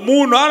hwangu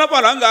munhu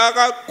anofanira kunge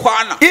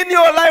akakwana. In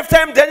your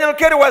lifetime, Daniel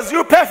Carey, was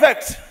you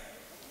perfect?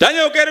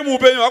 Daniel Carey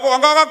muupenyu hwako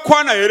wanga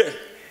akakwana here?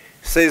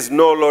 Says,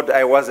 no, Lord,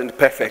 I wasn't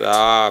perfect.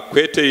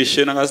 Kwete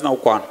Ishe ndanga sina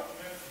kukwana.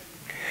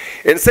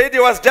 And said he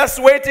was just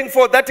waiting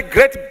for that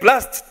great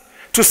blast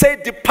to say,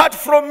 depart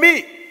from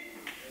me.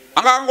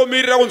 Anga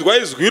angomirira kunzwa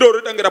izwi iro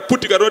rodange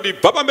raputika roti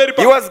bva pamberi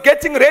He was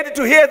getting ready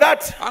to hear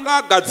that.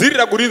 anga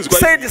agadzirira kurinzwa.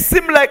 Said it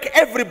seemed like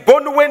every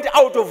bone went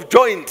out of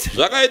joint.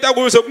 Zvakaita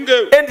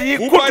sekunge And he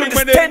couldn't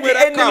stand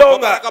any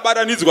longer.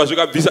 rakabatanidzwa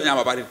zvikabvisa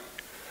nyama pariri.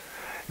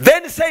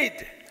 Then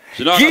said,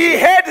 he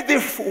had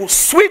the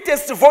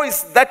sweetest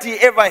voice that he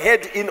ever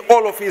had in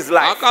all of his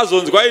life.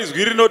 Akazonzwa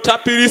izwi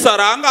rinotapirisa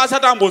raanga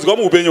asati ambonzwa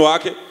muupenyu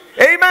hwake.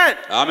 Amen.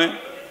 Amen.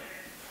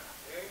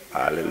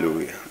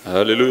 Hallelujah.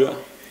 Hallelujah.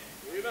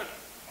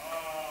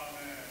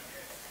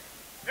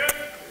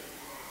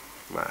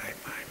 My.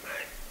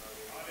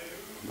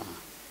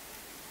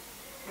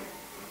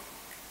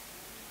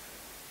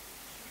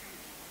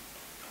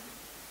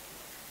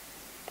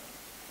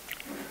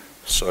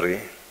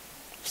 Sorry,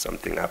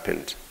 something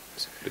happened.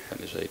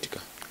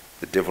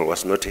 The devil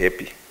was not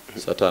happy.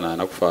 Satana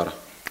haana kufara.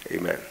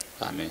 Amen.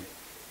 Amen.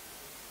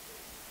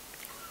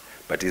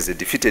 But he's a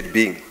defeated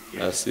being.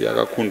 Asi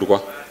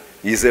akakundwa.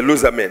 He's a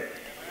loser man.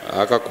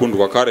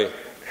 Akakundwa kare.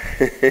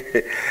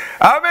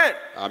 Amen.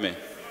 Amen.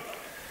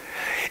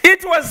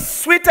 It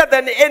was sweeter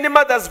than any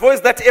mother's voice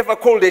that ever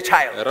called a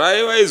child.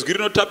 Raiva izwi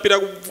rinotapira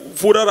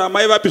kupfuura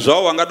ramai vapi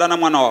zvavo vangadana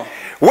mwana wavo.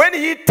 When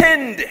he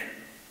turned,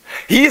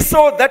 he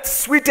saw that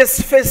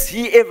sweetest face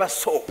he ever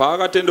saw.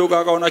 Paakatendeuka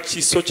akaona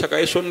chiso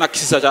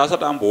chakaisvonakisisa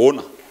chaasati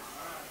amboona.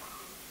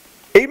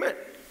 Amen.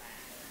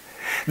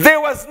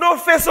 There was no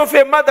face of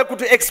a mother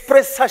could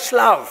express such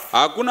love.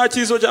 Hakuna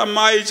chiso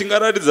chamai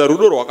chingaratidza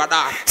rudo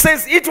rwakadaro.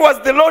 Says it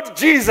was the Lord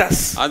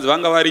Jesus. Hanzi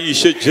vanga vari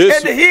Ishe Jesu.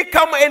 And he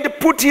come and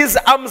put his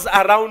arms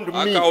around me.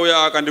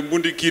 Akauya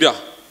akandimbundikira.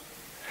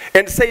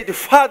 And said,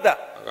 Father,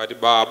 akati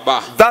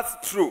Baba,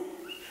 that's true.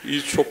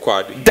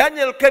 Ichokwadi.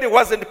 Daniel Carey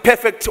wasn't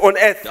perfect on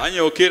earth.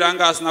 Daniel Carey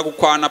anga asina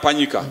kukwana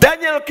panyika.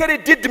 Daniel Carey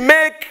did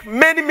make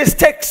many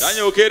mistakes.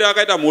 Daniel Carey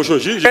akaita mhosvo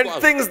zhinji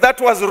and things that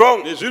was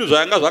wrong. nezvinhu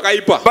zvanga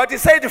zvakaipa. But he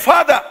said,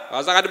 Father,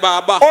 Asakati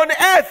Baba, on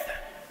earth,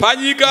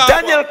 panyika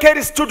Daniel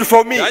Carey stood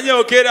for me.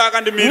 Daniel Carey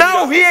akandimirira.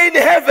 Now here in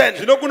heaven,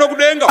 Zvino kuno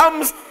kudenga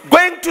I'm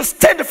going to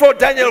stand for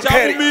Daniel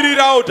Carey.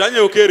 ndichamumirirawo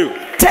Daniel Carey.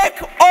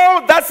 Take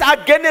all that's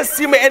against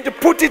him and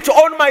put it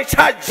on my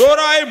charge.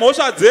 Torai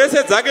mhosva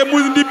dzese dzake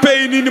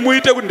mundipei inini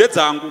muite kuti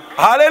ndedzangu.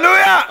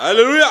 Hallelujah.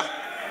 Hallelujah.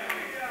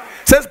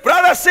 Says,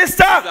 brother,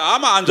 sister,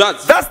 Hama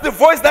hanzvadzi. that's the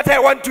voice that I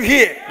want to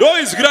hear.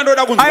 Ndoizwi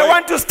randoda kunzwa. I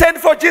want to stand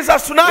for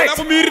Jesus tonight.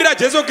 Ndoda kumirira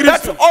Jesu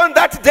That Kristu. on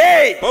that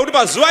day, Pakuti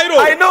pazuva iro.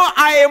 I know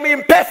I am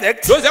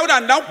imperfect, Ndoziva kuti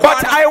handina but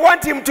kukwana. I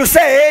want him to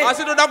say,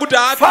 Asi ndoda kuti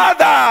ati.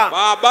 Father,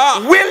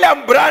 Baba.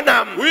 William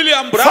Branham,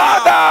 William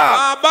Branham.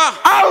 Father, Baba.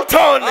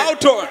 Alton,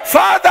 Alton.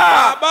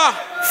 Father, Baba.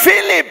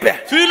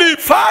 Philip, Philip.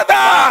 Father.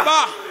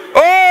 Baba. Oh,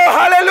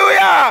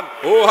 hallelujah.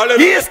 Oh,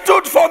 hallelujah. He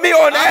stood for me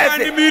on earth.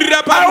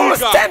 Akandimirira I will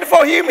panyika. stand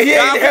for him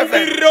here in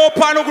heaven. Ndakumirirawo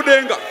pano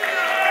kudenga.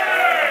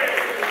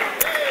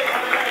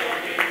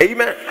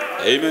 Amen.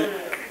 Amen.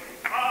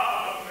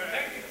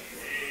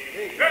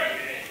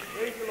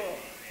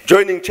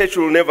 Joining church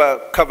will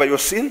never cover your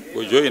sin.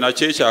 Kujoina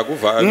chechi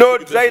hakuvhari. No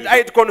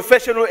dried-eyed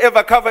confession will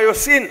ever cover your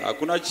sin.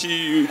 Hakuna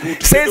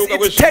Says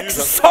it takes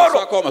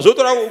sorrow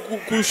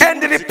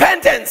and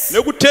repentance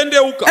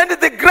nekutendeuka and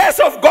the grace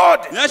of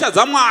God nyasha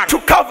dzaMwari to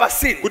cover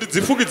sin. kuti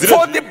dzifukidzire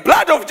For the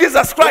blood of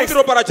Jesus Christ,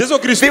 ropa raJesu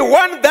Kristu the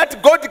one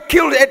that God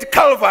killed at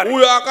Calvary.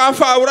 uyo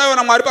akafa aurayiwa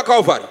naMwari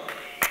paCalvary.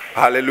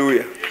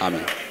 Hallelujah.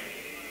 Amen.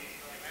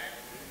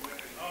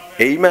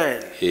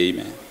 Amen.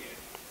 Amen.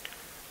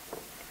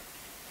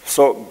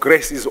 So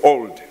grace is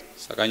old.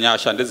 saka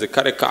nyasha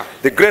ndedzekare kare.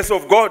 The grace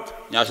of God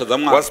Nyasha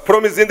dzamwari was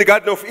promised in the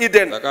Garden of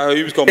Eden,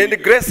 dzakaibiswa and the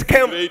grace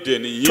came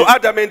to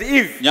Adam and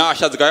Eve.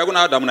 nyasha dzikauya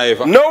kuna Adamu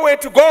naEvha. Nowhere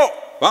to go.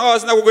 Vanga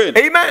vasina kukwenda.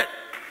 Amen.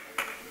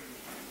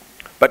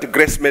 But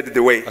grace made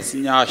the way. Asi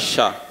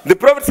nyasha. The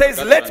prophet says,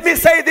 let me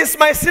say this,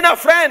 my sinner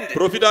friend.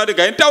 Profita ati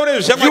gaitaure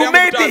zvamwari. You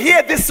may be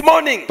here this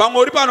morning,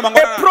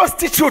 a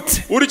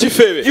prostitute. Uri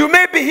chifeve. You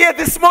may be here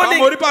this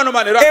morning,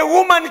 a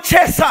woman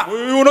chaser.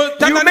 You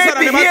may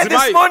be here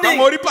this morning,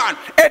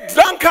 a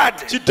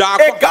drunkard, a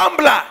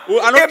gambler,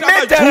 a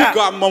murderer.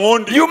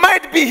 You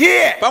might be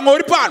here,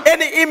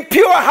 an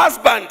impure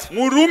husband,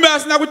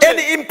 an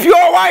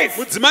impure wife.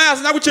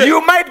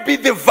 You might be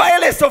the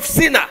vilest of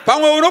sinners.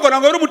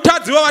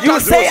 You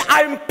say,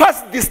 I'm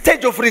past the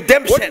stage of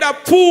redemption. No,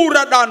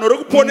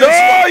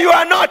 you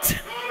are not.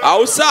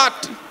 Or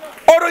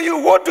you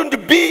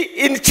wouldn't be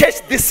in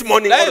church this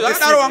morning. Or this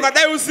evening.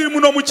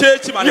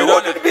 You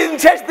wouldn't be in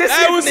church this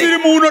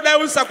evening.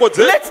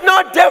 Let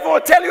no devil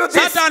tell you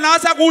this.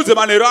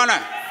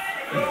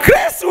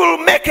 Grace will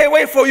make a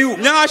way for you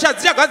in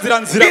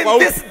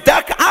this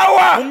dark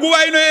hour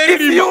if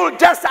you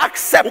just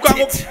accept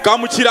it.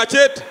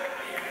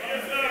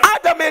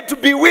 Adam had to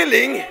be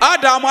willing to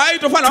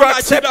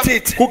accept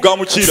it.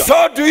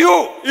 So do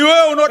you.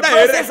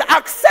 The says,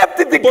 accept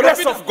the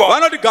grace of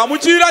God.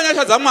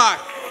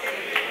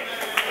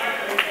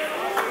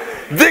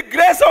 The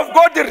grace of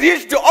God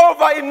reached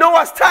over in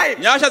Noah's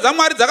time.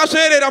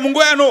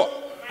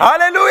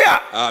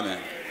 Hallelujah. Amen.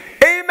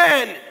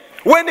 Amen.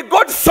 When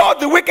God saw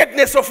the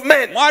wickedness of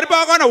men,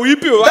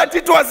 that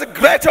it was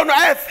great on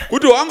earth,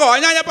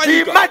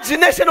 the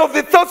imagination of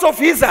the thoughts of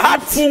his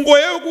heart.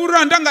 Amen.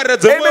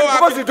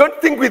 Because you don't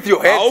think with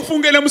your head,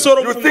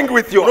 you think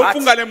with your heart.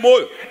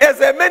 As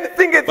a man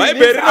thinketh in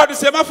his heart,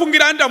 so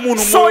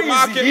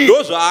is he.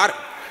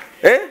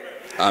 Eh?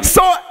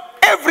 So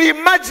every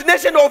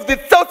imagination of the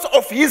thoughts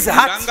of his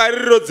heart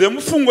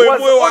was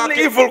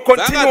only evil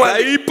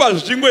continually.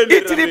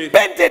 It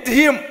repented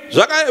him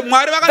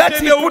that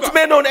he put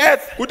men on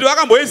earth.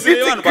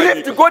 It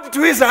grieved God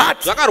to his heart.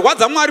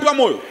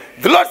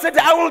 The Lord said,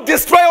 I will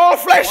destroy all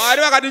flesh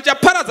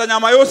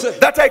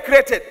that I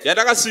created.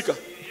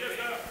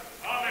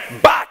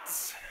 But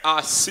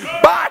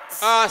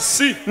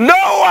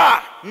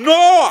Noah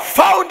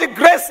found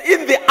grace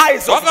in the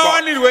eyes of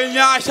God.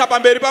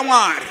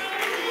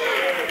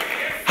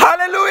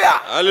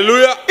 Hallelujah.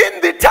 Hallelujah. In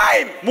the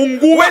time when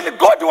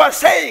God was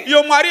saying,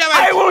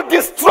 I will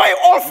destroy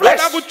all flesh.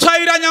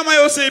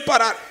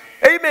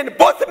 Amen.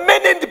 Both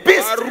men and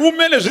beasts.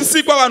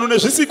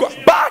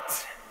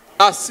 But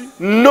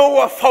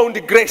Noah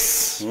found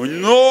grace in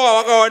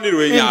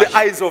the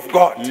eyes of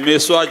God.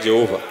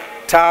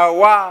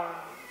 Tawa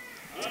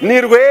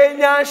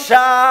nirwenya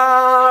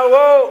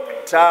shawo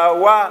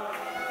tawa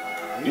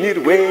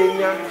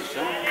nirwenya.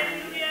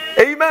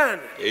 Amen.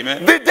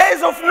 Amen. The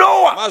days of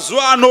Noah.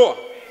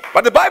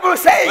 But the Bible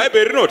says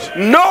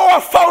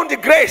Noah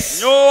found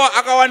grace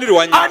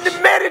and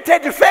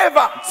merited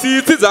favor.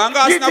 He did not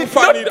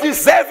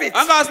deserve it.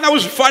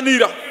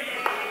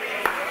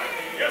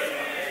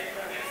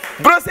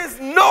 Brother says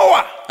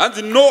Noah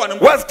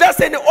was just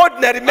an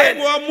ordinary man.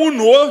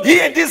 He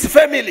and his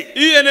family.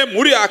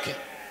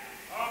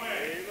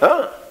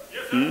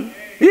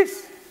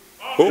 Yes.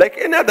 Like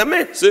any other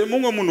man.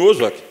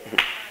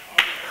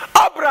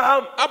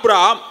 Abraham.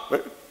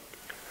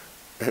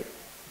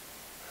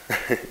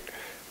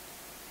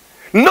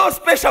 No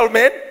special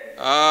man.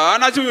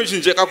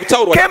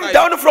 Came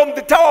down from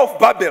the Tower of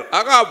Babel.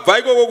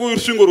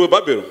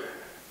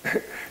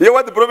 You know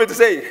what the prophet is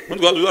saying?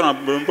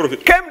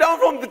 Came down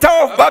from the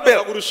Tower of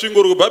Babel.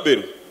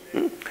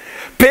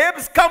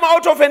 Perhaps come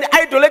out of an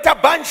idolater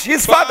bunch,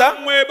 his father.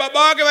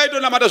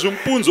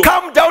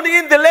 Come down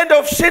in the land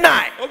of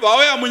Sinai.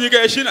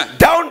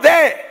 Down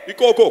there.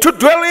 To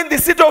dwell in the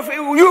city of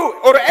U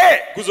or A.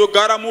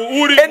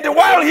 And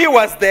while he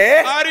was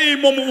there,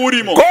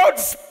 God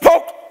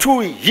spoke to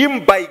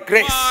him by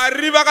grace.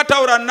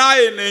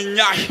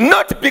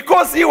 Not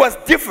because he was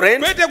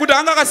different, not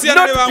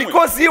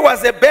because he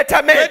was a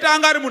better man,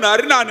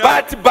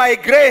 but by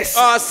grace.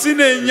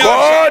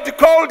 God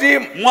called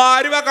him.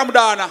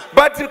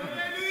 But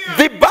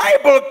the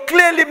Bible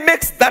clearly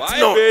makes that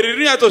known.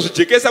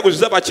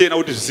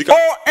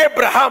 Oh,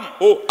 Abraham.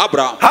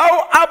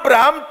 How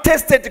Abraham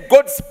tested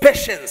God's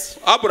patience.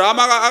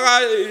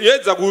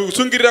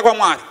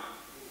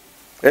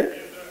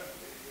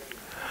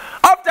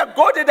 After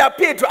God had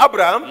appeared to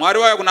Abraham,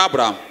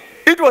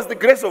 it was the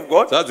grace of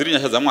God.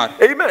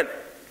 Amen.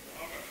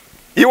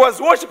 He was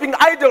worshipping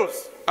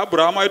idols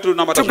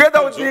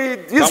together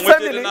with his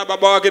family.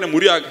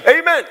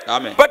 Amen.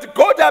 But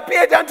God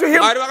appeared unto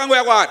him.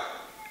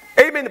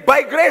 Amen.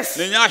 By grace.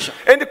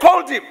 And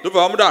called him.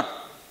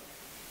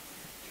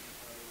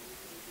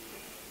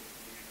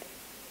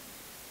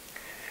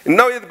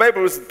 Now the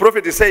Bible, the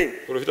prophet is saying,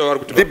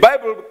 the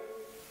Bible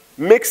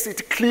makes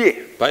it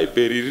clear. Because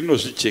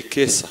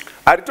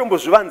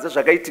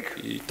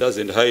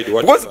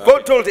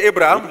God told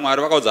Abraham,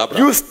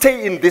 you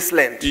stay in this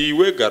land.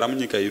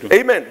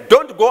 Amen.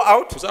 Don't go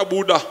out.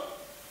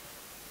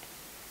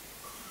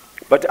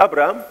 But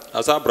Abraham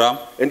asi Abraham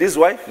and his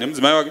wife,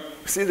 nemudzimai wake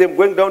see them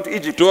going down to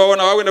Egypt.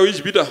 tovaona vakuenda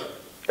kuIjipita.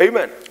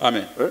 Amen.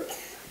 Amen.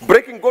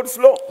 Breaking God's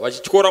law.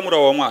 Vachityora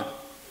murayiro waMwari.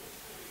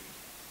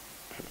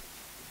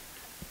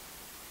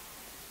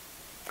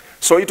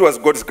 So it was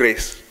God's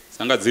grace.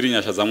 Dzanga dziri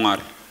nyasha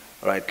dzaMwari.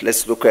 Right,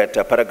 let's look at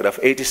paragraph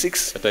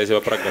 86.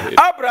 Paragraph 8.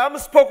 Abraham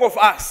spoke of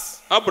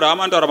us. Abraham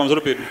antaura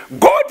pamusoro pedu.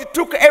 God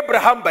took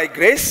Abraham by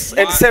grace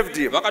and saved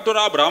him.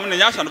 Vakatora Abraham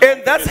nenyasha.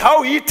 And that's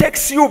how he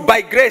takes you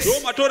by grace.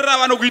 Ndomatorera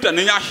vanokuita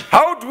nenyasha.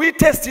 How do we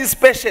test his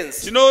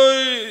patience?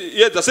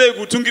 Tinoedza sei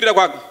kutsungirira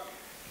kwake?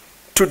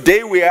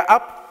 Today we are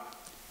up.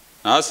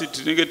 Nhasi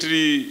tinenge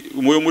tiri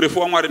mwoyo murefu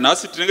waMwari.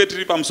 Nhasi tinenge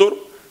tiri pamusoro.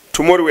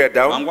 Tomorrow we are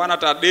down. Mangwana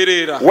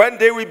taderera. One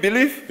day we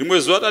believe. Rimwe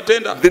zuva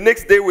tatenda. The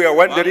next day we are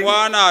wondering.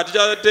 Mangwana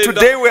tichatenda.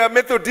 Today we are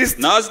Methodist.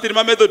 Nhasi tiri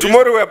maMethodist.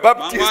 Tomorrow we are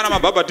Baptist. Mangwana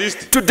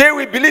maBaptist. Today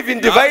we believe in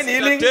divine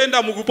healing.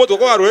 Tatenda mukupodzwa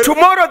kwavarwere.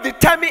 Tomorrow the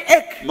tummy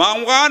ache.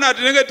 Mangwana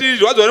tinenge tiri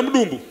rwadziwa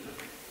remudumbu.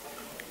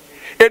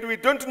 And we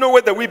don't know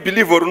whether we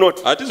believe or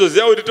not.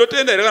 Hatizoziva kuti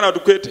totenda here kana kuti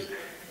kwete.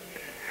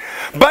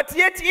 But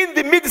yet in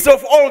the midst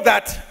of all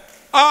that,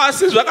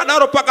 asi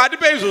zvakadaro pakati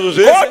peizvozvo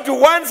zvese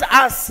God wants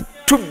us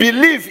to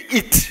believe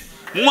it.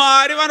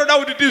 Mwari vanoda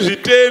kuti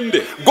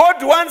tizvitende.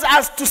 God wants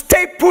us to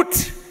stay put.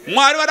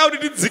 Mwari vanoda kuti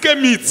tidzike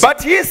midzi.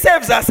 But he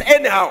saves us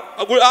anyhow.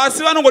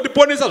 Asi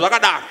vanongotiponesa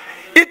zvakadaro.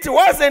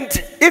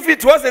 If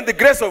it wasn't the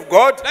grace of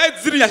God, dai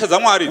dziri nyasha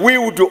dzaMwari, we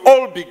would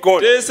all be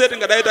gone. tese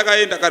tingadai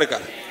takaenda kare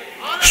kare.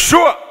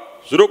 Sure.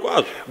 Zviro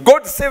kwazvo.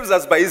 God saves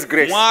us by his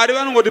grace. Mwari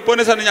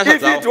vanongotiponesa nenyasha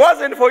If it dzavo.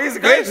 wasn't for his Dai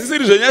grace,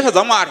 zvisiri zvenyasha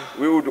dzaMwari,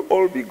 we would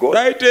all be gone.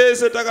 dai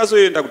tese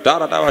takazoenda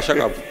kudhara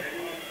tavashakapo.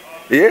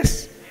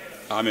 Yes.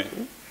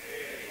 Amen.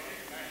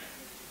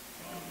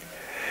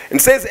 It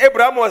says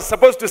Abraham was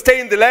supposed to stay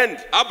in the land.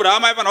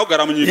 Abraham aifanira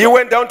kugara He munyika.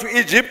 went down to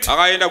Egypt,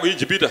 Akaenda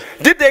kuIjipita.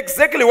 did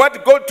exactly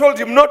what God told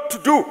him not to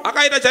do.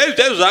 Akaita chaizvo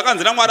chaizvo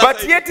zvaakanzi naMwari.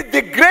 But yet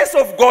the grace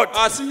of God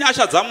Asi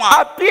nyasha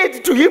dzaMwari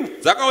appeared to him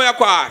dzakauya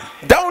kwaari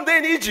down there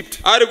in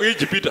Egypt, ari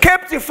kuIjipita.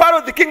 kept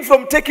Pharaoh the king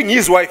from taking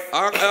his wife.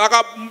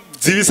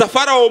 Akadzivisa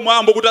Farao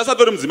mambo kuti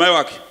asatori mudzimai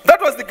wake.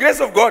 That was the grace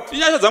of God.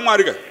 Inyasha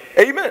dzaMwari kai.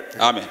 Amen.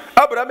 Amen.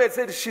 Abraham had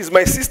said, she's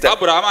my sister.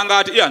 Abraham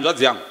angati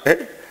ihanzvadzi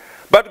yangu.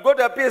 But God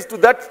appears to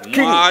that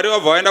king, Mwari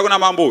wabva waenda kuna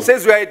mambo.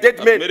 says, you are a dead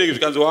man. Mereki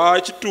zvikanzi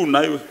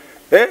wachitunha iwe.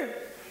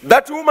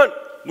 That woman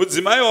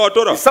Mudzimai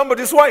wawatora. is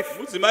somebody's wife.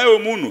 Mudzimai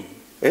wemunhu.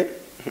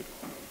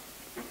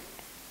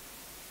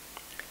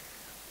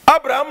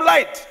 Abraham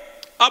lied.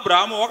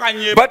 Abraham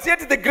wakanyepa. But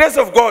yet the grace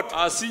of God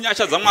Asi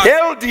nyasha dzaMwari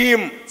held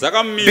him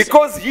dzakamumisa.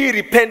 because he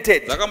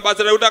repented.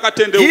 Dzakamubatsira kuti He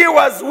akatendeuka.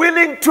 was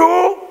willing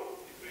to.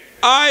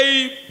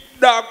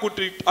 Aida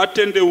kuti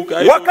atendeuka.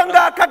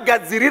 Wakanga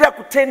akagadzirira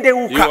He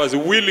kutendeuka. was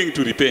willing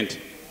to repent.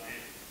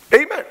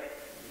 Amen.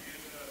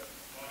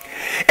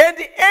 And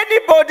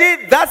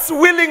anybody that's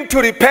willing to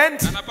repent,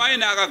 Kana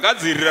paine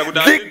akagadzirira kuti the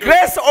atendeuke.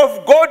 grace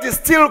of God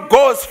still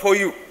goes for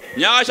you.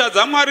 Nyasha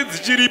dzaMwari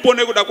dzichiripo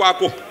nekuda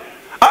kwako.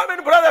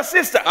 Amen, brother,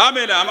 sister.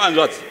 Amen,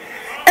 amanzvadzi.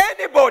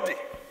 Anybody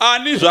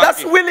Ani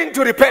that's zvake willing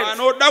to repent,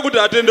 anoda kuti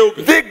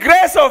atendeuke. the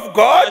grace of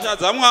God Nyasha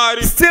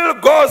dzaMwari still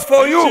goes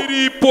for you.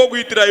 dzichiripo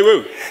kuitira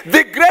iwewe.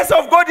 The grace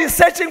of God is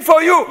searching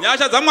for you.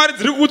 Nyasha dzaMwari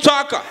dziri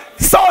kutsvaka.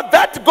 So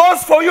that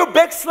goes for you,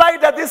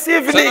 backslider, this Saka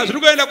evening. zviri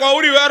kuenda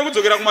kwauri iwe ari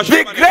kudzokera The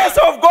kumashure. grace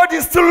of God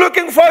is still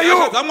looking for Nyasha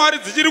you. dzaMwari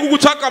dzichiri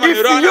kukutsvaka If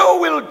manheru ano. you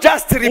will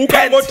just repent,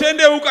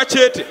 Ukangotendeuka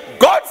chete.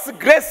 God's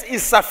grace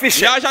is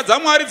sufficient. Nyasha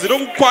dzaMwari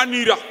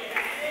dzinokukwanira.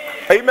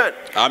 Amen.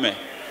 Amen.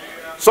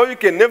 So you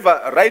can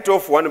never write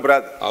off one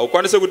brother.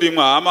 Haukwanisi kuti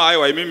imwe hama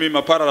aiwa imimi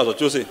maparara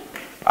zvachose.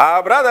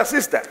 Brother,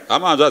 sister,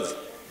 Hama hanzvadzi.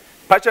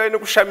 pachava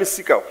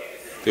nekushamisika.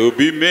 There will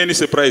be many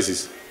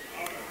surprises.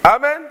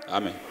 Amen.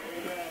 Amen.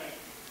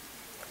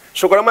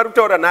 Shoko raMwari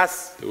kutaura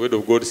nhasi. The word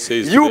of God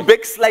says You today,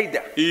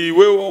 backslider,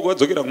 iwe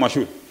wadzokera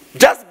kumashure.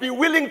 just be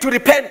willing to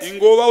repent.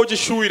 Ingova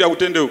uchishuwira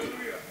kutendeuka.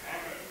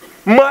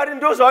 Mwari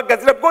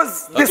ndozvawagadzira,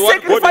 because the That's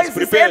what God sacrifice is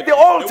is at prepared. the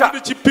altar.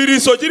 Nekuti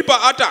chipiriso chiri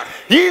paatari.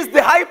 He is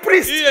the high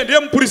priest. Iye ndiye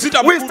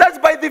muprista We mukuru.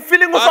 start by the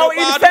feeling of our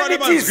Anobatwa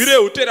infirmities. nemanzwire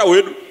eutera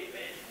hwedu.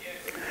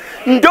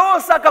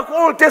 Ndosaka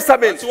kuOld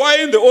Testament That's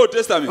why in the Old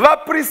Testament,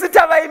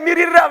 vaprista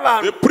vaimirira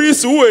vanhu. the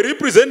priests who were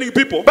representing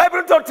people, Bible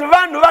inotaura kuti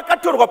vanhu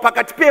vakatorwa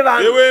pakati they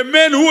pevanhu. were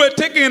men who were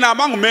taken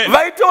among men,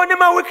 Vaitoone who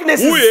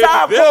maweaknesses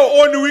had their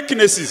sako. own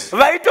weaknesses.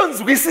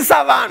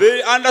 Vaitonzwisisa vanhu.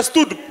 They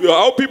understood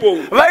how people,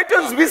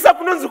 Vaitonzwisisa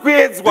kunonzi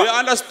they kuedzwa.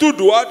 understood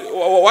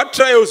what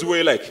trials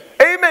were like.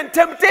 Amen.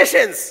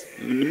 Temptations.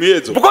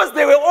 Miedzo. Because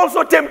they were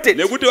also tempted.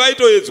 Nekuti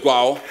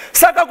vaitoedzwawo,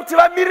 Saka kuti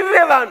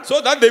vamirire vanhu. so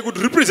that they could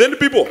represent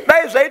people.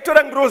 Dai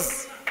zvaitora ngurozi.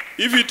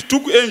 If it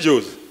took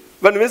angels,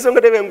 Vanhu vese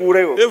vangadai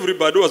venguurayiwo.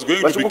 everybody was going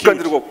to be killed.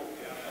 Vachikukandirwa.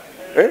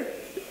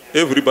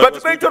 Everybody But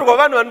was going to kwaitorwa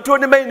vanhu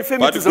vanotoone But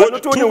mainfirmities, God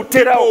vanotoone took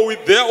uterawo people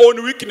with their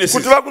own weaknesses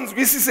kuti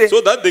vakunzwisise.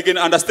 so that they can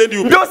understand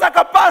you.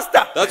 Ndosaka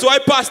pastor. That's why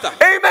pastor,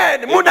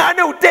 Amen. Munhu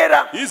ane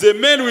utera. he's a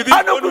man with his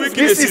own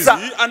weaknesses. Anokunzwisisa.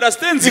 He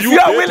understands If you you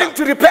are willing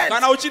to better. repent,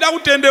 Kana uchida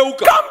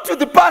kutendeuka, come to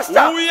the pastor.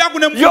 uya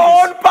kune Your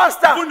own mufundisi.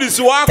 pastor.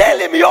 Mufundisi wako, Tell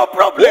him your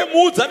problem.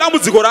 womuudza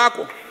dambudziko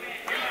rako.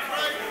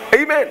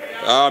 Amen.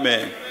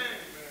 Amen.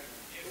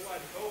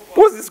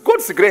 Because it's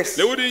God's grace,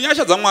 nekuti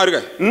nyasha dzaMwari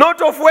kai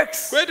not of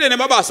works. kwete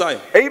nemabasa ayo.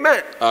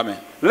 Amen. Amen.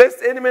 Lest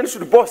any man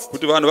should boast.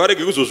 Kuti vanhu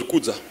varege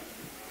kuzozvikudza.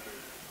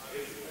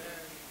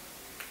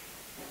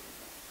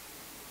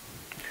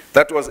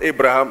 That was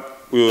Abraham.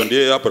 Uyo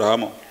ndiye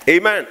Abrahamu.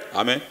 Amen.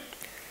 Amen.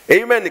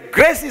 Amen.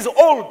 Grace is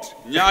old,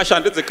 Nyasha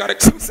ndedzekare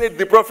said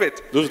the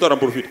prophet. ndozvitaura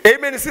muprofita.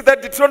 Amen. You see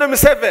that Deuteronomy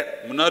 7.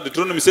 Muna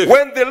Deuteronomy 7.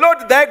 When the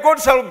Lord thy God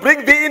shall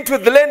bring thee into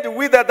the land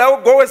whither thou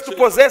goest to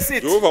possess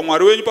it. Jehovha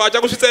Mwari wenyu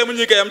paachakusvitsai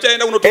munyika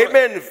yamuchaenda kunotora.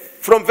 Amen.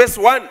 From verse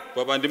 1.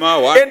 Baba ndima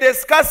 1. And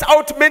has cast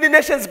out many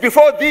nations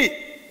before thee.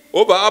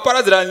 Obva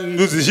aparadzira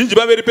ndudzi zhinji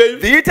pamberi penyu.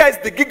 The Hittites,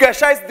 the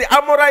Girgashites, the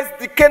Amorites,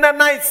 the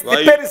Canaanites,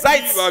 the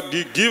Perizzites,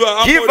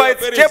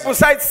 Hivites,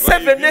 Jebusites,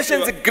 7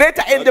 nations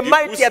greater and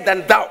mightier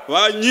than thou.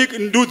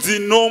 Ndudzi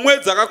nomwe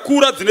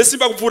dzakakura dzine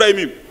simba kupfuura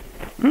imimi.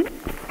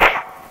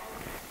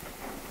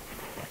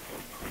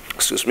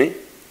 Excuse me.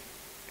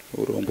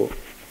 Urombo.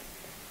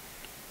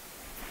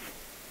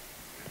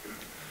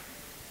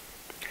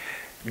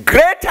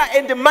 Greater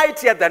and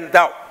mightier than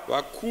thou.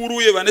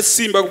 Vakuru ye vane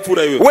simba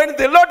kupfuura iwe. When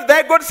the Lord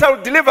thy God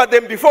shall deliver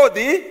them before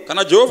thee,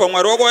 Kana Jehovha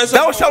Mwari wako waisa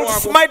thou shalt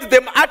smite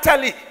them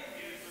utterly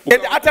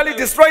and utterly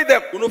destroy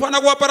them. Unofana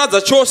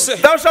kuvaparadza chose.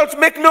 Thou shalt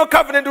make no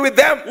covenant with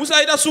them,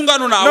 Usaita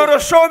sungano nor navo.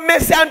 show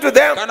mercy unto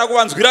them. Kana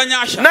kuvanzwira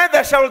nyasha.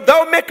 Neither shalt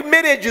thou make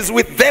marriages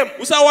with them.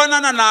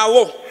 Usawanana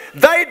navo.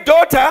 Thy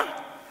daughter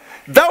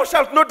thou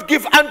shalt not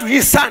give unto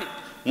his son,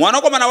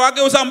 Mwanakomana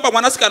wake usamupa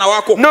mwanasikana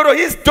wako. nor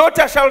his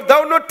daughter shalt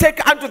thou not take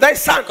unto thy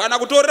son. Kana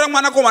kutorera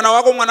mwanakomana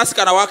wako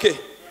mwanasikana wake.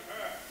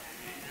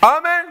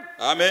 Amen.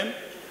 Amen.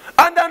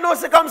 Under no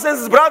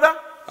circumstances, brother.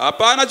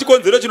 Hapana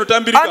chikonzero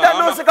chinotambirika. Under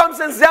no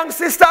circumstances, young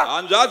sister.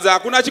 Hanzvadzi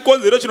hakuna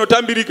chikonzero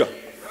chinotambirika.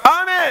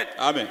 Amen.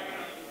 Amen.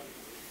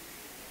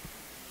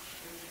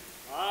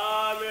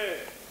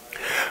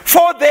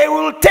 For they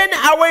will turn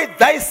away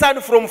thy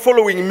son from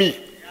following me,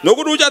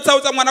 Nokuti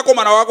uchatsautsa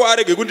mwanakomana wako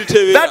arege that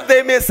kunditevera.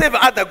 they may save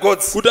other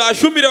gods. Kuti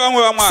ashumire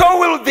vamwe vamwari. So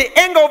will the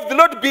anger of the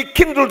Lord be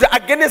kindled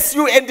against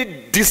you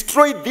and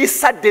destroy thee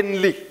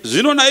suddenly.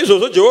 Zvino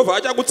naizvozvo Jehovha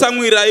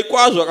achakutsamwirai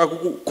kwazvo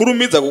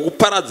akakurumidza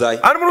kukuparadzai.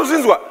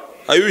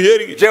 Are you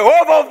hearing it?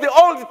 Jehovah of the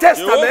Old Jehovha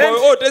Testament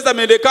weOld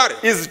Testament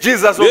ekare. is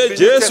Jesus of the New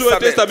Jesu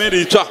Testament. weTestament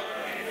itsva.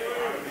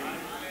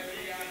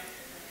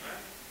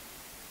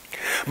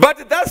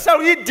 But thus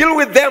shall ye deal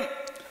with them,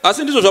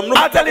 Asi ndizvo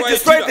utterly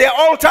destroy their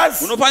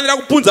altars, munofanira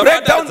kupunza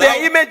break down their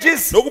dzavo,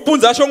 images,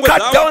 nokupunza shongwe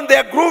cut dzavo, down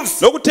their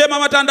grooves, nokutema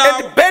matanda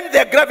avo, and burn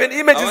their graven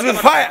images with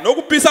fire.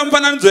 nokupisa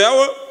mifananidzo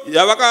yavo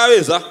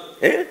yavakaveza.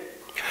 Eh?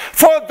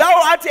 For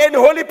thou art an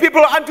holy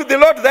people unto the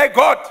Lord thy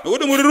God.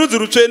 Nokuti muri rudzi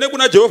rutsvene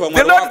kuna Jehovha The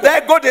Mwari Lord wako. thy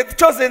God hath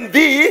chosen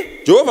thee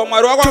Jehovha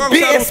Mwari wako to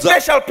be a akakusarudza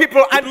special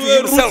people unto kuti uve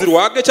himself. rudzi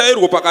rwake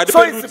chairwo pakati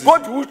So it's pendudzi.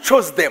 God who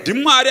chose them.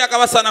 NdiMwari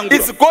akavasanangura.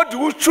 It's God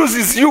who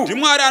chooses you.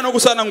 NdiMwari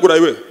anokusanangura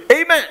iwe.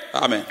 Amen.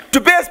 Amen. To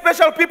be a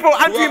special people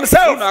unto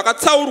himself, Munhu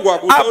akatsaurwa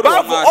kutsaurwa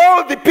above Mwari.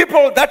 all the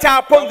people that are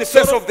upon the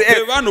face of the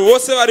earth. Vanhu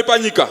vose vari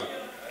panyika.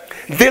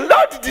 The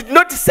Lord did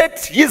not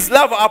set his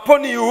love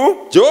upon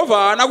you, Jehovha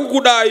haana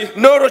kukudai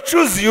nor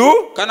choose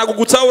you, kana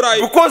kukutsaurai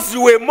because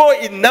you were more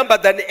in number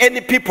than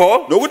any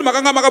people. nokuti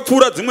makanga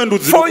makapfuura dzimwe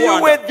ndudzi For you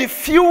were nokuwanda. the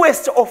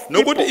fewest of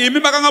people. Nokuti imi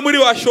makanga muri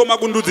vashoma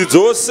kundudzi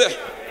dzose.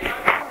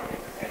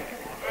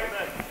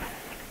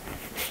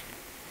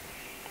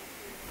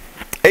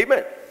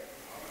 Amen.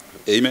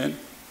 Amen.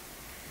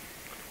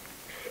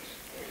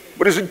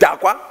 Muri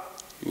zvidhakwa,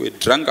 Iwe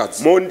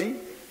drunkards, mondi,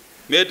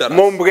 murderers,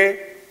 mombwe,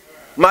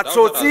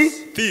 matsotsi.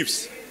 adulterers,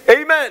 thieves,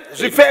 Amen.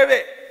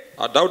 Zvifeve.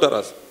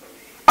 adulterers.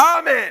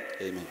 Amen.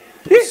 Amen.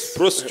 Yes.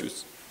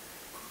 Prostitutes.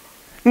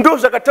 Ndo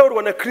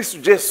zvakataurwa naKristu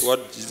Jesu. What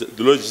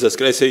the Lord Jesus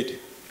Christ said.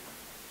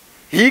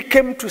 He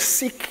came to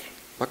seek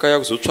Vakauya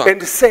kuzotsvaka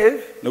and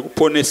save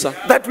nekuponesa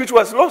that which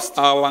was lost.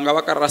 avo vanga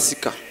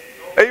vakarasika.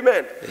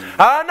 Amen.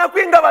 Haana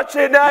kuinga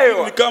vatsvene We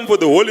aiwa. come for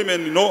the holy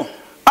men, no.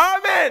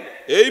 Amen.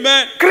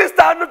 Amen.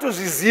 Kristu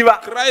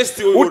anotozviziva. Christ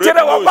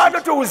Utera hwako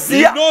already knows anotouziya.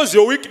 it. He knows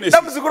your weakness.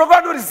 Dambudziko rako He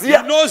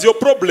anoriziya. knows your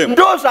problem.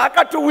 Ndo That's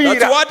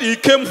zvaakatowira. what he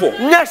came for.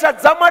 Nyasha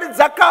dzamwari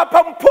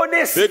dzakapa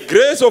muponesi. The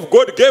grace of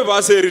God gave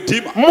us a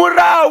redeemer.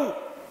 Murau.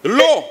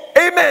 Law.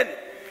 Amen.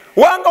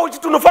 Wanga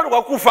uchiti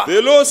unofanirwa kufa.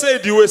 The law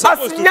said you were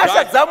supposed to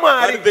Nyasha die.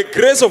 dzamwari But the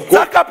grace of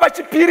God dzakapa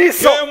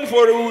chipiriso. came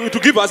for to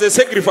give us a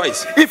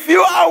sacrifice. If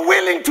you are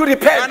willing to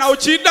repent, Kana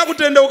uchida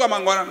kutendeuka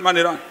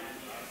mangwanani.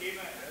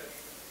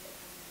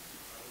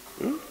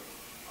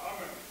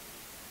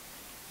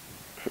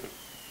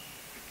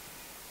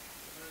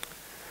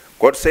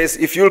 God says,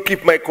 if you'll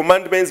keep my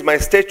commandments, my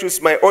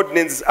statutes, my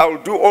ordinances, I will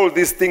do all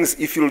these things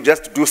if you'll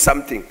just do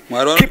something.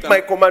 Keep my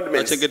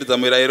commandments. Vachengetedza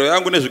mirayiro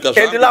yangu nezvika And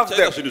zvangu. love Chaita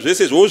them. zvinhu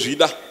zvese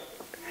zvozvida.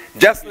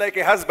 Just like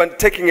a husband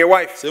taking a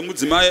wife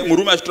Semudzimai,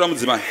 murume achitora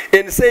mudzimai.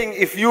 and saying,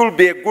 if you'll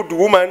be a good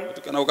woman,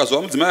 Kana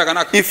ukazova mudzimai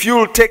akanaka, if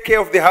you'll take care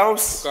of the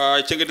house,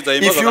 ukachengetedza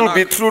imba if you'll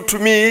be zvakanaka, true to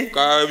me,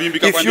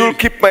 ukavimbika if you'll kwandiri,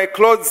 keep my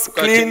clothes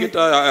clean,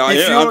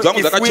 hanzu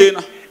dzangu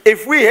dzakachena.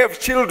 if we have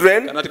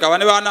children, Kana tikava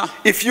nevana,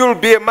 if you'll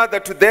be a mother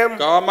to them,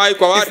 ukava mai if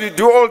kwavari, you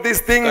do all these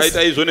things,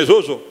 ukaita izvo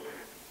nezvozvo,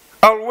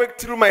 I'll work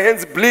till my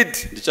hands bleed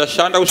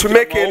ndichashanda to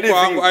make a kusvika maoko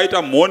angu living,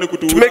 aita mhoni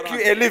kuti to make you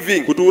a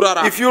living. kuti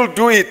urarame If you'll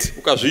do it.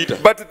 ukazviita.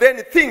 But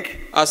then think,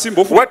 Asi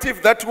mbofu what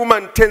if that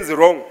woman turns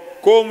wrong,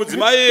 ko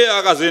mudzimai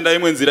akazoenda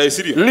imwe nzira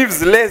isiriyo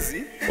lives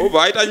lazy,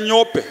 obva aita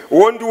nyope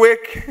won't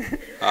work,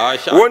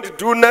 won't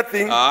do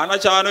nothing? haana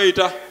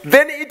chaanoita,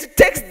 Then it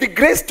takes the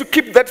grace to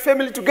keep that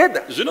family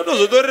together.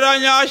 zvinotozotorera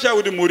nyasha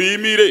kuti muri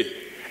imire.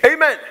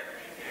 Amen.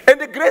 And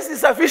the grace is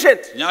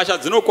sufficient. Nyasha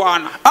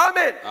dzinokwana.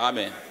 Amen.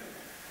 Amen.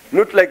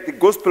 Not like the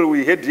gospel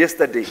we heard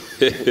yesterday.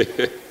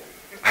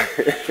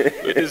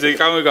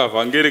 Kamwe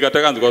kavhangeri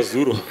katakanzwa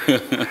zuro.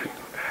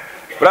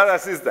 Brother,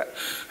 sister,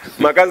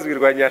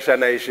 makazwirwa nyasha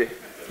na Ishe.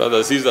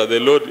 Brother, sister, the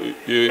Lord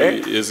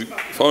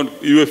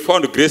you have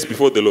found grace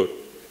before the Lord.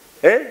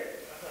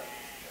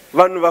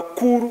 Vanhu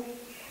vakuru,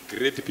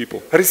 Great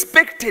people.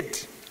 respected.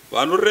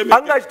 Vanoremekedzwa.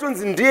 Anga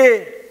achitonzi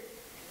ndiye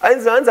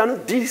ainzi ano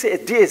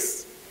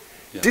DS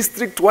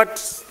district what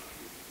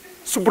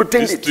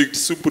superintendent. District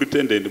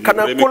superintendent.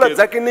 Kana kola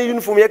dzake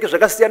neuniform yake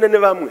zvakasiyana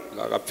nevamwe.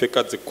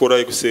 Akapfeka dzikora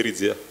yekuseri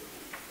dziya.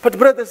 But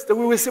brothers,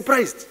 we were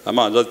surprised.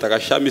 Hanzvadzi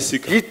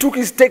takashamisika. He took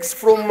his text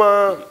from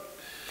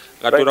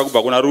Akatora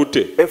kubva kuna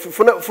Rute.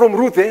 From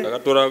Ruth.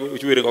 Akatora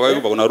uchiverenga kwake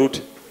kubva kuna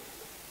Rute.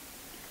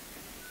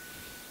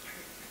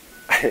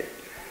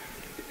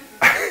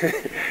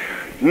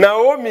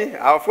 Naomi,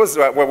 our first,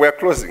 we are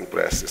closing,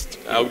 brother, sister.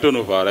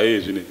 Akutonovhara iye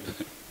zvine.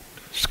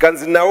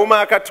 Zvikanzi Naomi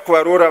akati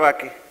kuvaroora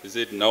vake, He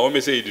said,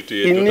 Naomi said to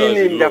your inini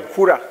daughters-in-law,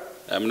 ndakura,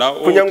 I'm now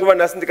old. kunyanguva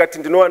nhasi ndikati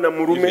ndinowana Even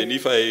murume,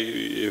 if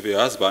I have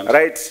a husband,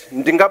 right,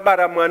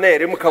 ndingabara mwana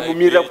here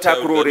mukamumirira kuti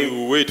akuroorei.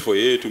 you wait for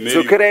her to marry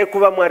you. Dzokerai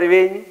kuva mwari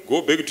venyu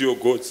Go back to your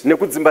gods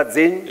nekudzimba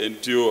dzenyu,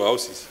 and to your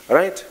houses,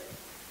 right, to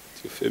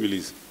your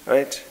families.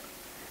 right.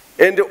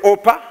 And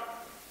Opa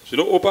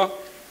Zvinopa.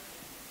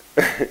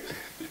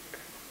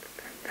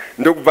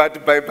 ndokubva ati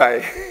bye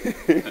bye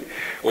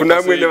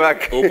kuna mwene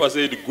vake. Opa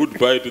said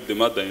goodbye to the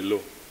mother-in-law.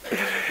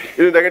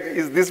 Ndakati,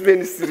 is this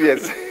man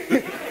serious?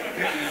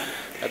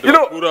 You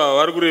know,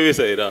 vari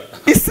kurevesa here.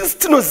 isusu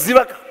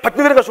tinoziva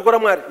patinoverenga shoko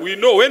raMwari. We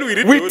know when we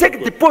read We the word take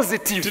of the God,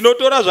 positive.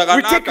 tinotora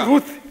We take zvakanaka.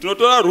 Ruth.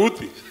 Tinotora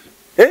Ruth.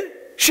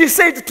 She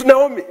said to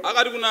Naomi,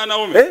 Akati kuna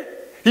Naomi,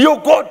 your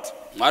God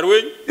Mwari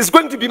wenyu is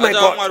going to be my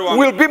Achava Mwari God, wangu.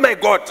 will be my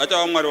God.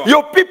 achava Mwari wangu.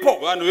 Your people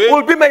Vanhu venyu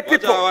will be my vachava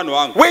people. vanhu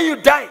vangu. Where you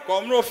die,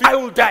 Kwamunofira, I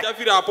will die.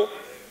 muchafirapo.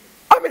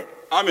 Amen.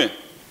 Amen.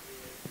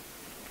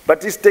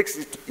 But his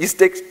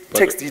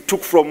text he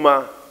took from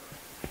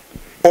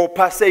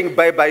Opa saying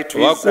bye bye to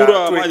his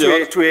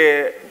to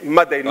a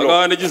mother-in-law.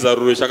 Vakava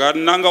nechizaruro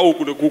chakananga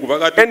uku nekuku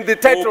vakati. And the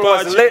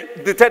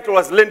title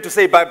was learn to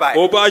say bye bye.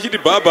 Opa achiti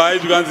bhabhai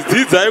zvikanzi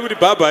dzidzai kuti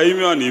bhabhai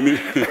imi vanhu imi.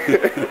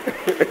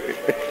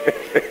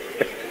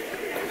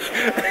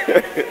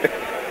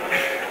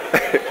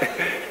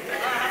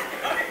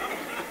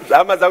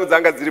 Hama dzangu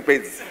dzanga dziri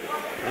pedzi.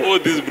 All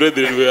these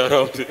brethren were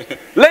around.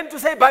 Learn to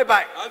say bye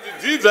bye.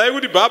 Dzidzai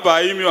kuti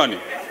bhabhai imi vanhu.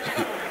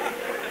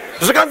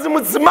 Zvikanzi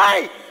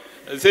mudzimai,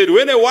 I said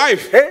when a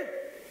wife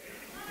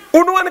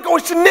unowanika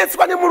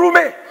uchinetswa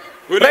nemurume,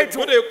 right?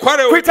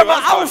 Kuita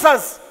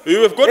ma-outers.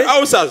 You have got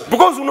outers.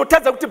 Because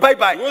unotadza kuti bye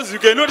bye. Because you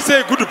cannot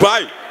say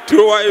goodbye to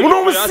your wife.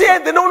 Munomusiya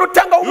and then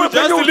unotanga umwe You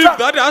just upenyu leave utsva.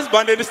 that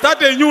husband and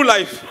start a new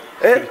life.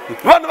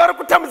 Vanhu vari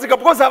kutambudzika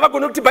because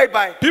havagoni kuti bye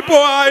bye. People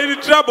are in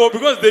trouble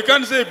because they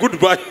can't say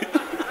goodbye.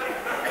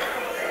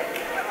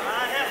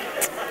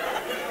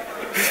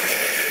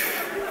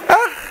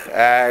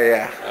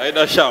 Yeah.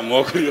 Aida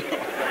shamo kuriyo.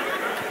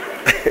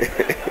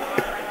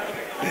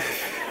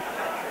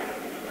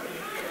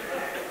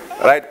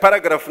 Right,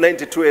 paragraph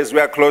 92 as we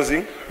are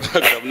closing.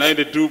 Paragraph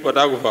 92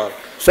 patakuvhara.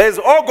 Says,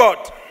 oh God,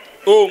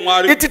 Oh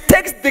Mwari, it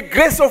takes the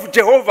grace of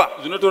Jehovah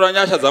zvinotora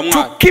nyasha to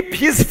dzaMwari keep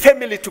his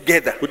family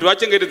together. kuti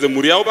vachengetedze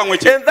mhuri yavo pamwe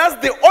chete. And that's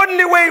the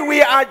only way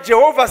we are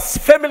Jehovah's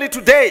family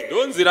today.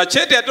 Ndonzira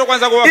chete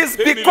yatinokwanisa kuva Is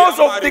because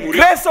of the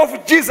grace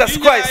of Jesus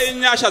Christ.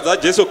 Inyaya yenyasha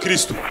dzaJesu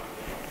Kristu.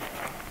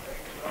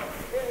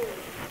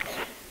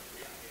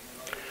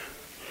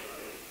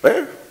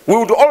 We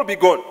would all be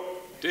gone.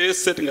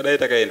 Tese tingadai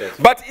takaenda.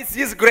 But it's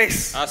his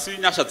grace. Asi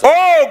nyasha dza.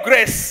 Oh,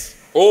 grace.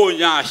 Oh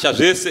nyasha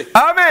zvese.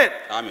 Amen.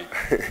 Amen.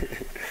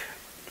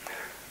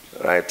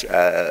 Right.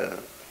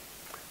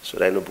 So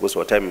I know because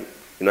what I'm,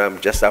 I'm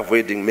just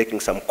avoiding making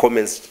some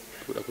comments.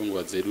 Kuda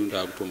kwenguva dzedu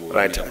ndakutombo.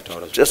 Right.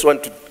 Just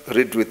want to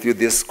read with you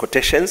these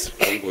quotations.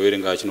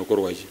 Kumboverenga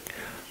chinokorwa ichi.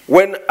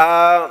 When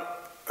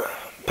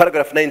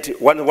paragraph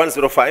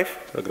 105.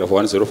 Paragraph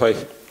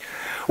 105.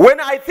 When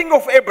I think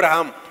of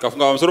Abraham,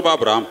 Kafunga pamusoro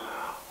paAbraham.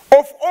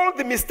 of all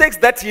the mistakes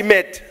that he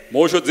made,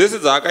 Mhosho dzese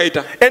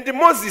dzaakaita. and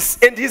Moses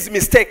and his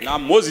mistake.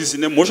 naMozisi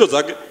nemhosho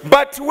dzake.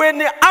 But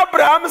when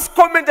Abraham's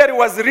commentary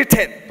was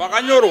written,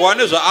 Pakanyorwa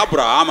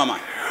nezvaAbrahama man.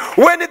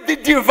 when the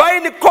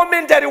divine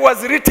commentary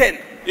was written,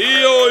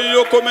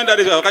 Iyo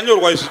commentary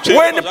zvakanyorwa izvi.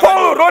 when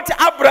Paul wrote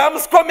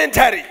Abraham's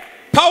commentary,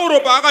 Paulo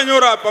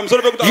paakanyora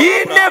pamusoro pekuti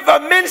he never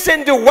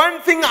mentioned one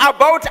thing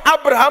about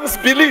Abraham's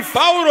belief.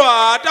 Paulo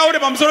haataure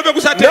pamusoro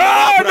pekusatenda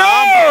No,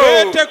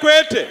 Abrahamu. no.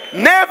 Kwete.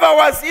 Never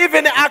was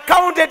even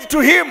accounted to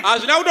him.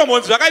 Hazvina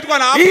kutombonzi zvakaitwa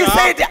He naAbrahamu.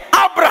 said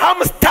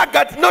Abraham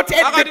staggered not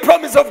at the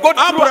promise of God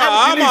through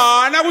Abrahamu unbelief,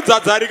 haana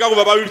kudzadzarika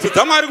kubva pavimbiso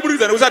dzaMwari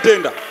kubudikidza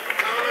nekusatenda.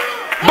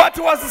 but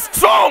was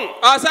strong,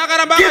 Asi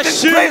akaramba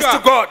giving praise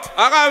to God.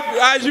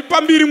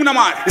 achipa mbiri muna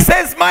Mwari. He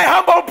says, my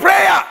humble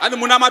prayer Ani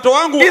munamato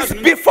wangu is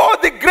before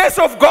the grace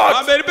of God.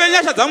 pamberi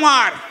penyasha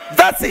dzaMwari.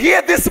 That's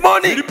here this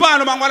morning. Dziri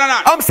pano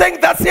mangwananani. I'm saying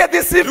that's here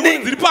this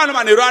evening. Dziri pano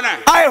manheru anaya.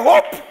 I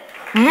hope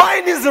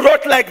mine is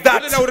wrote like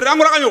Kutenda that. kuti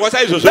rangu rakanyorwa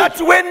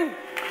saizvozvo.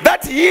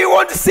 That he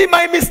won't see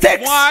my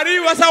mistakes. Mwari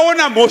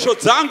vasaona mhosho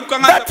dzangu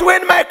That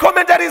when my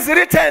commentary is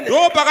written,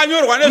 ndo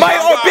pakanyorwa my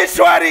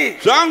obituary,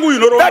 zvangu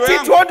inorondo that it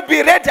yangu. won't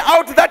be read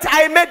out that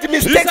I made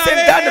mistakes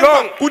and done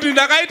wrong. Kuti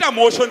ndakaita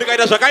mhosho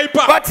ndikaita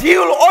zvakaipa. But he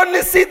will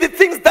only see the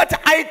things that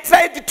I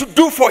tried to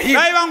do for him.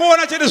 Dai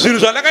vangoona chete zvinhu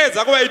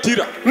zvandakaedza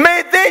kuvaitira.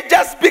 May they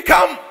just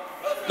become.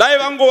 Dai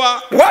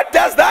vangova. What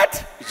does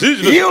that?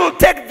 He will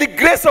take the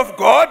grace of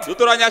God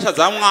Zotora nyasha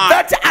dzaMwari.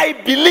 that I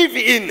believe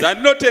in.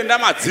 Dzandinotenda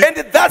madziri.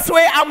 And that's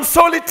why I'm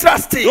solely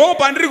trusting. Ndo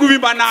pandiri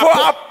kuvimba For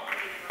napo.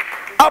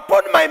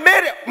 upon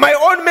my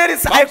own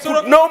merits, I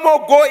could no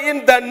more go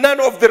in than none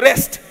of the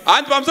rest.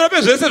 Handi pamusoro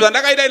pezvese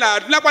zvandakaita ina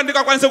hatina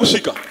kwandingakwanise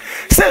kusvika.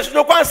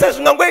 Sezvinokwanisa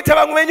zvingangoita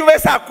vamwe venyu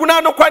vese hakuna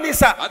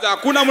anokwanisa. Hanzi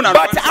hakuna munhu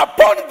But anokwanisa.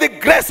 upon the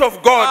grace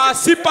of God,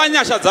 Asi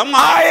panyasha I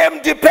dzaMwari. am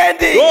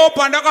depending. Ndo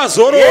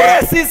pandakazorora.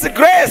 Yes, His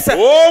grace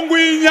Hongu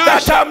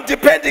that inyasha. I'm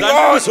depending on.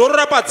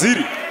 Dzandikuzorora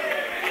padziri.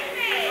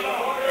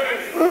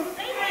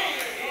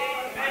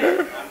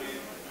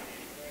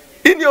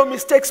 In your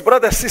mistakes,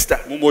 brother, sister,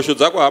 Mumhosho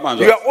dzako hama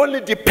you are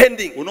only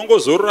depending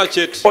unongozorora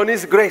chete on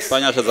His grace.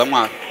 panyasha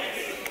dzaMwari.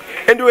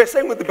 And we were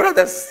saying with the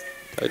brothers,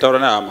 Taitaura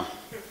nehama.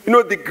 you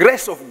know, the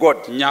grace of God.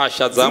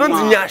 Nyasha Zinonzi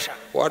dzaMwari. nyasha.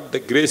 What the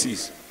grace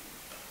is.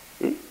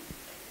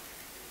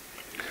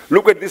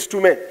 Look at these two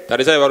men,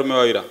 Tarisai varume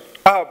vavira.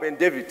 Ahab and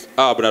David.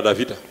 Ahabu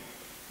naDavhidha.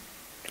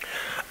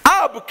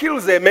 Ahab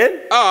kills a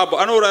man Ahabu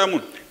anouraya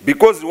munhu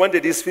because he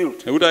wanted his field.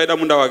 nekuti aida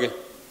munda wake.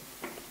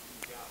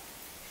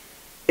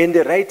 And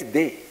right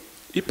there,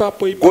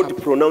 Ipapo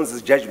God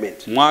pronounces judgment.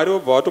 Mwari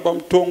obva vatopa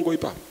mutongo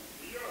ipapo.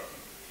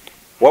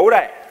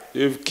 Wauraya.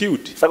 You've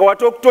killed. Saka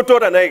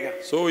watokutotora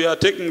naika. So we are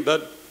taking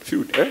that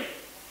field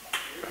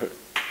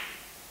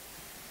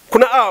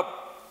Kuna Ahab.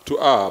 to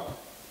Ahab.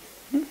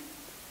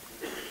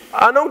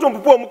 Ana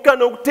kutombopuwa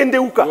mukana He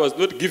wokutendeuka. was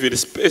not given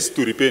space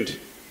to repent.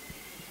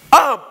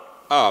 Ahab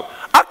Ahab.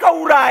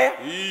 akauraya.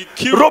 He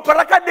killed Ropa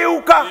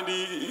rakadeuka. and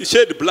he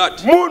shed blood.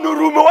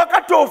 Munhurume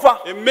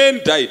wakatofa. A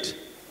man died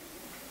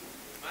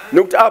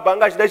Nekuti Ahab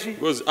anga achida chi?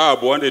 because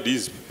Ahab wanted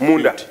his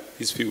Munda. field.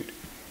 His field.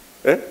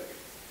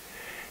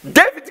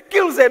 David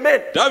kills a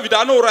man David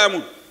anouraya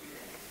munhu.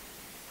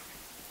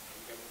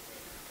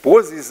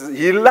 because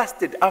he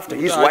lusted after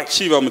his wife.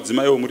 Achiva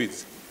mudzimai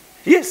womuridzi.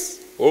 Yes.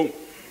 Oh,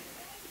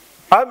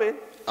 Amen.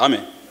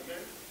 amen.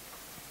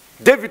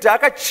 David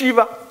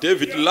akachiva.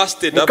 David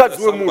lusted Mukadzi after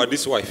wemunhu.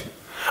 somebody's wife.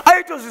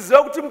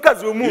 Aitozviziva kuti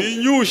mukadzi wemunhu. He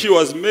knew she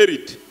was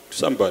married to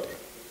somebody.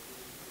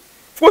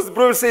 Of course, the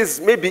Bible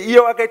says maybe iye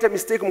wakaita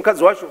mistake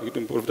mukadzi wacho.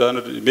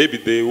 Maybe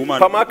the woman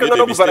Pama made akanga a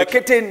nokuvhara mistake.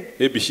 curtain.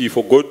 Maybe she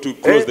forgot to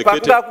close the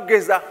curtain Pakanga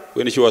kugeza.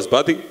 when she was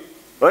bathing.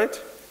 Right?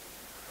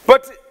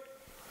 But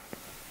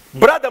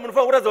brother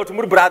munofanira kuratidza kuti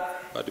muri brother.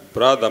 But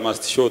brother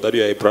must show that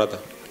you are a brother.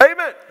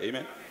 Amen.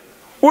 Amen.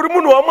 Uri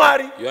munhu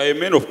waMwari. You are a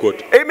man of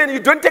God. Amen. You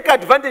don't take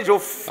advantage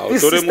of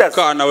these Autore sisters.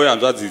 mukana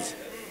wehanzvadzi idzi.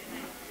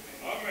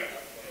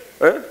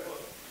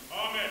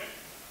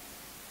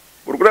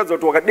 Uri kuratidza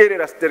kuti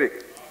wakaderera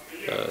stereka.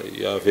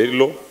 You are very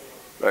low.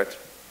 Right?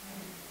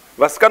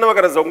 Vasikana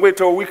vakaratidza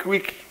kungoitawo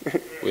wiki.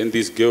 When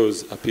these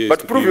girls appear But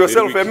to prove be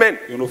yourself very a man.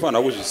 weak,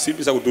 unofanira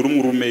kuzvisimbisa kuti uri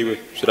murume iwe.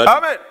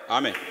 Amen.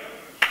 Amen.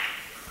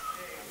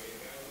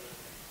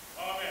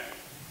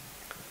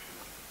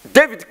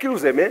 David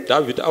kills a man.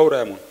 David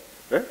auraya munhu.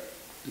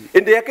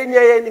 Ende yake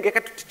nyaya inenge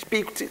yakatoti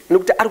chipei kuti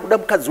nekuti ari kuda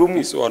mukadzi wemunhu.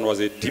 This one was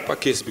a deeper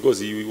case because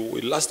he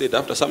lusted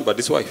after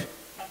somebody's wife.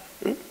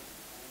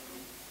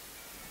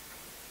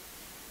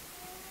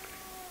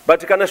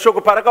 But kana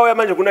shoko parakauya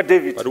manje kuna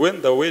David. But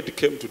when the word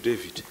came to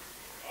David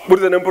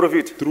Budza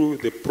nemuprofita. through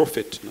the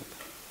prophet,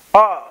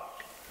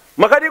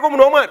 Makadiko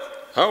munhu waMwari.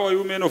 how are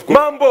you men of God?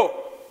 Mambo.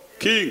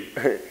 King.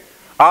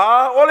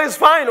 All is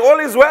fine, all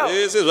is well.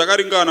 Ese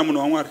zvakaringana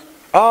munhu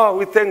waMwari.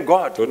 We thank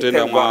God. We Totenda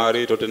thank God.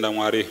 Mwari, totenda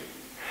Mwari.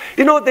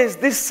 You know, there's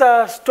this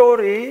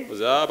story.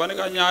 Pane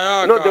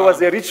kanyaya You know, there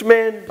was a rich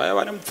man. paya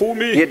vane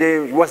mupfumi.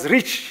 He was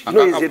rich. You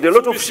know, he had a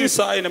lot of sheep.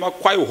 akapfumisisa aine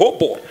makwai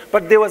hobo.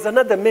 But there was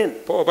another man,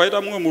 Po paita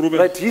mumwe murume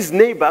right? His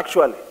neighbor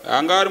actually.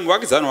 anga ari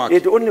muvakidzani He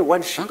wake. had only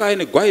one sheep. Anga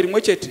aine gwai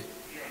rimwe chete.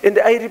 And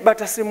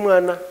airibata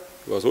semwana.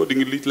 He was holding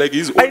it like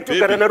his own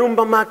Aitogara baby.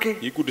 narumba make.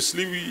 He could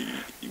sleep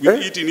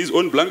with it in his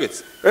own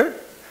blankets.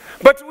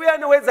 But we are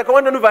no way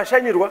zakawanda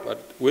novashanyirwa. But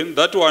when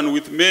that one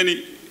with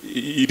many,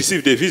 he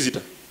received a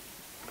visitor.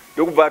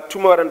 Yokubva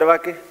atuma varanda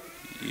vake.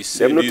 He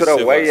said, Ndinotora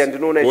wire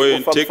ndinoona go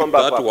and take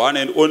ichifamba that apa. one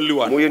and only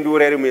one. Muye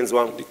ndiurayire muenzi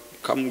wangu.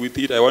 Come with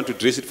it. I want to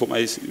dress it for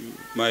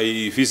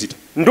my visitor.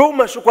 Ndo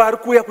mashoko ari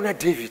kuuya kuna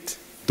David.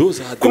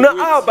 Those are the Kuna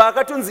words. aba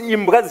akatonzi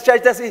imbwa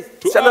dzichaita sei?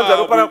 To Shandanza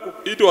ropa Ahab, rako.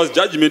 it was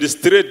judgment.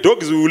 Stray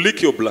dogs will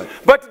lick your blood.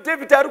 But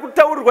David ari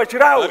kutaurirwa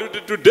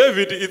chirao. To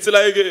David, it's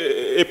like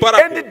a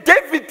parable. And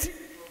David,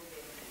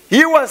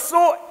 he was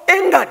so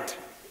angered.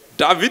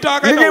 David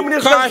akaita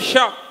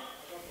ukasha.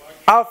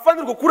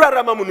 Afanirwa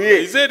kurarama munhu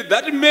He iye. said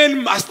that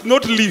man must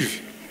not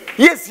live.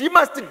 Yes, he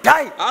must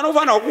die.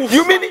 Anofana kufa.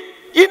 You mean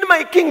in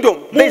my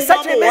kingdom there is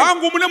such a man?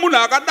 Wangu mune munhu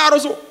akadaro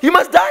so. He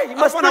must die. He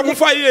must Anofana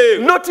kufa die.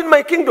 iye. Not in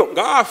my kingdom.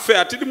 Ngaafe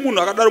atidi munhu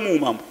akadaro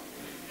muumambo.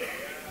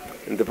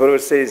 And the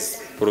prophet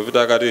says,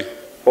 Profita akati,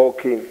 O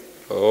king,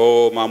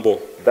 oh mambo,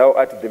 thou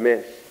art the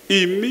man.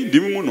 imi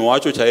ndimi munhu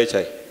wacho chaiye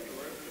chaiye.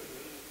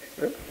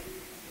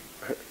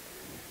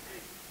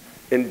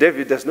 And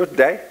David does not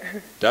die.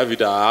 David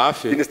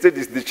haafe. Instead,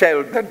 it's the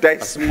child that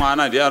dies. Asi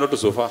mwana ndiye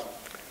anotozofa.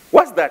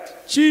 What's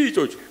that? Chii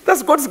ichocho?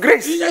 That's God's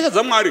grace. Inyasha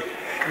dzaMwari.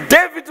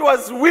 David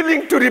was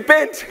willing to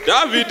repent.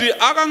 David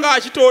akanga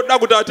achitoda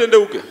kuti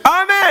atendeuke.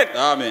 Amen.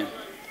 Amen.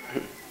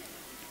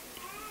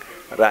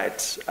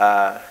 Right.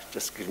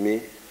 Just give me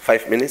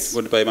 5 minutes.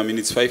 Ngondipa ima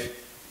minutes 5.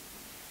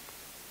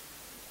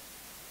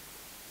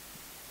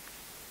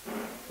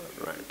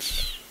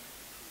 Right.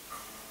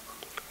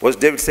 Was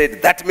David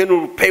said that man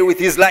will pay with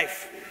his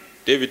life.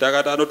 David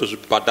akati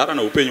anotozvibhadhara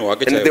neupenyu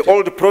hwake And the chaiyo.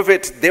 old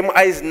prophet, them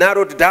eyes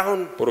narrowed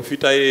down.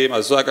 Profita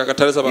maziso ake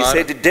akatarisa He paari.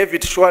 said,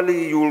 David,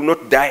 surely you will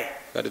not die.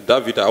 Kati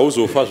David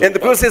hauzofa. And the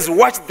prophet says,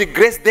 watch the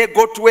grace there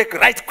go to work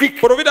right quick.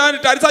 Profita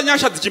anoti tarisa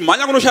nyasha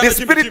dzichimhanya The kunoshanda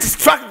spirit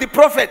struck the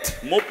prophet,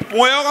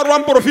 mweya wakarova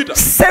muprofita.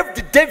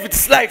 saved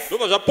David's life.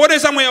 Ndobva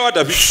zvaponesa mweya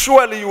waDhavhidhi.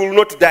 Surely you will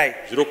not die.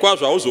 Zviro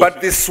kwazvo hauzofi.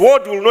 But the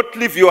sword will not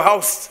leave your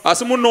house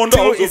Asi munondo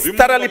till it's hauzobvi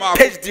thoroughly mumba mako.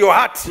 purged your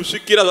heart.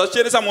 Kusvikira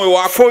zvachenesa mwoyo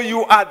wako. For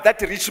you are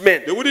that rich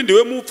man. Nekuti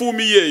ndiwe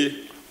mupfumi iyeye.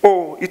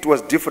 Oh, it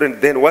was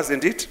different then,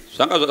 wasn't it?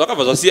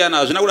 Zvakabva zvasiyana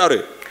hazvina kudaro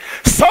here.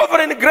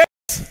 Sovereign grace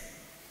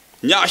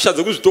Nyasha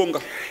dzekuzvitonga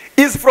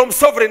is from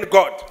sovereign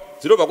God,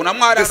 dzinobva kuna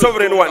Mwari. the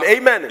sovereign one.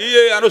 Amen.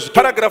 Iye anozvitonga.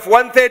 Paragraph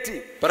 130.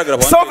 Paragraph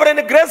 130.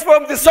 Sovereign grace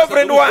from the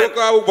sovereign one.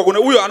 Kubva kune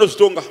uyo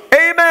anozvitonga.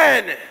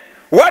 Amen.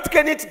 What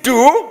can it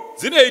do?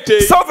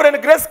 Dzinoitei. Sovereign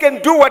grace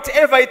can do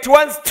whatever it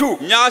wants to.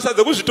 Nyasha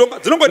dzekuzvitonga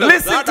dzinongoita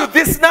Listen to zvadzada.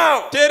 this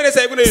now.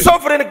 Teeresai kune izvi.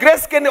 Sovereign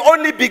grace can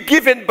only be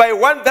given by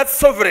one that's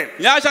sovereign.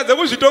 Nyasha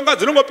dzekuzvitonga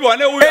dzinongopiwa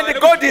neuyo ane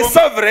And God is kuzvitonga.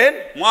 sovereign,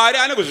 Mwari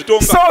ane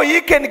kuzvitonga. so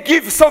he can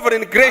give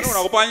sovereign grace.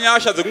 Anogona kupa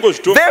nyasha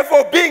dzekungozvitonga.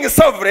 Therefore, being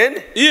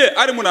sovereign, Iye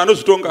ari munhu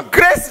anozvitonga.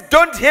 grace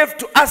don't have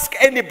to ask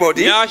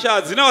anybody. Nyasha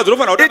hadzina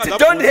dzinofana It kutanga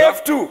don't dzabvunza.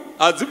 have to.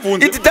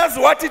 Hadzibvunzi. It does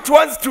what it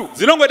wants to.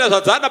 Dzinongoita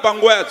zvadzada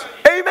panguva yadzo.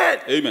 Amen.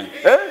 Amen.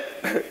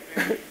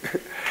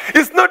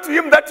 It's not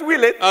him that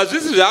willeth,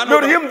 Hazvisi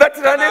nor him that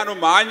runneth,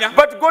 zvaanonomhanya.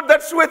 but God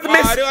that showeth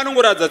Mwari mercy.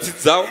 vanongoratidza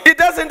tsitsi dzavo. It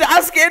doesn't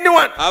ask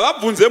anyone.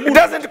 Havabvunze It munhu.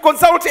 doesn't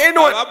consult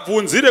anyone.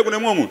 Havabvunzire kune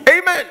mumwe munhu.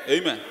 Amen.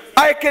 Amen.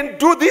 I can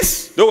do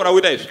this, Ndogona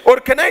kuita izvi. or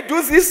can I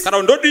do this?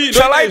 Kana ndodii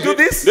Shall I do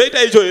this?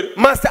 ndoita icho here.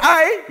 Must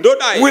I?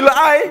 Ndodai. Will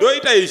I?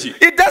 Ndoita ichi.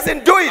 It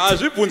doesn't do it.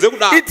 Hazvibvunze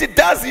kudaro. It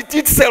does it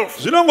itself.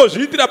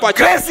 Zvinongozviitira pachazo.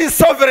 Grace is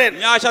sovereign.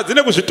 Nyasha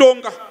dzine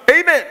kuzvitonga.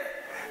 Amen.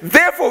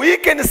 Therefore, he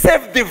can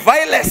save the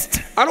vilest.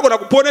 Anogona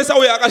kuponesa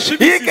uyo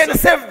He can akasvibisisa.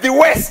 save the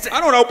worst.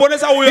 Anogona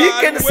kuponesa uyo He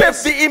can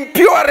save the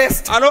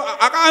impurest.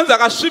 akaanza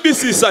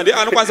akasvibisisa ndiye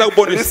anokwanisa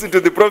kuponesa. Listen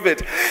to the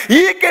prophet.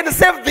 He can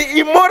save the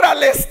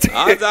immoralist.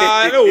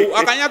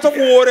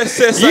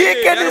 akanyatsokuoresesa.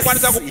 He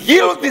can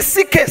heal the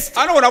sickest.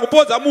 Anogona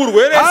kupodza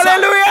murwere.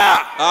 Hallelujah.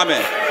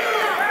 Amen.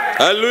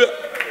 Hallelujah.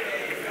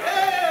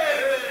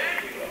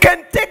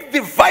 Can take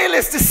the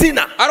vilest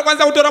sinner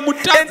Anokwanisa kutora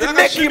mutadzi and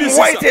make him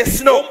white as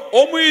snow.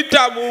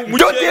 omuita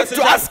Don't have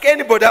to ask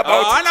anybody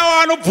about it. hana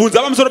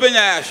waanobvunza pamusoro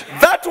penyaya yacho.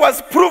 That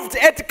was proved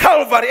at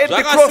Calvary, at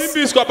the cross.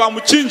 Zvakasimbiswa When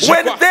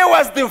pamuchinjikwa. there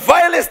was the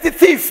vilest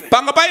thief,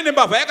 Panga paine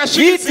mbavha he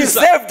yakasvibisisa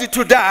deserved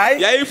to die.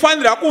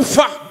 yaifanira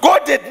kufa.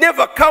 God had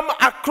never come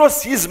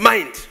across his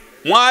mind.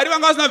 Mwari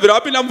vanga vasina bvira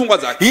vapinda mupfungwa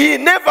dzake. He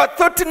never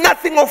thought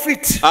nothing of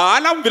it.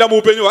 Haana kubvira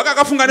muupenyu hwake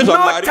akafunga No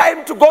nezvaMwari.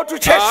 time to go to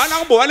church. Haana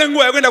kumbova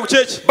nenguva yekuenda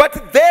kuchechi.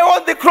 But there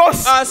on the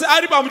cross, Asi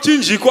ari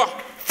pamuchinjikwa.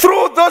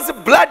 through those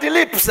bloody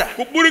lips,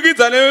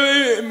 Kuburikidza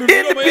in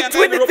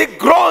between the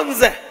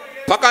groans,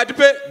 pakati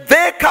pe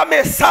there come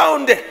a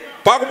sound,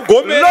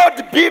 pakugomera.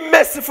 Lord, be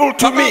merciful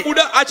to me.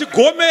 Pakabuda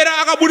achigomera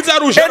akaburitsa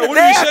ruzha And rwuri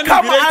there risheni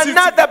come rwetsitsi.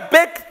 another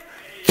back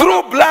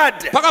through blood,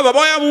 Pakabva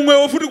pauya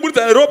mumwewo futi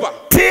kuburitsa neropa.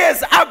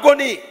 tears,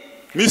 agony.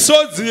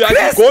 Misodzi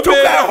Grace took a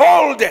achigomera.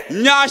 hold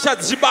Nyasha and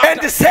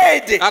dzichibata.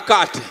 said,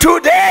 Akati.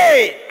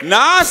 today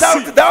Nhasi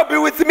shalt thou be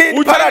with me in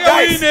uchange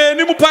paradise.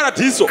 uineni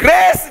muparadiso.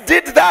 Grace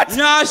did that.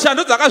 Nyasha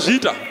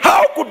ndodzakazviita.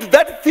 How could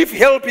that thief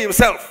help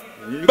himself?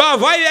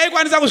 Mbavha iyi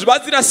yaikwanisa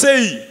kuzvibatsira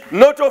sei?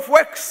 Not of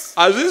works,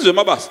 Hazvisi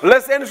zvemabasa.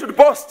 lest any should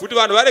boast. Kuti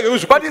vanhu varege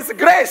But kuzvikudza. it's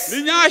grace.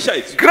 Ni nyasha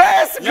idzi.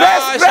 Grace, grace,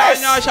 Nyasha,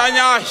 grace. nyasha,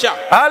 nyasha.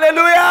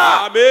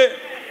 Hallelujah. Amen.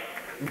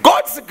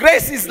 God's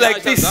grace is like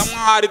Nyasha this.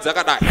 dzaMwari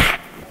dzakadai.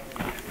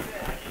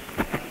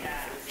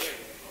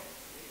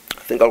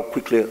 think I'll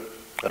quickly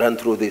run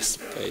through this.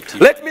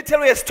 Let me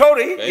tell you a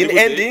story in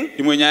ending.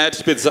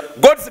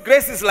 God's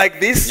grace is like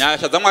this.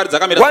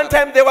 One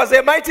time there was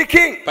a mighty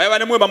king.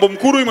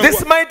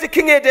 This mighty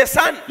king had a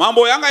son,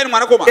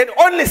 an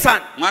only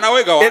son.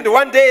 And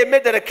one day a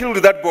murderer killed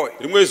that boy.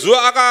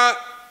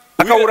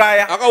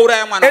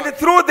 And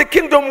through the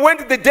kingdom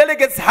went the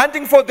delegates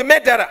hunting for the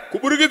murderer.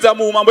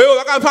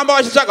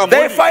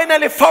 They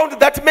finally found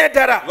that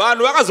murderer.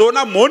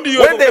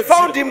 When they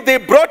found him, they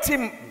brought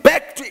him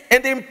back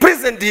and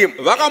imprisoned him.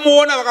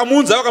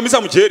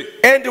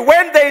 And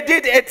when they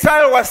did, a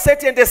trial was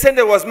set and a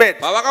sentence was made.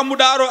 It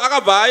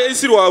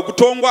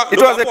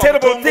was a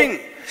terrible thing.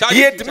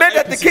 He had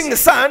murdered the king's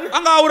son,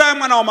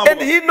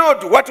 and he knew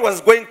what was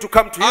going to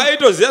come to him.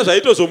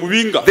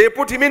 They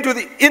put him into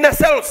the inner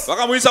cells,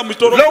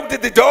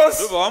 locked the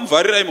doors.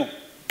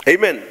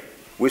 Amen.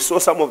 We saw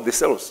some of the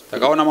cells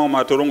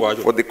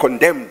for the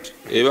condemned.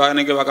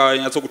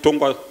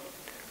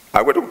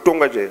 I went to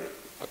Tonga jail.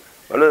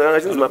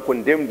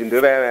 Condemned in the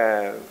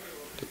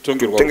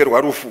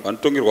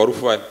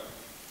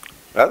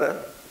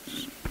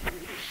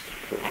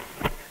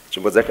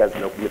that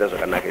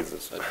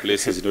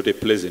place is not a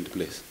pleasant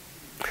place.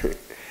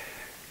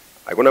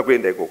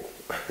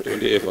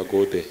 Don't ever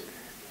go there.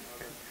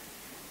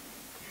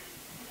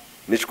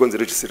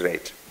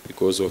 Right.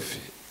 Because of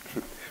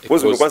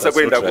that's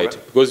not right.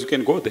 Because you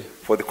can go there.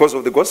 For the cause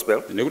of the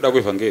gospel.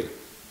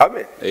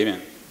 Amen.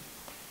 Amen.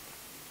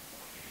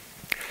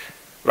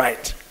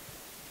 Right.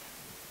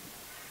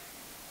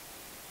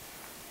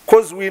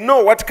 Because we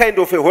know what kind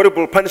of a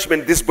horrible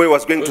punishment this boy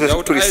was going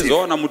to receive.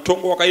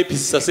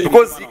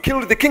 Because he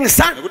killed the king's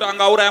son.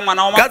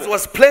 God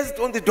was placed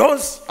on the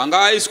doors,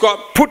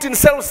 put in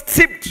cells,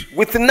 stripped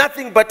with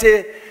nothing but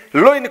a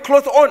loin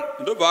cloth on.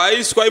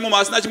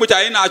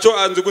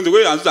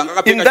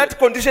 In that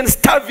condition,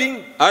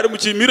 starving,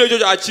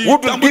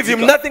 wouldn't give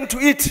him nothing to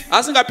eat.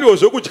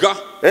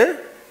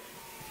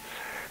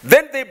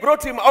 Then they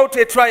brought him out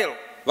a trial.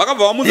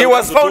 He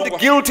was found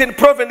guilty and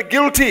proven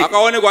guilty.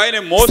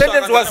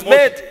 Sentence was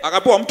made.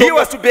 He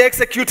was to be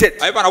executed.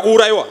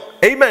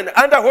 Amen.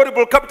 Under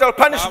horrible capital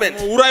punishment.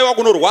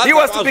 He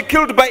was to be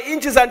killed by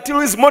inches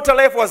until his mortal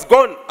life was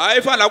gone.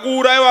 Sentenced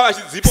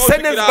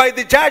by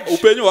the judge.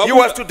 He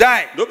was to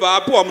die.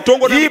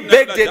 He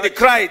begged and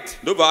cried.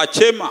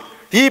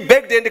 He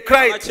begged and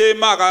cried,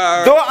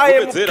 though I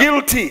am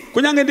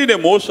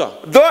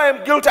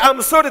guilty,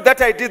 I'm sorry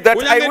that I did that.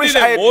 I wish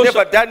I had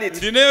never done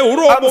it.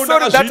 I'm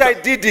sorry that I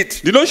did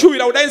it. In a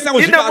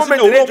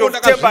moment, the rage of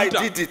temper, I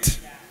did it.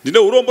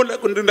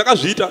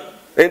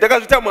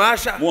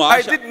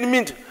 I didn't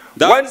mean it.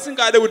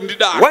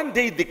 One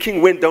day the king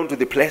went down to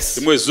the place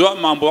to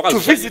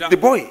visit the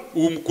boy,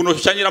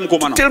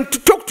 to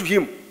talk to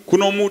him.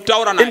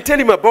 And tell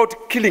him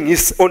about killing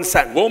his own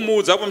son.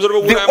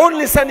 The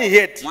only son he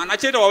had. He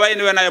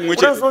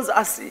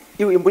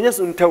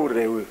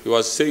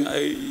was saying,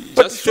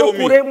 just show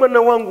me. Killing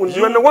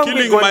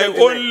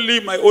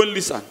my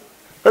only son.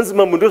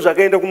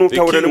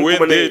 The king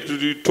went there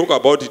to talk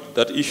about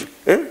that issue.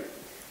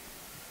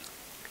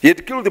 He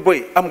had killed the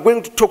boy. I'm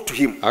going to talk to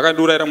him.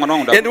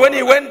 And when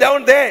he went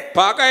down there,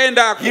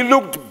 he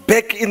looked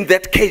back in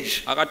that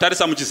cage,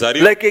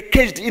 like a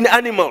caged-in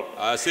animal.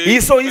 He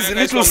saw his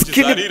little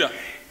skinny,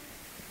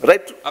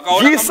 right?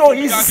 He saw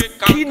his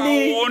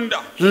skinny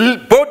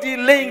body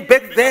laying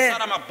back there,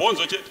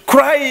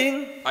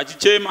 crying,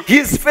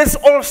 his face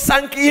all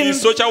sunk in,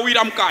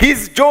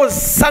 his jaws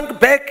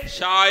sunk back,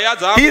 his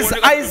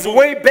eyes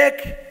way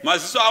back,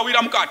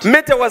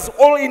 matter was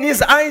all in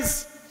his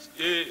eyes.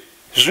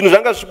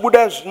 White,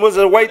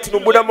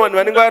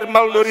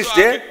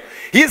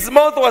 his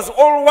mouth was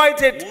all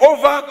whited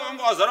over,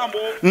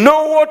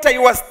 no water, he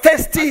was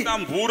thirsty,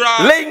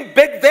 laying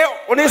back there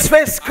on his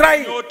face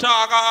crying.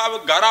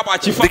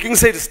 The king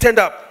said, stand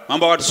up.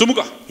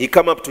 He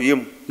came up to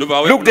him,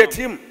 looked at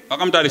him.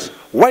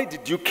 Why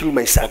did you kill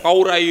my son?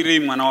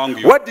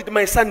 What did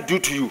my son do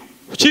to you?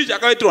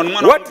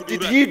 What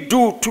did he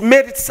do to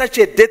merit such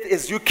a death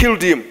as you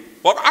killed him?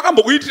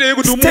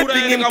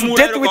 Stabbing him to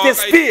death with a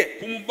spear.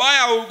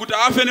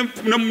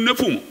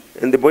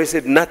 And the boy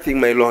said, nothing,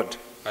 my lord.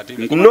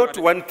 Not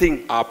one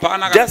thing.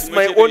 Just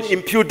my own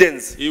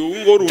impudence.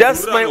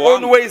 Just my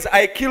own ways.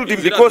 I killed him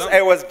because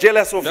I was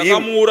jealous of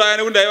him.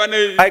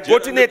 I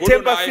got in a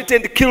temper fit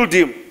and killed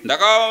him.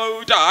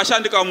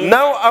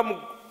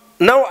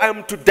 Now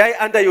I'm to die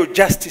under your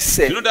justice,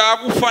 sir.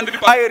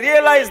 I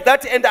realize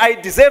that and I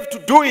deserve to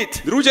do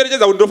it.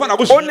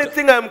 Only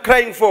thing I'm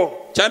crying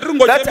for,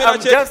 that I'm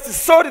just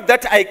sorry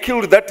that I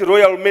killed that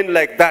royal man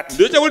like that.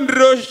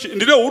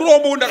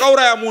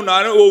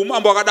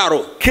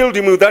 Killed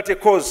him without a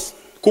cause.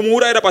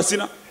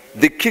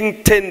 The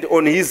king turned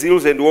on his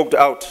heels and walked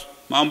out.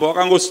 Went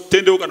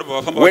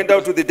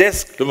out to the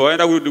desk,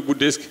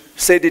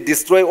 said,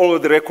 destroy all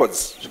of the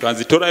records.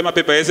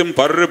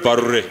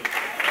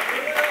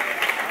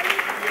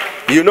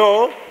 You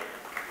know,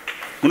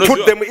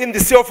 put them in the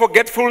sea of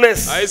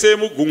forgetfulness.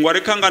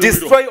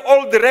 Destroy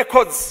all the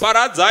records.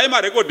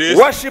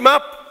 Wash him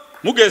up.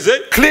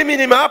 Clean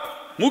him up.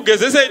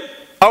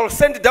 I'll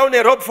send down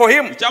a robe for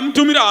him.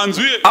 ndichamutumira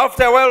hanzu iye.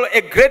 After a while,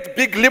 a great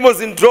big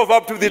limousine drove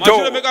up to the door.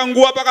 Mashure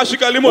mekanguva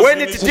pakasvika When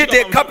limousine it did,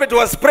 a carpet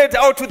was spread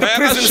out to the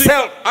prison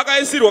cell.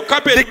 akaisirwa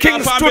carpet. The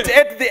king stood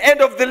at the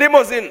end of the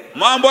limousine,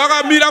 mambo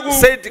akamira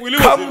said,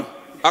 "Come,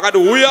 akati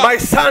uya my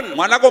son,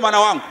 mwanakomana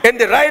wangu and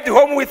ride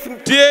home with me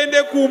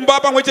tiende kumba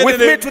pamwe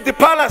chete to the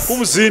palace.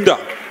 kumzinda.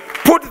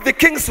 Put the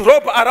king's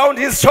robe around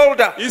his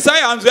shoulder.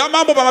 isai hanzu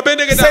yamambo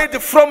pamapendeketa.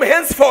 Said, from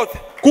henceforth,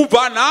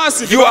 kubva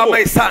nhasi you are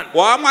my son."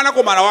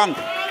 wamwanakomana wangu.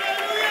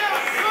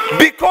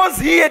 Because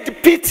he had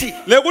pity.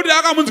 nekuti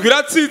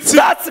akamunzwira tsitsi.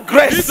 That's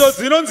grace. idzo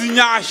dzinonzi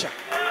nyasha.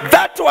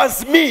 That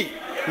was me.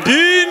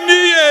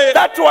 ndiniye.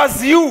 That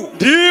was you.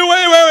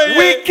 ndiwe iwewe.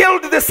 We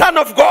killed the Son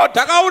of God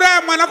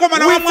takauraya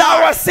mwanakomana with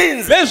wamwari our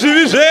sins.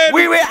 nezvivi zvedu.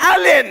 We were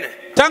alien.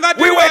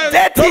 We were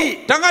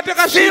dirty,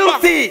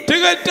 filthy,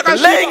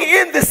 laying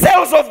in the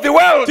cells of the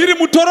world. tiri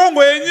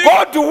mutorongo yenyu.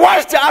 God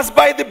washed us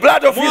by the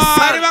blood of his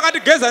mwari Son.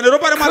 vakatigeza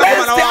neropa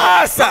remwanakomana wavo.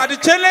 Cleansed us.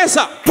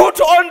 vakatichenesa.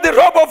 Put on the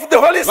robe of the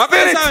Holy Spirit.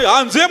 vakaisa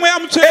hanzu yemweya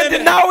And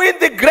mutsvene. now in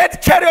the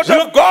great chariot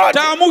of God,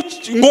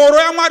 tamungoro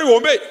yamwari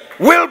hombe.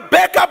 we'll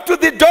back up to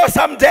the door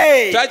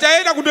someday.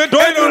 tachaenda And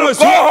we'll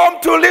go home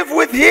to live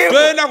with him.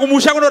 toenda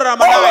kumusha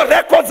kunorarama All naye.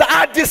 records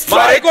are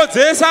destroyed. mareko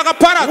dzese We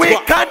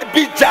akaparadzwa. can't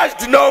be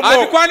judged no more.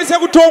 hatikwanise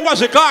kutongwa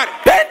zvekare.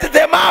 Bend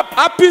them up.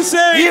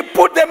 apisei. He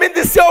put them in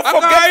the sea of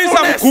akaisa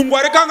forgetfulness,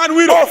 mugungwa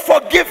rekanganwiro. of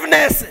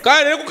forgiveness.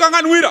 kare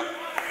rekukanganwira.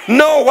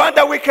 No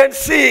wonder we can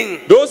sing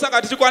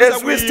ndosaka tichikwanisa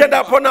as we stand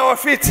kuimba. upon our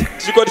feet.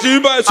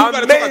 tichimba tsoka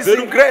netsoka Amazing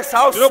dzedu. grace,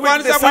 how sweet the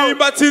tinokwanisa sound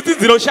kuimba tsitsi that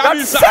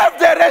dzinoshamisa.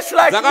 saved a wretch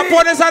like me.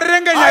 dzakaponesa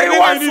rirengenya I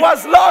once rinenge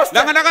was lost,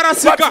 ndanga but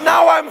ndakarasika.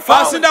 now I'm asi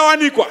found.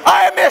 ndawanikwa.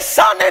 I am a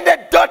son and a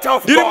daughter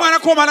of ndiri God.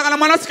 mwanakomana kana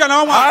mwanasikana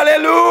wamwari.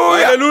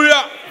 Hallelujah.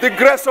 haleluya. The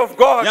grace of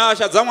God.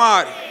 nyasha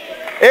dzamwari.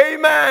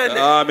 Amen.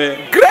 amen.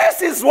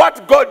 Grace is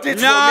what God did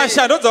for me.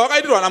 nyasha ndo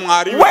dzawakaitirwa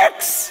namwari.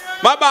 Works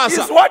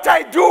mabasa is what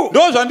I do.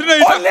 ndo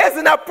zvandinoita. Only as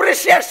an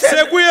appreciation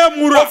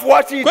sekuyemura of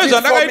what he did for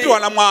kwezvandakaitirwa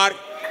me. namwari.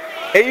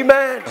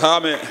 Amen.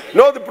 amen.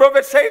 No, the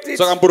prophet said it.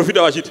 saka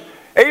muprofita vachiti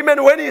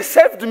Amen. When he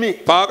saved me,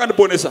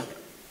 paakandiponesa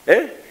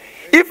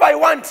if I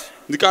want,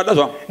 ndikada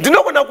zvangu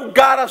ndinogona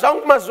kugara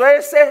zvangu mazuva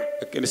ese,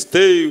 I can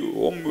stay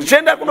home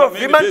Ndichienda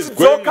kunovhima many days,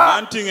 going ndidzoka.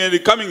 hunting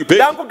and coming back.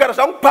 ndangogara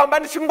zvangu pamba I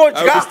will be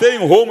ndichingodya.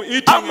 staying home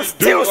eating I'm and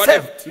still doing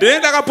whatever. saved. ndine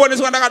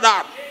ndakaponeswa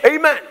ndakadaro.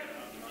 Amen.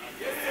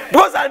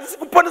 Because handisi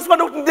kuponeswa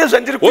nekuti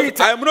ndezvandiri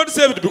kuita. I am not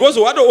saved because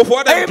of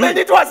what I Amen.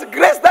 do. It was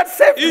grace that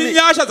saved me.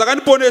 inyasha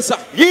dzakandiponesa.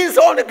 His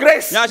own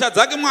grace. nyasha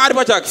dzake mwari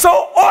pachake. So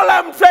all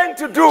I'm trying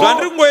to do,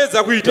 zvandiri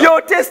kungoedza kuita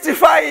you're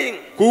testifying.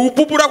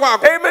 kupupura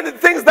kwako. Amen. The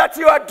things that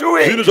you are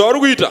doing, zvinhu zvauri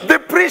kuita. the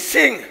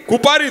preaching,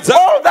 kuparidza.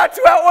 all that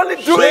we are only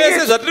doing zvese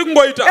it zvatiri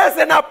kungoita. as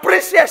an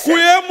appreciation.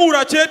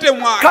 kuyemura chete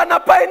mwari. Kana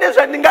paine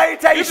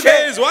zvandingaita If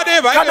there is ishe,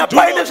 whatever I kana can do,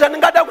 paine if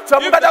zvandingada kuti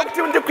zvamungada kuti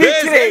there is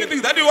ndikuitirei,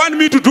 anything that you want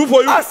me to do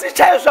for you, asi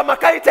chaizvo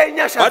makaita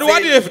inyasha but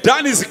what you dzenyu. have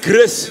done is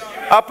grace.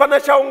 Hapana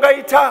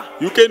chaungaita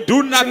You can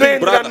do nothing, chinoenderana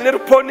brother, that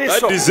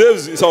neruponiso.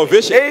 deserves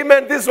salvation.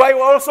 Amen. This is why we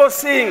also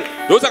sing,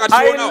 ndosaka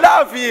I tiona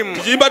love him.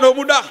 tichiimba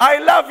nomuda. I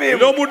love him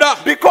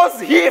Nomuda. because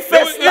he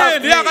first loved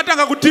ndiye me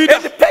akatanga kutida.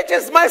 and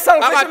purchased my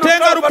salvation on akatenga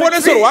Calvary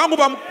ruponeso tree. rwangu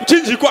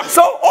pamuchinjikwa.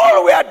 So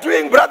all we are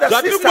doing, brother,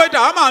 zvatiri sister, kungoita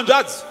hama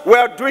hanzvadzi. we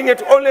are doing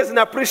it only as an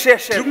tiri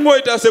appreciation.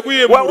 kungoita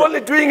We are sekuyemura.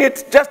 only doing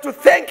it just to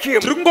thank him.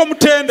 tiri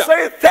kungomutenda.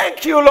 Say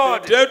thank you,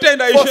 Lord,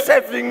 tinotenda for ishe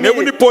saving me.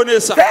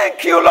 nekundiponesa.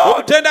 Thank you, Lord.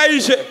 nokutenda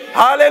ishe.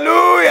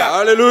 Hallelujah.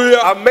 haleluya.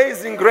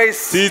 Amazing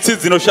grace. tsitsi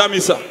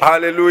dzinoshamisa.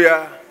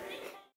 Hallelujah.